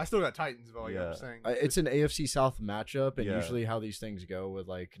 I still got Titans, though. Like Yeah. I'm saying, It's an AFC South matchup, and Yeah. usually how these things go with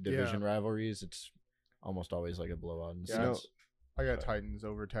like division rivalries, it's almost always like a blowout. In a Yeah, sense. I got Titans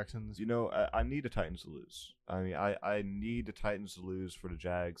over Texans. You know, I need the Titans to lose. I mean, I need the Titans to lose for the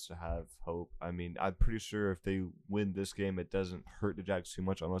Jags to have hope. I mean, I'm pretty sure if they win this game, it doesn't hurt the Jags too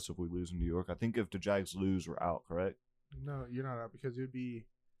much, unless if we lose in New York. I think if the Jags lose, we're out, correct? No, you're not out because it would be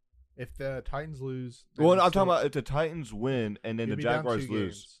if the Titans lose. then Well, you'd I'm still- talking about if the Titans win and then You'd the be down Jaguars 2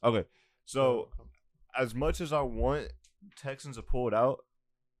 lose. games. Okay, so as much as I want Texans to pull it out,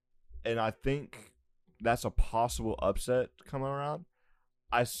 and I think that's a possible upset coming around,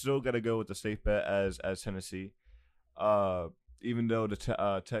 I still got to go with the safe bet as Tennessee. Even though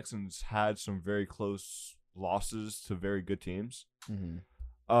the Texans had some very close losses to very good teams.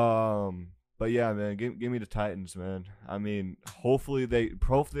 But yeah, man, give me the Titans, man. I mean, hopefully they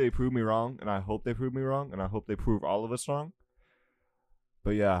prove me wrong, and I hope they prove me wrong, and I hope they prove all of us wrong.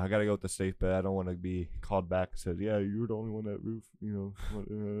 But yeah, I gotta go with the safe bet. I don't want to be called back and said, "Yeah, you were the only one that roof."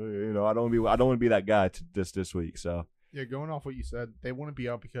 I don't want to be that guy this week. So Yeah, going off what you said, they wouldn't be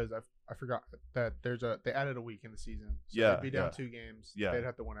out because I forgot that they added a week in the season. So Yeah, they'd be down yeah. 2 games. Yeah. They'd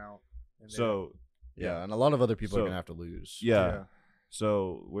have to win out. And they'd- so Yeah, and a lot of other people are So- gonna have to lose. yeah.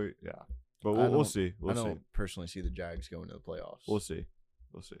 So but I we'll don't- see. I We'll see. don't personally see the Jags going to the playoffs. We'll see.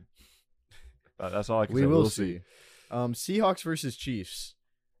 We'll see. That's all I can We say. will We'll see. Seahawks versus Chiefs.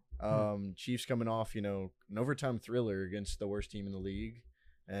 Chiefs coming off, an overtime thriller against the worst team in the league,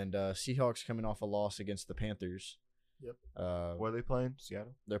 and Seahawks coming off a loss against the Panthers. Yep. Where are they playing?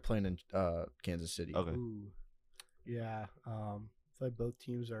 Seattle. They're playing in Kansas City. Okay. Ooh. Yeah. I feel like both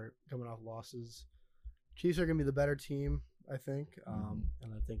teams are coming off losses. Chiefs are gonna be the better team, I think.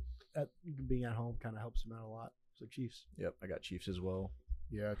 And I think that being at home kind of helps them out a lot. So Chiefs. Yep, I got Chiefs as well.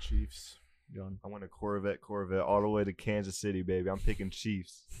 yeah, Chiefs. John. I want a Corvette all the way to Kansas City, baby. I'm picking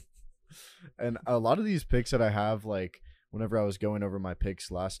Chiefs. And a lot of these picks that I have, like whenever I was going over my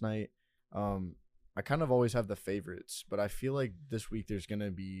picks last night, I kind of always have the favorites, but I feel like this week there's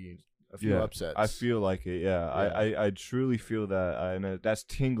gonna be a few upsets. I feel like it. Yeah, I truly feel that. And that's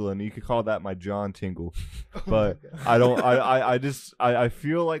tingling. You could call that my John tingle, but I don't. I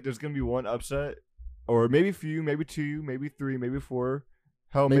feel like there's gonna be one upset, or maybe a few, maybe 2, maybe 3, maybe 4.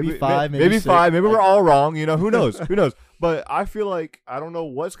 Hell, Maybe 5, maybe maybe 6. 5. Maybe we're all wrong. Who knows? Who knows? But I feel like I don't know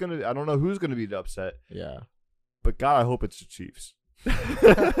who's gonna be the upset. Yeah. But God, I hope it's the Chiefs.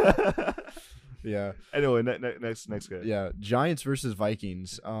 Yeah. Anyway, next guy. Yeah. Giants versus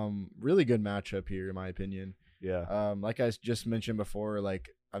Vikings. Really good matchup here, in my opinion. Yeah. Like I just mentioned before, like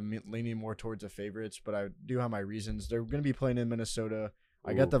I'm leaning more towards the favorites, but I do have my reasons. They're going to be playing in Minnesota.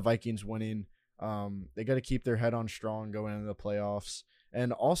 I got Ooh. the Vikings winning. They got to keep their head on strong going into the playoffs.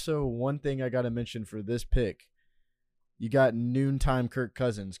 And also, one thing I got to mention for this pick, you got noontime Kirk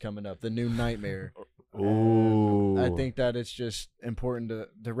Cousins coming up, the noon nightmare. Ooh. I think that it's just important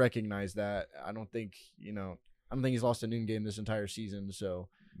to recognize that. I don't think he's lost a noon game this entire season. So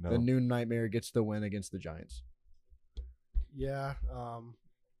No. the noon nightmare gets the win against the Giants. Yeah.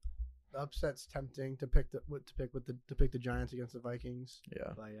 The upset's tempting to pick the Giants against the Vikings.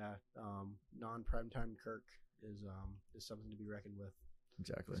 Yeah, But yeah, non-primetime Kirk is something to be reckoned with.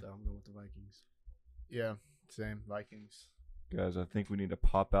 exactly. So I'm going with the Vikings. Yeah, same Vikings. Guys, I think we need to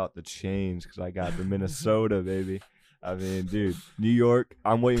pop out the chains because I got the Minnesota, baby. I mean, dude, New York.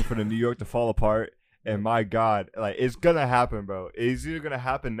 I'm waiting for the New York to fall apart. And my God, like it's gonna happen, bro. It's either gonna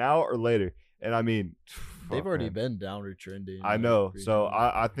happen now or later. And I mean, They've fuck, already man. been downward trending. I know. recently. So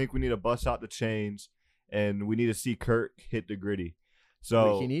I think we need to bust out the chains, and we need to see Kirk hit the gritty.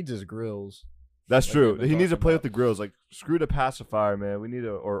 So he needs his grills. that's like true. they've been He needs to talking play about. with the grills. Like screw the pacifier, man. We need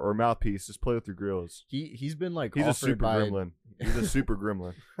to or mouthpiece. Just play with your grills. He's been like He's a offered super by, gremlin. He's a super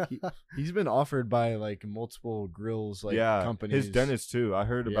gremlin. He's been offered by like multiple grills companies. his dentist too. I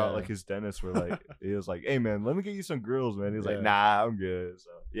heard about Yeah. like his dentist were like he was like, "Hey man, let me get you some grills, man." He was Yeah. like, "Nah, I'm good." So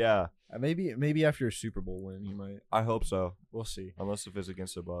yeah, Maybe after a Super Bowl win, he might. I hope so. We'll see. Unless if it's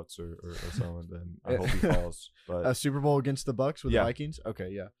against the Bucks or someone, then I hope he falls. But A Super Bowl against the Bucks with Yeah. the Vikings. Okay,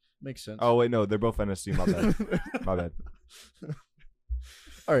 yeah, makes sense. oh wait, no, they're both NFC. My bad. My bad.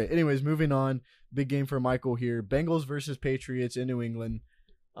 All right. Anyways, moving on. Big game for Michael here. Bengals versus Patriots in New England.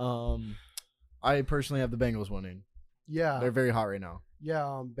 I personally have the Bengals winning. Yeah. They're very hot right now.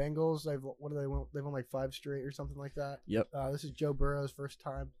 Yeah, Bengals. They've won like 5 straight or something like that. Yep. This is Joe Burrow's first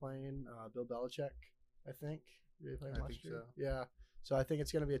time playing Bill Belichick. I think. Did they play I last think year? so. Yeah. So I think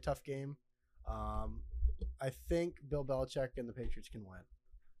it's going to be a tough game. I think Bill Belichick and the Patriots can win.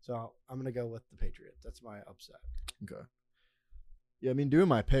 So I'm going to go with the Patriots. That's my upset. Okay. Yeah, I mean, doing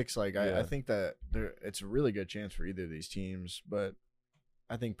my picks, like I Yeah. think that it's a really good chance for either of these teams, but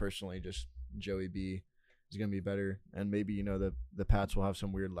I think personally, just Joey B is gonna be better, and maybe the Pats will have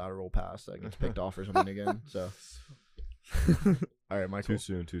some weird lateral pass that gets picked off or something again. So, all right, Michael.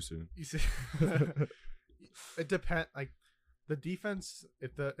 Too soon. You see, it depends. Like the defense,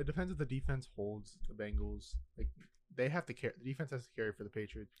 it depends if the defense holds the Bengals. Like they have to carry. The defense has to carry for the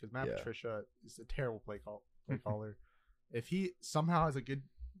Patriots because Matt Yeah. Patricia is a terrible play caller. If he somehow has a good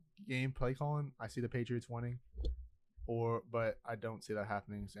game play calling, I see the Patriots winning. But I don't see that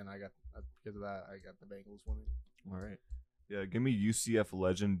happening, and because of that, I got the Bengals winning. All right. Yeah, give me UCF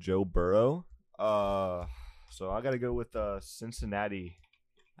legend Joe Burrow. So I gotta go with Cincinnati.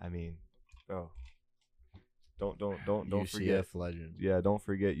 I mean, don't UCF forget. legend. Yeah, don't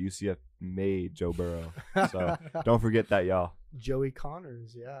forget UCF made Joe Burrow. So don't forget that, y'all. Joey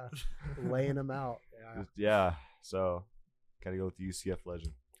Connors, yeah. Laying him out. Yeah. Yeah. So gotta go with the UCF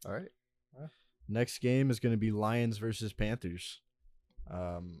legend. All right. Next game is going to be Lions versus Panthers.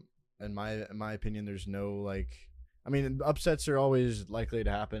 In my opinion, there's no upsets are always likely to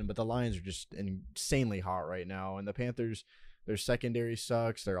happen, but the Lions are just insanely hot right now, and the Panthers, their secondary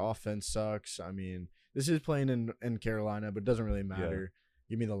sucks, their offense sucks. I mean, this is playing in Carolina, but it doesn't really matter.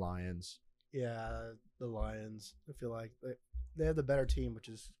 Give me the Lions. Yeah, the Lions. I feel like they have the better team, which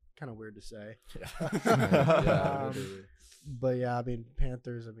is kind of weird to say. Yeah, Um, But yeah, I mean,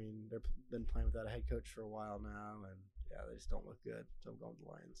 Panthers, I mean, they've been playing without a head coach for a while now, and yeah, they just don't look good. So I'm going with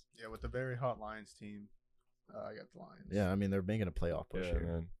the Lions. Yeah, with the very hot Lions team, I got the Lions. Yeah, I mean, they're making a playoff push Yeah, here.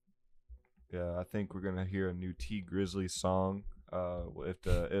 man. Yeah, I think we're gonna hear a new T Grizzly song. If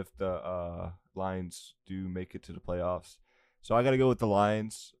the Lions do make it to the playoffs, so I gotta go with the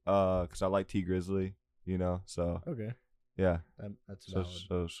Lions. Because I like T Grizzly. So Okay, yeah. that's So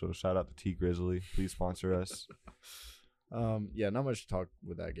valid. so shout out to T Grizzly. Please sponsor us. Yeah, not much to talk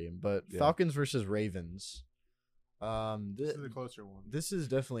with that game, but Yeah. Falcons versus Ravens. This is a closer one. This is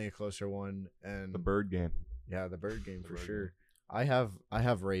definitely a closer one, and The bird game. yeah, the bird game for bird sure. game. I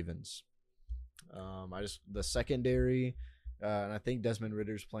have Ravens. The secondary, and I think Desmond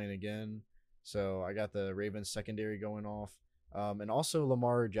Ritter's playing again, so I got the Ravens secondary going off. And also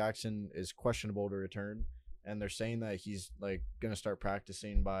Lamar Jackson is questionable to return, and they're saying that he's gonna start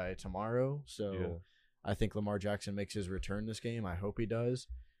practicing by tomorrow. So Yeah. I think Lamar Jackson makes his return this game. I hope he does,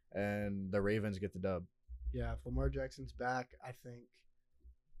 and the Ravens get the dub. Yeah, if Lamar Jackson's back, I think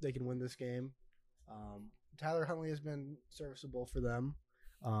they can win this game. Tyler Huntley has been serviceable for them,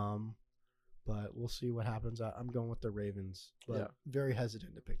 but we'll see what happens. I'm going with the Ravens, but Yeah. very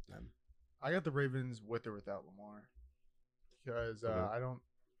hesitant to pick them. I got the Ravens with or without Lamar because Okay. I don't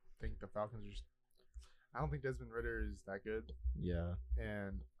think the Falcons are. I don't think Desmond Ritter is that good, Yeah,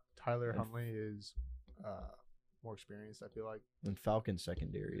 and Tyler And- Huntley is more experienced. I feel like and Falcons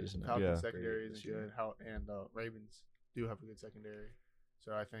secondary isn't it? Falcons Yeah. secondary Great isn't this year. good. And Ravens do have a good secondary,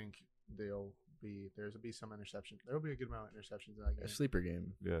 so I think there'll be some interception. There will be a good amount of interceptions in that A game. sleeper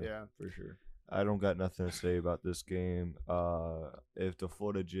game Yeah, for sure. I don't got nothing to say about this game. If the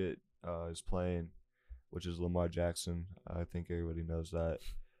Florida Jet is playing, which is Lamar Jackson, I think everybody knows that.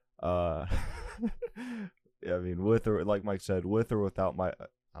 Yeah, I mean, with or like Mike said, with or without I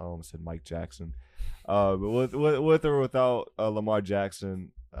almost said Mike Jackson. But with or without Lamar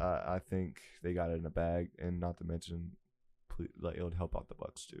Jackson, I think they got it in the bag, and not to mention, it would help out the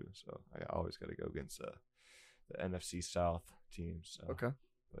Bucks too. So I always got to go against the NFC South teams. So. Okay.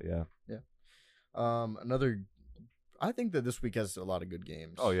 But yeah. I think that this week has a lot of good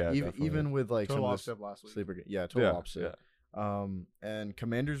games. Oh, yeah, definitely. even with total some of opposite of last week. sleeper game. Yeah, total Yeah, opposite. And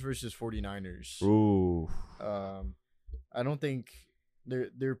Commanders versus 49ers. Ooh. I don't think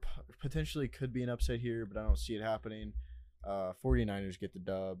there potentially could be an upset here, but I don't see it happening. 49ers get the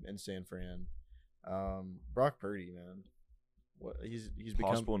dub in San Fran. Brock Purdy, man. What he's become.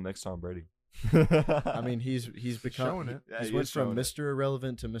 Possible next Tom Brady. I mean, he's become. showing it. Yeah, He's he went is from showing it. Mr.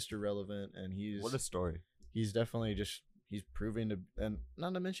 Irrelevant to Mr. Relevant, and What a story. he's definitely he's proving to, and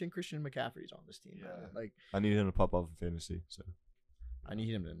not to mention Christian McCaffrey's on this team. Yeah. Man. Like I need him to pop off in fantasy. So I need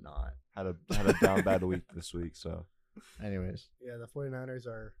him to not. had a down bad week this week. So Anyways, Yeah, the 49ers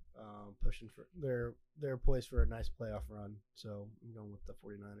are pushing for they're poised for a nice playoff run. So I'm going with the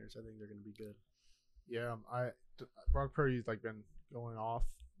 49ers. I think they're going to be good. Yeah, Brock Purdy's been going off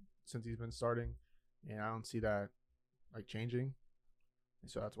since he's been starting, and I don't see that changing.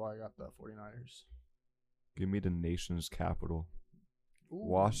 And so that's why I got the 49ers. give me the nation's capital.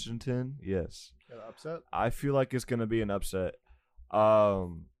 Washington, yes. Got an upset. I feel like it's gonna be an upset.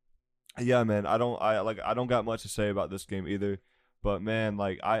 Yeah, man. I don't got much to say about this game either. But man,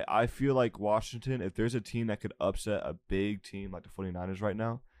 like I feel like Washington, if there's a team that could upset a big team like the 49ers right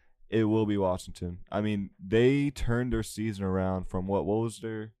now, it will be Washington. I mean, they turned their season around from what was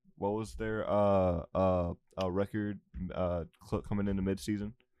their record coming into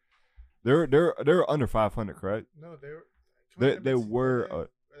midseason? They're under 500, correct? No, they were. They were.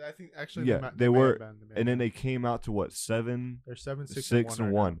 I think actually. Yeah, they were, and then they came out to what 7? They're 7-6 6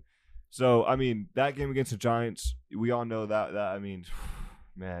 and 1. So I mean, that game against the Giants, we all know that. I mean,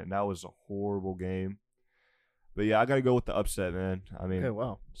 man, that was a horrible game. But yeah, I gotta go with the upset, man. I mean, Okay,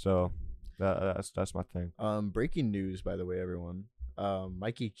 wow. So that's my thing. Breaking news, by the way, everyone.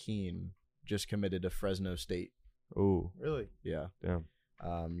 Mikey Keene just committed to Fresno State. Oh, Really? Yeah. damn.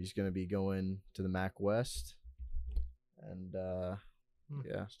 He's gonna be going to the MAC West, and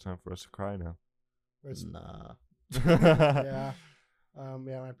yeah, It's time for us to cry now. nah. Yeah.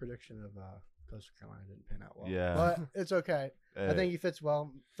 My prediction of Coastal Carolina didn't pan out well. Yeah. But it's okay. I Hey, think he fits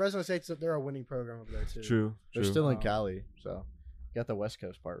well. Fresno State's they're a winning program over there too. true. They're true. still in Um, Cali, so got the West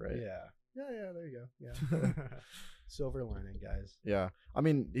Coast part right. Yeah. Yeah, there you go. Yeah. Silver lining, guys. Yeah. I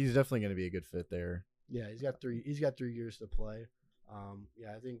mean, he's definitely gonna be a good fit there. Yeah, he's got 3 years to play.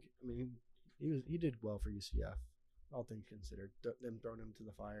 Yeah, I mean he did well for UCF, all things considered. Them throwing him to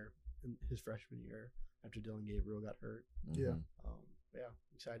the fire in his freshman year after Dylan Gabriel got hurt. Yeah. Mhm. Yeah,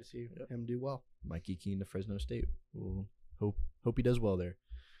 excited to see Yep. him do well. Mikey Keene to Fresno State. We'll hope he does well there.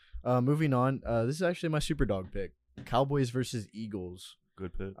 Moving on. This is actually my super dog pick. Cowboys versus Eagles.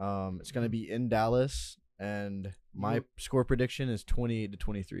 Good pick. It's gonna be in Dallas, and my score prediction is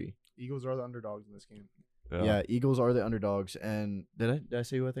 28-23. Eagles are the underdogs in this game. Yeah, Eagles are the underdogs. And did I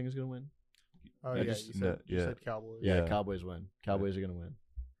say who I think is gonna win? Oh Yeah, yeah, just- you yeah. said Cowboys. Yeah, Yeah. Cowboys win. Cowboys are gonna win.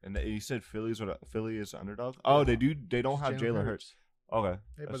 And you said Philly is the underdog. Oh, they do. They don't have Jalen Hurts. Okay. Hey,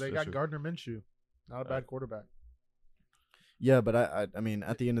 but That's- they that's got true. Gardner Minshew. Not a bad quarterback. Yeah, but I mean,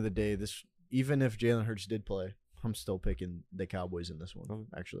 at the end of the day, this even if Jalen Hurts did play, I'm still picking the Cowboys in this one. Okay.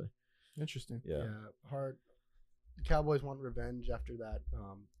 Actually, Interesting. yeah. Hard. The Cowboys want revenge after that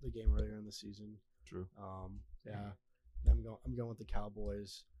the game earlier in the season. True. Yeah, I'm going with the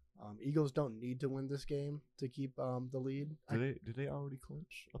Cowboys. Eagles don't need to win this game to keep the lead. Did they already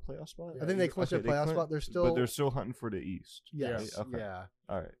clinch a playoff spot? I think they clinched their playoff spot. But they're still hunting for the East. Yes, right? Okay. yeah.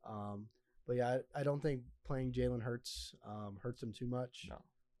 All right. But yeah, I don't think playing Jalen Hurts hurts him too much. No.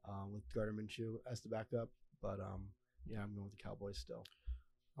 With Gardner Minshew as the backup, but yeah, I'm going with the Cowboys still.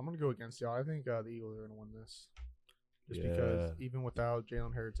 I'm gonna go against y'all. I think the Eagles are gonna win this. Just Yeah. because even without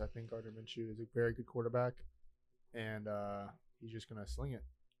Jalen Hurts, I think Gardner Minshew is a very good quarterback, and he's just gonna sling it.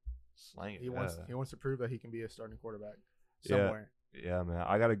 Slang it. He wants to prove that he can be a starting quarterback Yeah. somewhere. Yeah, man.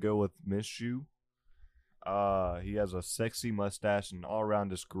 I gotta go with Minshew. He has a sexy mustache and all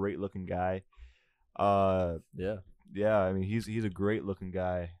around just great looking guy. Yeah. Yeah. I mean, he's a great looking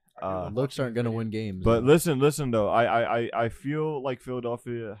guy. Looks aren't gonna win games. But though. listen though. I feel like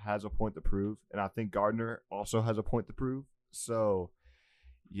Philadelphia has a point to prove, and I think Gardner also has a point to prove. So,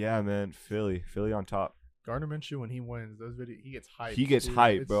 yeah, man, Philly on top. Gardner Minshew, when he wins those videos, he gets hyped. He gets dude.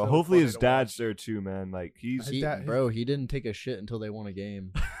 hyped, It's bro. so Hopefully funny his to dad's watch. there too, man. Like he's His dad- he didn't take a shit until they won a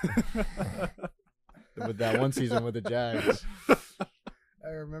game with that one season with the Jags. I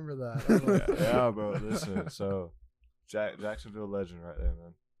remember that. yeah, bro. Listen, so Jacksonville legend right there,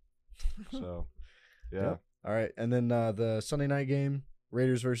 man. So, yeah. Yep. All right, and then the Sunday night game,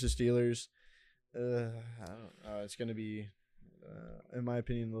 Raiders versus Steelers. It's gonna be, in my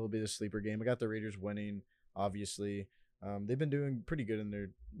opinion, a little bit of a sleeper game. I got the Raiders winning. Obviously, they've been doing pretty good in their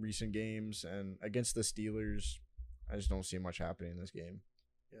recent games, and against the Steelers, I just don't see much happening in this game.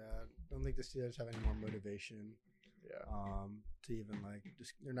 Yeah, I don't think the Steelers have any more motivation. Yeah. To even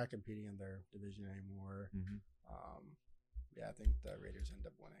they're not competing in their division anymore. Mm-hmm. Yeah, I think the Raiders end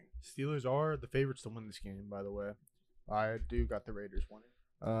up winning. Steelers are the favorites to win this game. By the way, I do got the Raiders winning.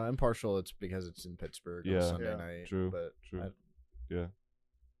 I'm partial. It's because it's in Pittsburgh on Yeah. Sunday Yeah. night. True. But True. Yeah,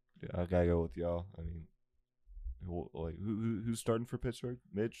 I gotta go with y'all. I mean, who's starting for Pittsburgh?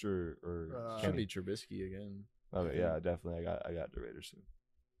 Mitch or should Kenny? be Trubisky again, Okay, yeah, definitely. I got the Raiders too.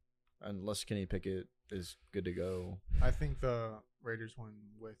 unless Kenny Pickett is good to go. I think the Raiders win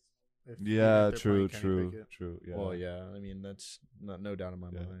with. Yeah, if they're playing Kenny true. Pickett. Yeah. Well, yeah. I mean, that's no doubt in my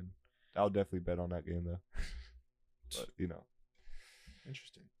Yeah. mind. I'll definitely bet on that game though. But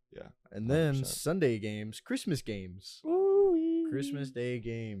Interesting. And then 100%. Sunday games, Christmas games, Christmas Day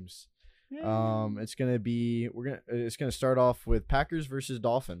games. It's gonna start off with Packers versus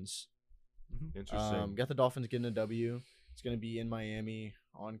Dolphins. Interesting. Got the Dolphins getting a W. It's going to be in Miami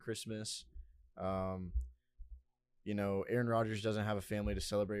on Christmas. You know, Aaron Rodgers doesn't have a family to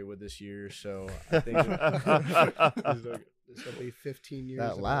celebrate with this year, so I think This will be 15 years.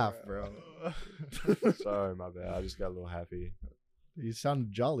 that in a laugh, row. bro. Sorry, my bad. I just got a little happy. You sound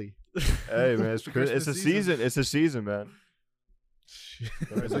jolly. Hey, man, it's Christmas a season. season. It's a season, man.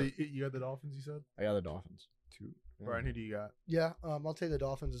 So you got the Dolphins, you said? I got the Dolphins. Brian, who do you got? Yeah, I'll take the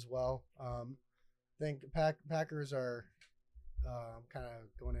Dolphins as well. I think Packers are kind of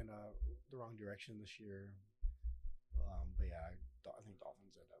going in the wrong direction this year. But yeah, I think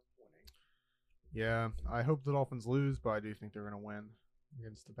Dolphins end up winning. Yeah, I hope the Dolphins lose, but I do think they're going to win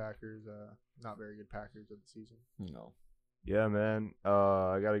against the Packers. Not very good Packers of the season. No. Yeah, man.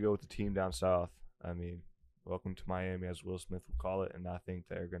 I got to go with the team down south. I mean, welcome to Miami, as Will Smith would call it, and I think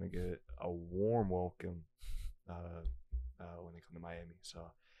they're gonna get a warm welcome when they come to Miami. So,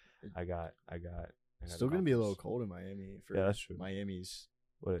 I got. Still going to be a little cold in Miami for Yeah, that's true. Miami's.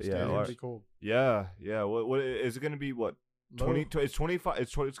 What, Stadium's yeah, be cold. yeah. What is it gonna be? What Low. 20? It's 25.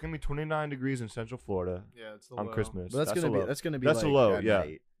 It's gonna be 29 degrees in Central Florida Yeah, it's the on low. Christmas. But that's a low. going to be That's a like low, at yeah.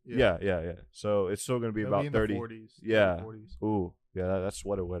 night. Yeah. So it's still gonna be It'll about in 30. The 40s, Yeah. 40s. Ooh, yeah. That's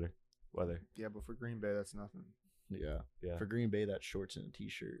sweater weather. Yeah, but for Green Bay, that's nothing. Yeah. For Green Bay, that's shorts and a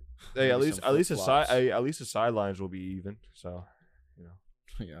t-shirt. Hey, Maybe at least some at least flip-flops. the sidelines will be even. So, you know.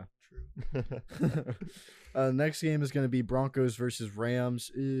 Yeah. True. Next game is going to be Broncos versus Rams.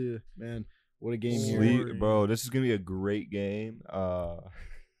 Ew, man, what a game here. Sleep, bro. This is gonna be a great game.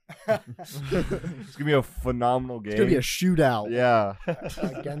 It's gonna be a phenomenal game. It's going to be a shootout. yeah.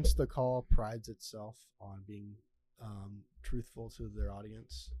 Against the Call prides itself on being truthful to their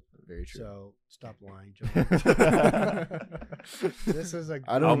audience. Very true. So stop lying, John. This is a.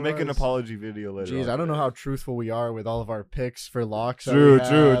 I'll make an apology video later. Jeez, on I don't know today. how truthful we are with all of our picks for locks. that True, we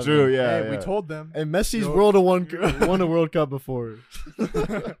true, have. true. And, Yeah, Hey, we yeah. told them. and Messi's No. won a World Cup before.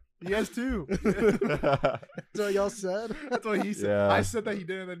 He has two. That's what y'all said. That's what he said. Yeah. I said that he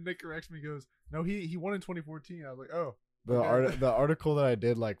did, and then Nick corrects me. He goes, "No, he won in 2014." I was like, "Oh, The article that I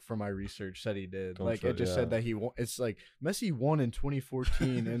did like for my research said he did. Don't Like say- it just yeah. said that he won. It's like Messi won in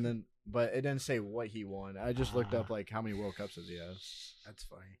 2014, and then but it didn't say what he won. I just looked up like how many World Cups does he have. That's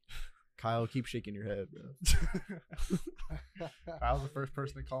funny. Kyle, keep shaking your head, bro. I was the first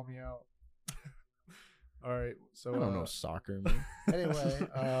person to call me out." All right, so I don't know soccer, man. Anyway,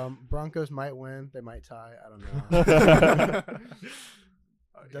 Broncos might win. They might tie. I don't know.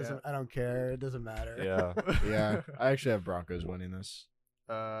 Doesn't. I don't care. It doesn't matter. yeah. Yeah, I actually have Broncos winning this.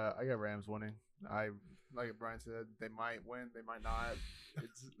 I got Rams winning. I like Brian said, they might win, they might not.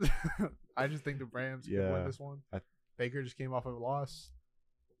 It's I just think the Rams can Yeah. win this one. Baker just came off of a loss.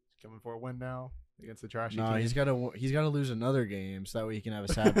 He's coming for a win now against the trashy No, team. he's got to lose another game so that way he can have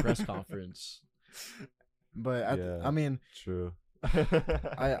a sad press conference. But Yeah. I mean, True.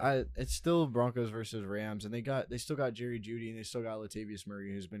 it's still Broncos versus Rams, and they still got Jerry Jeudy, and they still got Latavius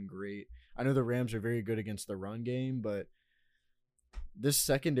Murray, who's been great. I know the Rams are very good against the run game, but this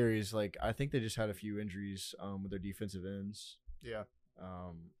secondary is like, I think they just had a few injuries with their defensive ends. Yeah.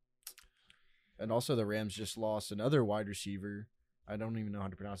 And also the Rams just lost another wide receiver. I don't even know how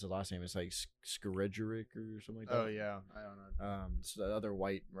to pronounce his last name. It's like Skaredjeric or something like that. Oh yeah, I don't know. It's the other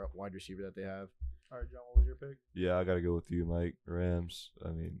wide receiver that they have. All right, John, what was your pick? Yeah, I gotta go with you, Mike. Rams. I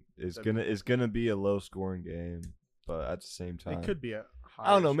mean, it's That'd gonna be a low scoring game, but at the same time, It could be a high. I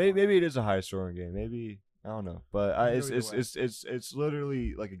don't know. Maybe it is a high scoring game. Maybe I don't know. But Can it's go either way. it's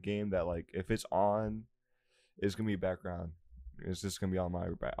literally like a game that, like, if it's on, it's gonna be background. It's just gonna be on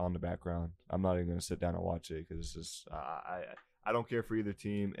the background. I'm not even gonna sit down and watch it because it's just I don't care for either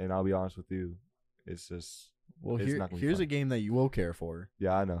team, and I'll be honest with you, it's just Well, It's not gonna be here's fun. a game that you will care for: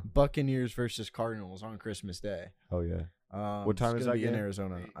 yeah, I know. Buccaneers versus Cardinals on Christmas Day. Oh yeah, What time is that be in game?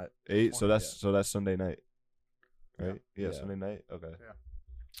 Arizona? 8. So 20, that's Sunday night, right? Yeah, Yeah. Sunday night. Okay. Yeah.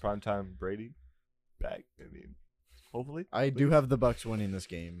 Prime time Brady back. I mean, hopefully. I do have the Bucks winning this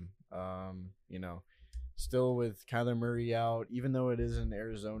game. Still with Kyler Murray out, even though it is in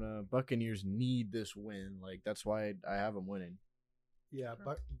Arizona, Buccaneers need this win. Like, that's why I have them winning. Yeah,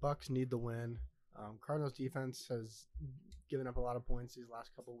 Bucks need the win. Cardinals defense has given up a lot of points these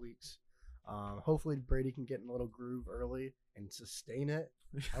last couple weeks. Hopefully Brady can get in a little groove early and sustain it,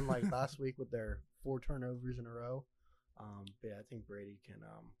 unlike last week with their 4 turnovers in a row. But yeah, I think Brady can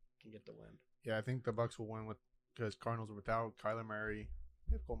get the win. Yeah, I think the Bucks will win because Cardinals are without Kyler Murray,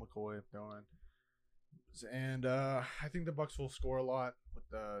 they have Cole McCoy going, and I think the Bucks will score a lot with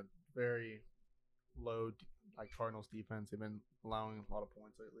the very low Cardinals defense. They've been allowing a lot of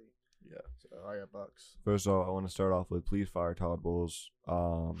points lately. Yeah. So I got Bucks. First of all, I want to start off with please fire Todd Bowles.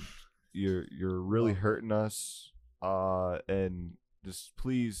 You're really hurting us and just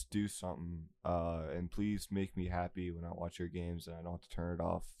please do something, and please make me happy when I watch your games and I don't have to turn it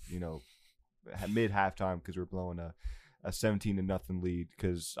off, mid halftime because we're blowing a 17-0 lead.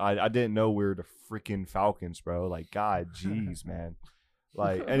 Because I didn't know we were the freaking Falcons, bro. Like, God, jeez, man.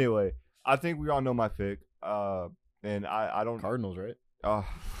 Like, anyway, I think we all know my pick. And I don't Cardinals, right?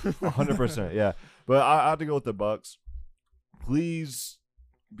 100%, yeah. But I have to go with the Bucks. Please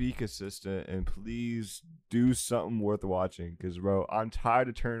be consistent and please do something worth watching. Because, bro, I'm tired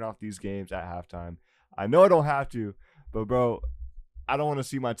of turning off these games at halftime. I know I don't have to, but, bro, I don't want to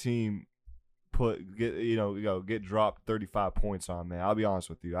see my team get dropped 35 points on, man. I'll be honest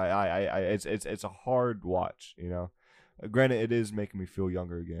with you. It's a hard watch, Granted, it is making me feel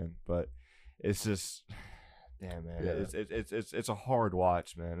younger again, but it's just, damn, man. Yeah. It's a hard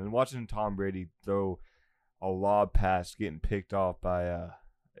watch, man. And watching Tom Brady throw a lob pass getting picked off by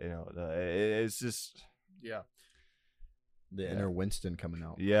it's just, yeah. The inner Winston coming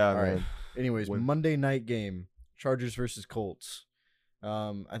out. Yeah, all man. Right. Anyways, Monday night game, Chargers versus Colts.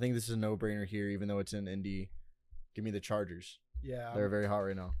 I think this is a no-brainer here, even though it's in Indy. Give me the Chargers. Yeah, they're very hot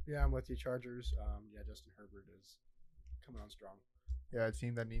right now. Yeah, I'm with you, Chargers. Justin Herbert is coming on strong. Yeah, a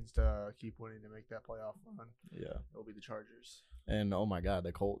team that needs to keep winning to make that playoff run. Yeah, it'll be the Chargers. And oh my God,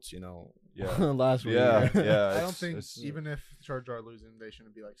 the Colts. Yeah, last week. Yeah. I don't think even if the Chargers are losing, they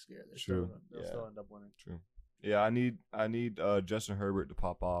shouldn't be scared. They'll still end up winning. True. Yeah, I need Justin Herbert to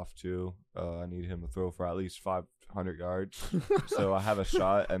pop off too. I need him to throw for at least 500 yards, so I have a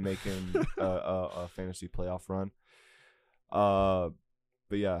shot at making a fantasy playoff run.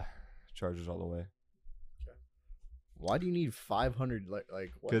 But yeah, Chargers all the way. Okay. Why do you need 500? Like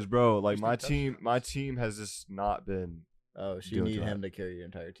because bro, like my team has just not been. Oh, so you need him to carry your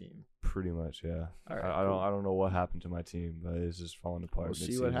entire team. Pretty much, yeah. All right, I don't know what happened to my team, but it's just falling apart. We'll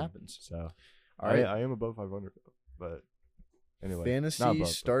see what happens. So. All right. I am above 500, but anyway. Fantasy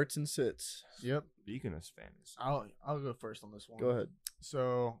starts and sits. Yep. Beacon is fantasy. I'll go first on this one. Go ahead.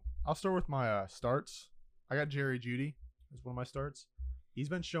 So I'll start with my starts. I got Jerry Jeudy as one of my starts. He's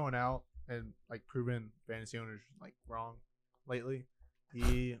been showing out and like proving fantasy owners like wrong lately.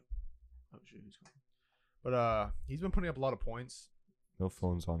 He's coming. But he's been putting up a lot of points. No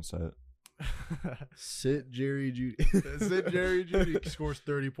phones on set. Sit Jerry Jeudy. Sit Jerry Jeudy scores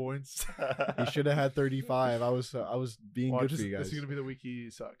 30 points. He should have had 35. I was being good for you guys. This is gonna be the week he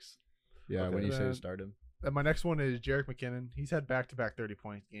sucks. Yeah, when you say to start him. And my next one is Jerick McKinnon. He's had back-to-back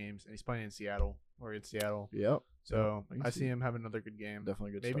 30-point games, and he's playing in Seattle. Yep. So I see him having another good game.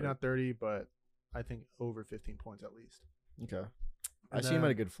 Definitely good. Maybe start. not 30, but I think over 15 points at least. Okay. I see him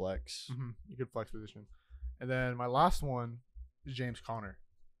at a good flex. A good flex position. And then my last one is James Conner.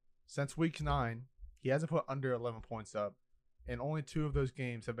 Since week 9, he hasn't put under 11 points up, and only 2 of those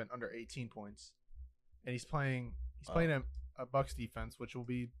games have been under 18 points. And he's playing a Bucs defense, which will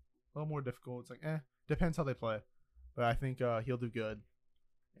be a little more difficult. It's like, depends how they play. But I think he'll do good,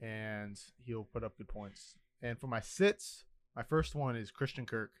 and he'll put up good points. And for my sits, my first one is Christian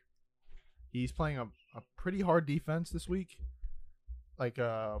Kirk. He's playing a pretty hard defense this week. Like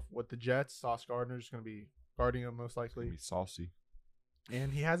with the Jets, Sauce Gardner's going to be guarding him most likely. Be saucy.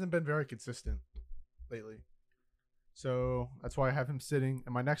 And he hasn't been very consistent lately. So that's why I have him sitting.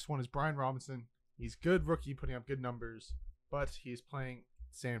 And my next one is Brian Robinson. He's good rookie, putting up good numbers, but he's playing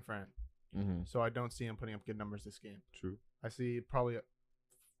San Fran. So I don't see him putting up good numbers this game. True. I see probably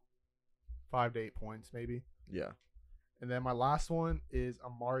 5 to 8 points maybe. Yeah. And then my last one is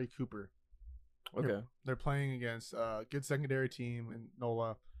Amari Cooper. Okay. They're playing against a good secondary team in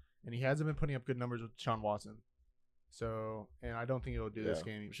NOLA, and he hasn't been putting up good numbers with Deshaun Watson. So, and I don't think he'll do this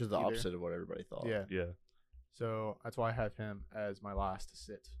game. Which is the opposite of what everybody thought. Yeah. So that's why I have him as my last to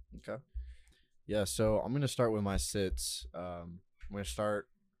sit. Okay. Yeah, so I'm going to start with my sits. I'm going to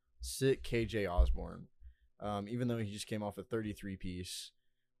sit KJ Osborne. Even though he just came off a 33-piece,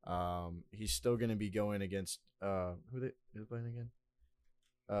 he's still going to be going against who they playing again?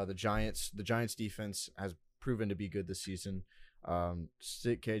 The Giants. The Giants defense has proven to be good this season.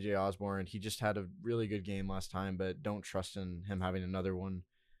 Sit KJ Osborne. He just had a really good game last time, but don't trust in him having another one.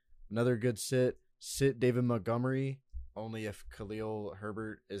 Another good sit. Sit David Montgomery only if Khalil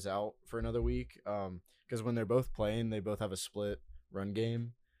Herbert is out for another week. Because when they're both playing, they both have a split run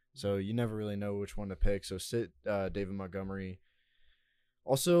game. So you never really know which one to pick. So sit David Montgomery.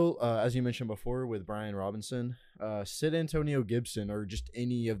 Also, as you mentioned before with Brian Robinson, sit Antonio Gibson or just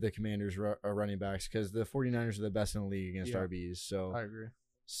any of the Commanders' running backs because the 49ers are the best in the league against RBs. So I agree.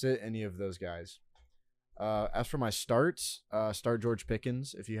 Sit any of those guys. As for my starts, start George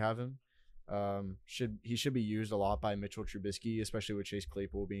Pickens if you have him. He should be used a lot by Mitchell Trubisky, especially with Chase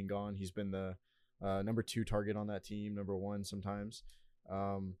Claypool being gone. He's been Number 2 target on that team. Number 1 sometimes.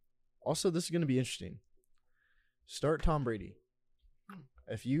 Also, this is going to be interesting. Start Tom Brady.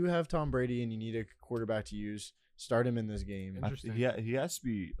 If you have Tom Brady and you need a quarterback to use, start him in this game. Interesting. He has to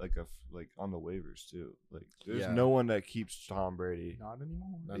be like on the waivers too. Like there's Yeah. no one that keeps Tom Brady. Not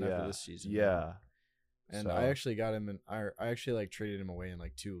anymore. Not after this season. Yeah. And So, I actually got him in. I actually like traded him away in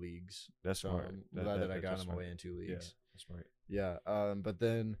like 2 leagues. that's So smart. I'm glad that I got that's him smart. away in 2 Yeah, leagues. that's smart. Yeah. But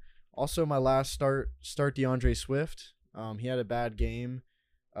then also my last start DeAndre Swift. He had a bad game.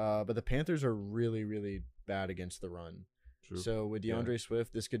 But the Panthers are really, really bad against the run. True. So with Yeah. DeAndre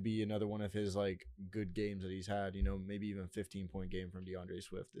Swift, this could be another one of his like good games that he's had. You know, maybe even 15-point game from DeAndre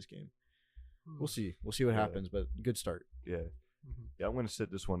Swift this game. We'll see. We'll see what Yeah. happens. But good start. Yeah. Mhm. Yeah, I'm gonna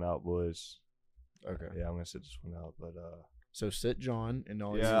sit this one out, boys. Okay. Yeah, I'm gonna sit this one out, but So sit John and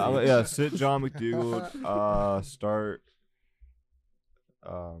all. sit John McDougald. Start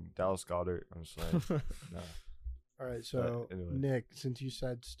Dallas Goddard. I'm just like, nah. All right, so anyway. Nick, since you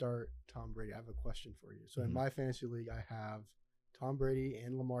said start Tom Brady, I have a question for you. So in Mhm. my fantasy league, I have Tom Brady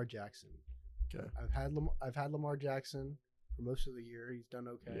and Lamar Jackson. Okay. I've had Lamar Jackson for most of the year. He's done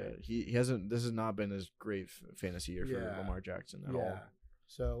okay. Yeah, he hasn't. This has not been his great fantasy year for Yeah. Lamar Jackson at Yeah.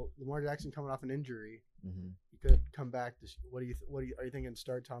 So Lamar Jackson coming off an injury, all. Mm-hmm. he could come back. What are you thinking?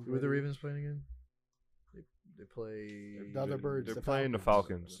 Start Tom Who Brady? are the Ravens playing again? They play The other birds. They're the playing the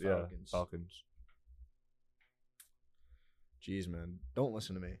Falcons. Falcons. The Yeah, Falcons. Falcons. Jeez, man, don't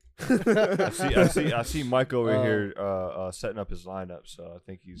listen to me. I see Mike over here setting up his lineup, so I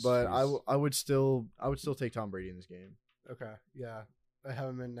think he's. But he's, I would still take Tom Brady in this game. Okay, yeah, I have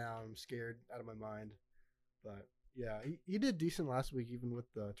him in now. I'm scared out of my mind, but yeah, he did decent last week, even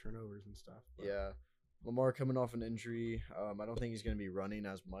with the turnovers and stuff. But Yeah, Lamar coming off an injury. I don't think he's going to be running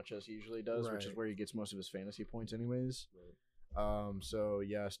as much as he usually does, which is Right. where he gets most of his fantasy points, anyways. So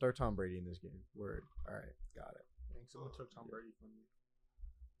yeah, start Tom Brady in this game. Word. All right, got it. Someone took Tom Brady from you.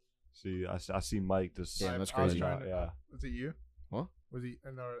 See, I see Mike just. Damn, that's I was crazy. trying to- Yeah. Was it you? What? Was he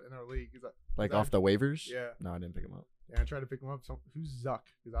in our league? Is that Like that- off the waivers? Yeah. No, I didn't pick him up. Yeah, I tried to pick him up. Who's Zuck?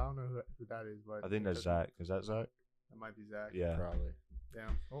 Because I don't know who that is, but I think that's Zach. Is that Zach? That might be Zach. Yeah. Probably.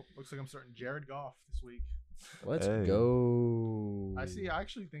 Damn. Oh, looks like I'm starting Jared Goff this week. Let's Hey. go. I see. I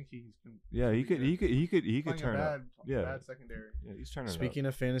actually think he's been. Yeah, he could playing turn a up. Yeah. bad secondary. Yeah, he's turning Speaking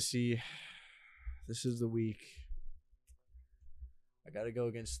of fantasy, this is the week. I got to go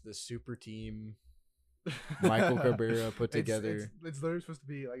against the super team Michael Cabrera put together. It's literally supposed to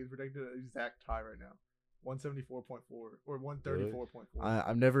be like it's predicted an exact tie right now. 174.4 or 134.4.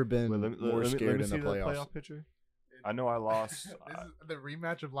 I've never been up. more scared in the see playoffs. playoff picture. I know I lost. This is the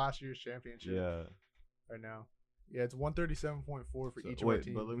rematch of last year's championship. Yeah. Right now. Yeah, it's 137.4 for So- each of our wait,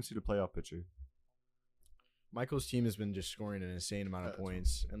 teams. but let me see the playoff picture. Michael's team has been just scoring an insane amount of That's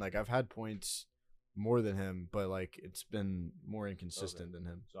points, and like I've had points more than him, but like it's been more inconsistent than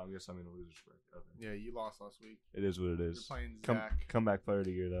him. So I guess I'm in a loser's bracket. Okay. Yeah, you lost last week. It is what it You're is. playing Zach. Comeback player of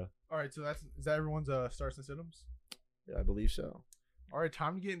the year though. All right, so is that everyone's starts and sit-ems? Yeah, I believe so. All right,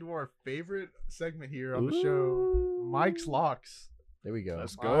 time to get into our favorite segment here on the show, Mike's Locks. There we go.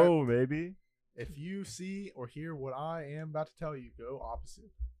 Let's go, baby. If you see or hear what I am about to tell you, go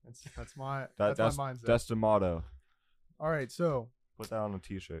opposite. That's my That's my mindset. that's the motto. All right, so Put that on a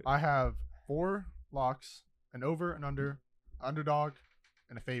t-shirt. I have 4 locks, an over, an under, underdog,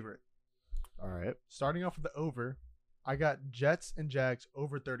 and a favorite. All right. Starting off with the over, I got Jets and Jags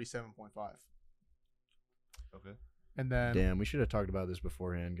over 37.5. Okay. And then Damn, we should have talked about this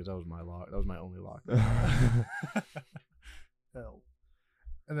beforehand because that was my lock. That was my only lock. hell.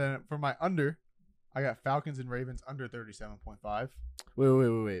 And then for my under, I got Falcons and Ravens under 37.5.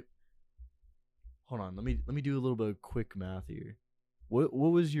 Wait. Hold on. Let me do a little bit of quick math here. What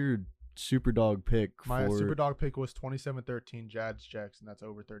was your super dog pick My for super dog pick was 27-13 Jags Jackson. That's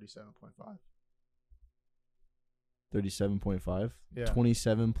over 37.5. 37.5? Yeah.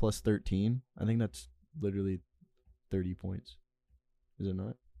 27 plus 13. I think that's literally 30 points. Is it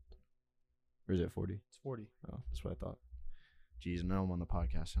not? Or is it 40? It's 40. Oh, that's what I thought. Jeez, now I'm on the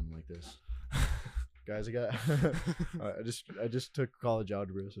podcast sounding like this. Guys, I got I just took college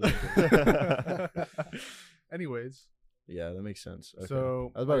algebra. So Anyways, yeah, that makes sense. Okay.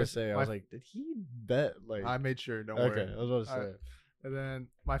 so I was about to I say, I my- was like, did he bet like I made sure. Don't okay, worry. I was about to say. And then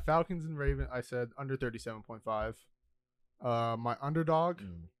my Falcons and Ravens, I said under 37.5. My underdog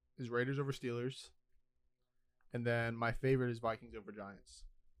Mm. is Raiders over Steelers. And then my favorite is Vikings over Giants.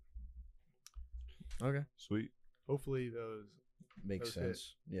 Okay. Sweet. Hopefully those. Makes Those hit.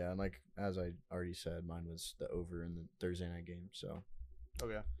 sense. Yeah, and like as I already said, mine was the over in the Thursday night game. So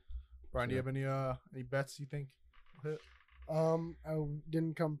Okay. Brian, do you have any bets you think will hit?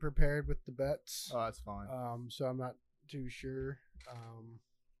 Didn't come prepared with the bets. Oh, that's fine. So I'm not too sure.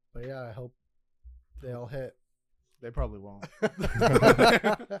 But yeah, I hope they all hit. They probably won't.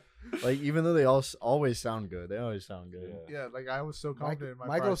 Like, even though they always sound good, they always sound good. Yeah, like I was so confident in my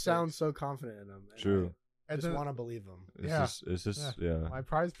Michael prize sounds picks. so confident in them. True. I And just then want to believe them. It's just yeah. my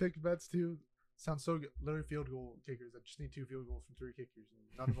prize pick bets too sound so good. Literally field goal kickers. I just need 2 field goals from 3 kickers,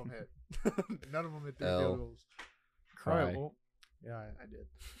 and none of them hit. None of them hit 3 L. field goals. All Cry. right, well, yeah, I did.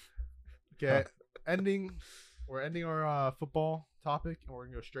 Okay, we're ending our football topic, and we're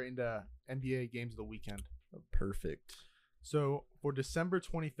gonna go straight into NBA games of the weekend. Perfect. So for December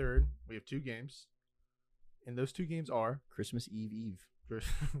 23rd, we have 2 games, and those 2 games are Christmas Eve.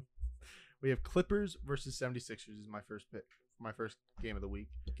 we have Clippers versus 76ers is my first pick, my first game of the week.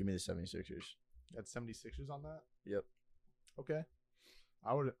 Give me the 76ers. Got 76ers on that. Yep. Okay.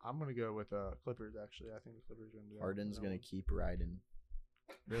 I'm gonna go with Clippers. Actually, I think the Clippers are gonna do that. Harden's that gonna one. keep riding.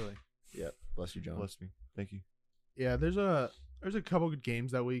 Really. Yep. Bless you, John. Bless me. Thank you. Yeah, there's a couple good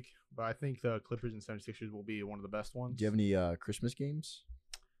games that week, but I think the Clippers and 76ers will be one of the best ones. Do you have any Christmas games?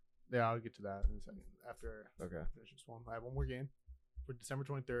 Yeah, I'll get to that in a second after Okay. I finish this one. I have one more game for December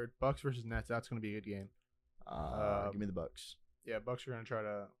 23rd. Bucks versus Nets. That's gonna be a good game. Give me the Bucks. Yeah, Bucks are gonna try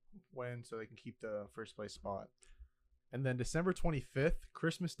to win so they can keep the first place spot. And then December 25th,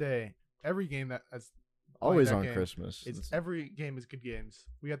 Christmas Day. Every game that's Always that on game, Christmas. every game is good games.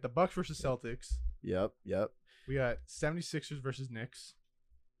 We got the Bucks versus Celtics. Yep. We got 76ers versus Knicks.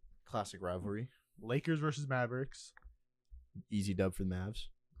 Classic rivalry. Lakers versus Mavericks. Easy dub for the Mavs.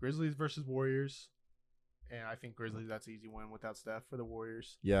 Grizzlies versus Warriors. And I think Grizzlies, that's an easy win without Steph for the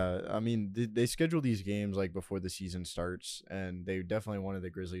Warriors. Yeah, I mean, they schedule these games like before the season starts, and they definitely wanted the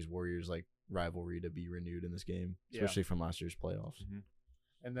Grizzlies Warriors like rivalry to be renewed in this game, Yeah. especially from last year's playoffs.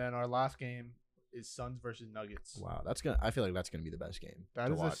 And then our last game is Suns versus Nuggets. Wow, I feel like that's gonna be the best game That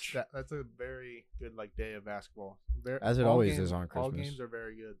to is watch. that's a very good like day of basketball. As it all always games- is on All Christmas. games are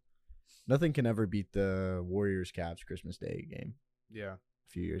very good. Nothing can ever beat the Warriors Cavs Christmas Day game Yeah. a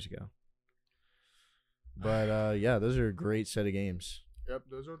few years ago. But yeah, those are a great set of games. Yep,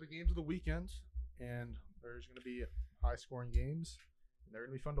 those are the games of the weekend, and there's going to be high-scoring games, and they're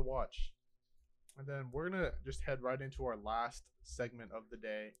going to be fun to watch. And then we're going to just head right into our last segment of the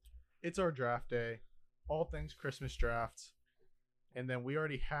day. It's our draft day, all things Christmas drafts, and then we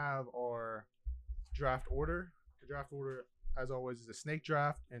already have our draft order. The draft order, as always, is a snake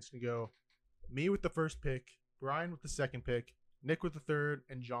draft, and it's going to go me with the first pick, Brian with the second pick, Nick with the third,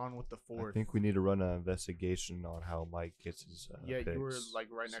 and John with the I fourth. think we need to run an investigation on how Mike gets his Yeah, picks. you were like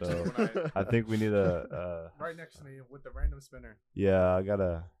right next So, to me when I think we need a right next to me with the random spinner. yeah, I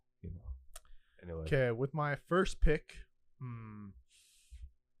gotta, anyway. Okay, with my first pick, I'm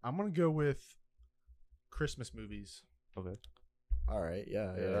gonna go with Christmas movies. Okay. All right,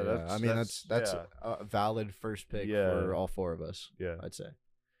 yeah. that's- I mean, that's- that's yeah. a valid first pick Yeah. for all 4 of us. Yeah. I'd say.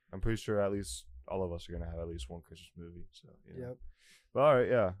 I'm pretty sure at least all of us are gonna have at least one Christmas movie. So Yep. But all right,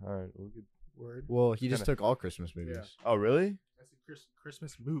 yeah, all right. We could. Word. Well, he just Kinda- took all Christmas movies. Yeah. Oh really? That's the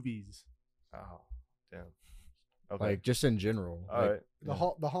Christmas movies. Oh, damn. Okay. Like just in general. all like, right.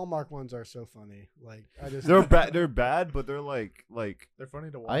 The Hallmark ones are so funny. Like I just They're bad. They're bad, but they're like. They're funny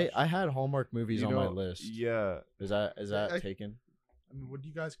to watch. I had Hallmark movies you on my know, list. Yeah. Is that I- taken? I mean, would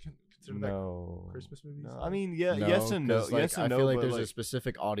you guys consider No. that Christmas movies? No. I mean, yeah. No, yes and no. 'cause, like, Yes and I no. feel like but there's like, a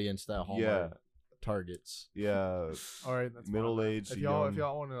specific audience that Hallmark yeah. targets. Yeah. all right, that's middle fine. aged, If y'all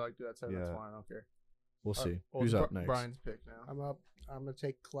young. want to like do that, that's Yeah. fine. I don't care. We'll All see. right, well, Who's it's up next? Brian's pick now. I'm up. I'm gonna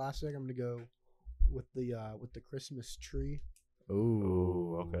take classic. I'm gonna go with the Christmas tree.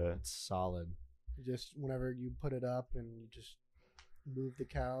 Ooh, okay. It's solid. Just whenever you put it up and you just move the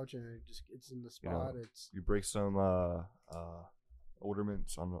couch and it's in the You know, spot. It's You break some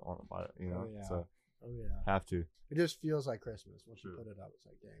ornaments on Oh, yeah. So oh yeah. have to. It just feels like Christmas once you True. put it up. It's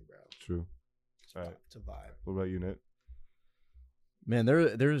like dang, bro. True. All right. It's a vibe. What about you, Nick? Man,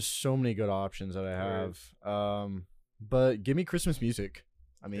 there's so many good options that I have. But give me Christmas music.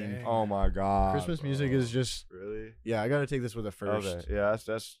 I mean, Dang. Oh my God. Christmas music is just really. I got to take this with a first. Okay. Yeah.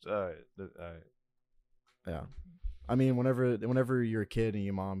 That's all right. All right. Yeah. I mean, whenever you're a kid and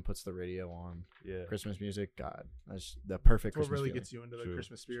your mom puts the radio on Yeah. Christmas music, God, that's the perfect That's what Christmas really feeling. gets you into the True,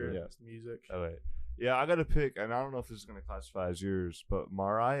 Christmas true. spirit. Yeah. is music. All right. Yeah, I gotta pick, and I don't know if this is gonna classify as yours, but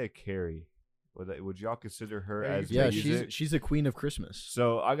Mariah Carey. Would y'all consider her Yeah, you as can Yeah, music? she's the queen of Christmas.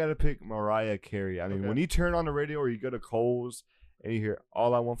 So I gotta pick Mariah Carey. I mean, Okay. when you turn on the radio or you go to Kohl's and you hear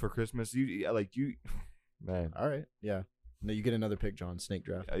 "All I Want for Christmas," man. All right, yeah. No, you get another pick, John. Snake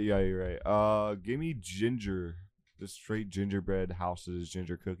draft. Yeah, you're right. Give me Ginger the straight gingerbread houses,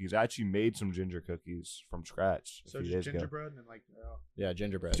 ginger cookies. I actually made some ginger cookies from scratch So a few just days ago. gingerbread and like Yeah,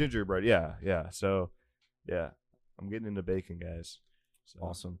 gingerbread. Gingerbread, yeah. So, yeah, I'm getting into baking, guys. So,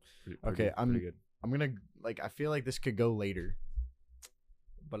 Awesome. pretty I'm good. I'm gonna I feel like this could go later,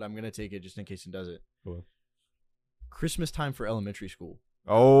 but I'm gonna take it just in case it does it. Cool. Christmas time for elementary school.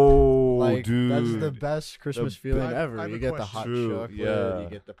 Oh, Like dude, that's the best Christmas feeling I ever. have a You get the question. hot True, chocolate. yeah. You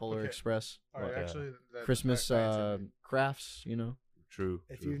get the Polar Okay. Express. all right. Yeah. Actually, Christmas that answered me. crafts. You know. True.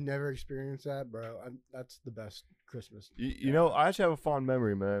 If true. you've never experienced that, bro, that's the best Christmas. You know, I actually have a fond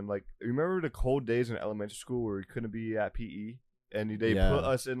memory, man. Like, remember the cold days in elementary school where we couldn't be at PE, and they Yeah. put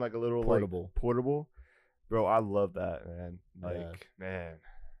us in like a little Portable. like portable. Bro, I love that, man. Like, Yeah. man.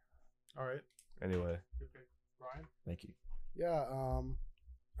 All right. Anyway, Good pick. Brian. Thank you. Yeah,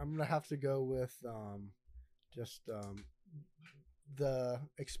 I'm gonna have to go with just the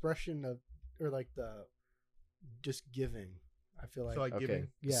expression of, or like the just giving. I feel like, So like Okay. giving.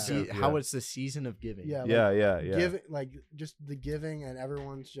 yeah, See Yeah. how it's the season of giving. yeah, yeah. giving, like just the giving, and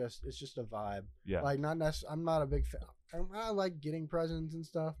everyone's just, it's just a vibe. Yeah. Like not necessarily, I'm not a big fan. I like getting presents and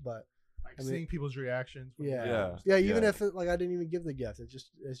stuff, but Like I mean- seeing people's reactions. when yeah, you- Yeah. even Yeah. if it, like I didn't even give the gift,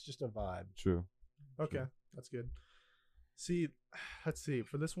 it's just a vibe. True. Okay, that's good. See, let's see.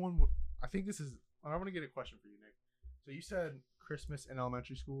 For this one, I think this is. I want to get a question for you, Nick. So you said Christmas in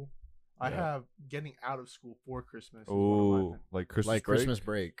elementary school. I Yeah. have getting out of school for Christmas. is one of my Oh, like Christmas Like break? Christmas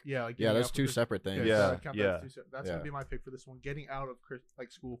break. Yeah, like Yeah, getting that's out for two Christmas- separate things. Yeah, so I count that yeah. as two that's Yeah. gonna be my pick for this one. Getting out of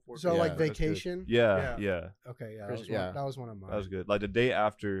like school for So Yeah, like that's good. vacation. Yeah, Yeah. yeah. Okay, yeah, Yeah. that was one of mine. That was good. Like the day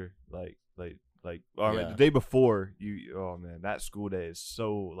after, like, I mean, Yeah. the day before, oh man, that school day is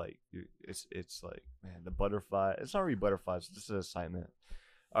so like, it's like, man, the butterfly. It's not really butterflies. It's just an excitement.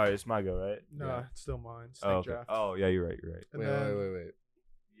 All right, it's my go, right? No, Yeah. it's still mine. Snake Oh, okay. draft. Oh, yeah, you're right. And Wait, then, wait.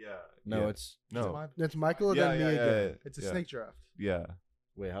 Yeah. No, yeah. it's Is it no. mine? That's Michael, Yeah, then me yeah, again. yeah, It's a yeah. snake draft. Yeah.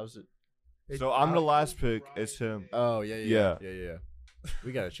 wait. How's it? So I'm the last pick. It's him. Oh yeah.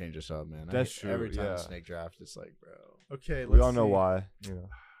 We gotta change this up, man. That's true, Every time yeah. snake draft, it's like, bro. Okay, We let's all know see. why. You know.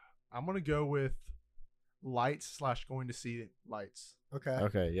 I'm gonna go with lights / going to see lights. Okay.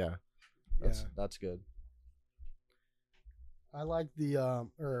 Okay, yeah. Yeah. That's good. I like the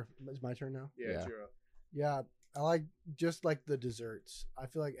or it's my turn now. Yeah, Yeah. you're up. Yeah, I like just like the desserts. I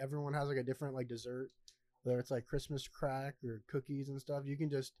feel like everyone has like a different like dessert, whether it's like Christmas crack or cookies and stuff. You can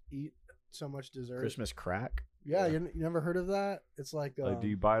just eat so much dessert. Christmas crack. Yeah, you never heard of that? It's like, Like, do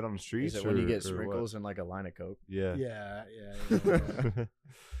you buy it on the streets? Is it when you or- get or what? sprinkles and like a line of Coke? Yeah. yeah.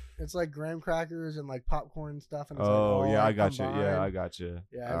 It's like graham crackers and like popcorn and stuff. And it's Oh like all, yeah, I like, got you. Yeah, combined. I got you.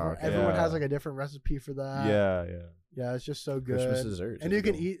 Yeah, Oh, everyone, okay. everyone has Yeah. like a different recipe for that. Yeah. Yeah, it's just so good. Christmas desserts. And is you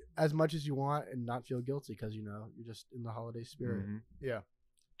can cool. eat as much as you want and not feel guilty because you know you're just in the holiday spirit. Mhm. Yeah.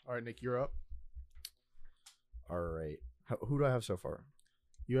 All right, Nick, you're up. All right. Who do I have so far?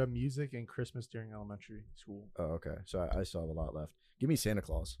 You have music and Christmas during elementary school. Oh, okay. So I still have a lot left. Give me Santa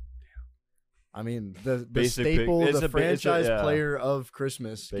Claus. I mean, the Basic pick. staple, It's the a ba- it's a- franchise yeah. player of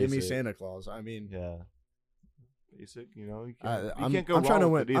Christmas. Give me Basic. Santa Claus. I mean, Yeah. Basic, you know. You can't, you I'm, can't go I'm trying to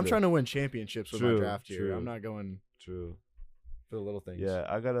wrong win. with it I'm either. trying to win championships with my True, draft here. true. I'm not going True. for the little things. Yeah,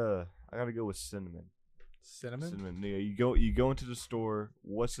 I gotta go with cinnamon. Cinnamon? Cinnamon. Yeah, you go into the store.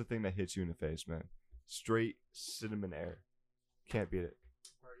 What's the thing that hits you in the face, man? Straight cinnamon air. Can't beat it.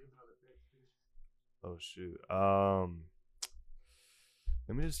 Oh shoot.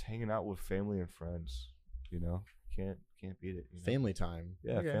 Let me just hanging out with family and friends. You know, can't beat it. You know? Family time.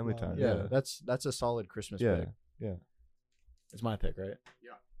 Yeah, Okay. family time. Yeah, that's a solid Christmas yeah, pick. yeah. It's my pick, right?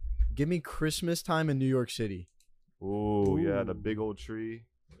 Yeah. Give me Christmas time in New York City. Ooh, yeah, the Ooh. big old tree,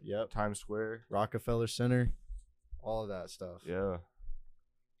 Yep. Times Square. Rockefeller Center. All of that stuff. Yeah.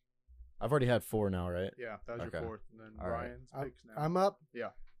 I've already had 4 now, right? Yeah, that was Okay. your fourth. And then All right. Brian's picks now. I'm up. Yeah.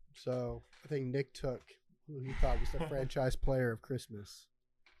 So I think Nick took who he thought was the franchise player of Christmas.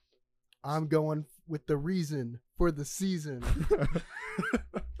 I'm going with the reason for the season.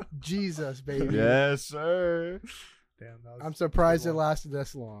 Jesus, baby. Yes, sir. Damn, that was I'm surprised a it good one. lasted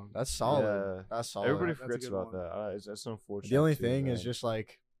this long. That's solid. Yeah. That's solid. Everybody That's a forgets good about one. that. That's unfortunate. The only too, thing is man. just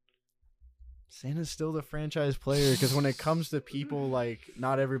like Santa's still the franchise player because when it comes to people, like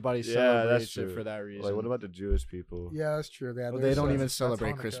not everybody Yeah, celebrates that's it true. for that reason. like, what about the Jewish people? Yeah, that's true. Well, There's they don't some- even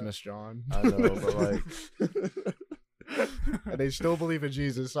celebrate Hanukkah. Christmas, John. I know, but like, and they still believe in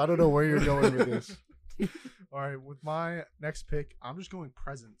Jesus. I don't know where you're going with this. All right, with my next pick, I'm just going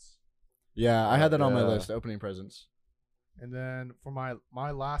presents. Yeah, I had that on my Yeah. list. Opening presents. And then for my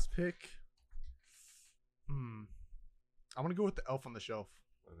last pick, I'm gonna go with the Elf on the Shelf.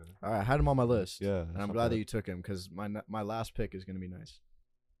 All right, I had him on my list. yeah, and I'm glad that you took him because my last pick is gonna be nice.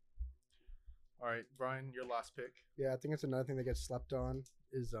 All right, Brian, your last pick. Yeah, I think it's another thing that gets slept on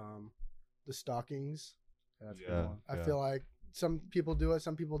is the stockings. That's a Yeah. good one. I feel like some people do it,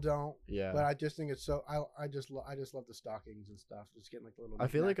 some people don't. Yeah. But I just think it's so. I just love the stockings and stuff. Just getting like the little. I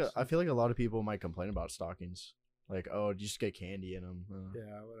feel like knickknacks. a lot of people might complain about stockings. Like, oh, you just get candy in them.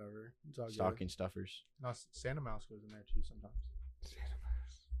 Yeah, whatever. It's all good. Stocking stuffers. No, Santa Mouse goes in there too sometimes.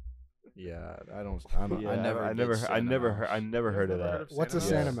 Yeah, I never heard of that. What's a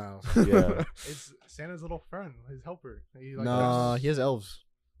Santa Santa Mouse? Mouse? Yeah, It's Santa's little friend, his helper. He No, he has elves.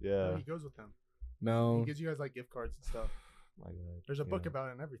 yeah. he goes with them. No. He gives you guys like gift cards and stuff. My God. There's a book Yeah. about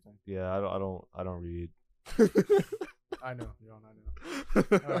it and everything. Yeah, I don't read. I know, John. I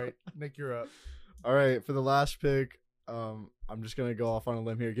know. All right, Nick, you're up. All right, for the last pick, I'm just gonna go off on a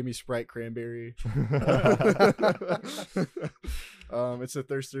limb here. Give me Sprite Cranberry. It's the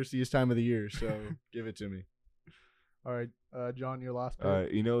thirstiest time of the year, so give it to me. All right, John, your last pick. All right,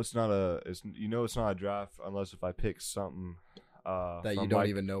 it's not a draft unless if I pick something That you from don't Mike.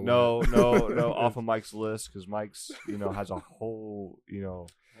 even know. No, off of Mike's list because Mike's has a whole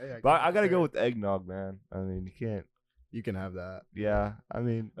Hey, But I gotta fair. go with the eggnog, man. I mean, you can't. You can have that. Yeah, I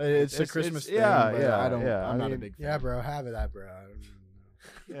mean, It's a Christmas thing. yeah, but yeah, I don't. yeah. I'm I not a mean, big fan. Yeah, bro. Have it, bro. I don't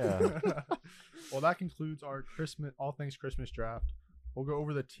even know. yeah. Well, that concludes our all things Christmas draft. We'll go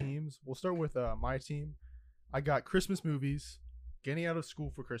over the teams. We'll start with my team. I got Christmas movies, Getting Out of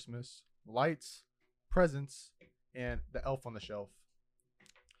School for Christmas, Lights, Presents, and The Elf on the Shelf.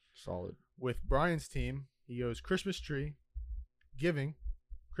 Solid. With Brian's team, he goes Christmas Tree, Giving,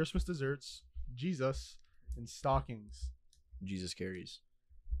 Christmas Desserts, Jesus, and Stockings. Jesus carries.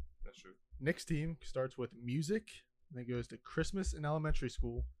 That's true. Nick's team starts with music, then goes to Christmas in elementary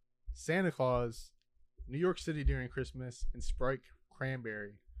school, Santa Claus, New York City during Christmas, and Sprite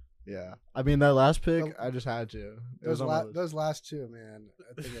Cranberry. Yeah. I mean, that last pick, I just had to. It was on my list. Those last two, man.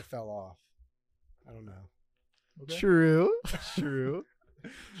 I think it fell off. I don't know. Okay. True. True.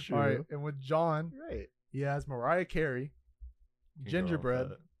 All right, and with John, Right. he has Mariah Carey, Can't go wrong with Gingerbread,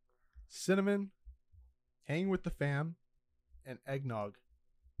 that. Cinnamon, Hanging with the Fam, and Eggnog.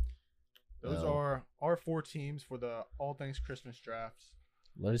 Those Well. are our 4 teams for the All Things Christmas drafts.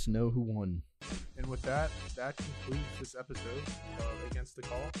 Let us know who won. And with that concludes this episode of Against the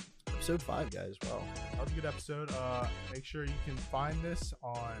Call. Episode 5, guys. Wow. That was a good episode. Make sure you can find this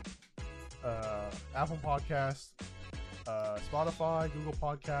on Apple Podcasts, Spotify, Google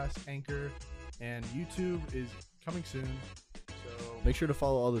Podcasts, Anchor, and YouTube is coming soon. So Make sure to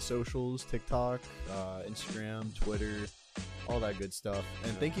follow all the socials, TikTok, Instagram, Twitter, all that good stuff.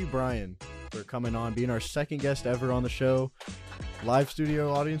 And thank you, Brian, for coming on, being our second guest ever on the show. Live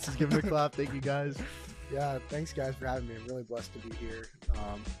studio audience is giving a clap. Thank you, guys. Yeah, thanks guys for having me. I'm really blessed to be here.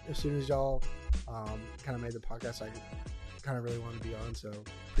 As soon as y'all kind of made the podcast, I kind of really wanted to be on, so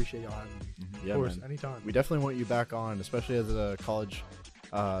appreciate y'all having me. Yeah, of course, man. anytime. We definitely want you back on, especially as the college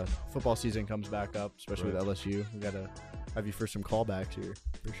football season comes back up, especially Right. with LSU. We got to have you for some callbacks here,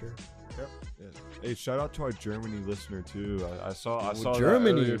 for sure. Yeah. Hey, shout out to our Germany listener too. I saw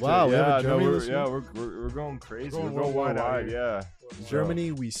Germany. that earlier, too. Wow, we have a Yeah, Germany we're, listener? yeah, we're going crazy. We're going We're going worldwide out worldwide. here. Yeah.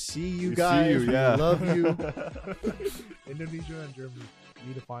 Germany, we see you We guys. see you, yeah. We love you. Indonesia and Germany. You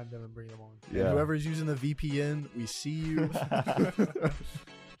need to find them and bring them on. And Yeah. whoever's using the VPN, we see you.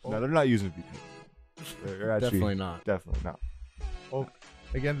 No, they're not using VPN. They're actually Definitely not. Definitely not.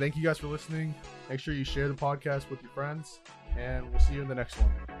 Again, thank you guys for listening. Make sure you share the podcast with your friends, and we'll see you in the next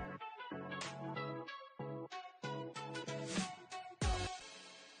one.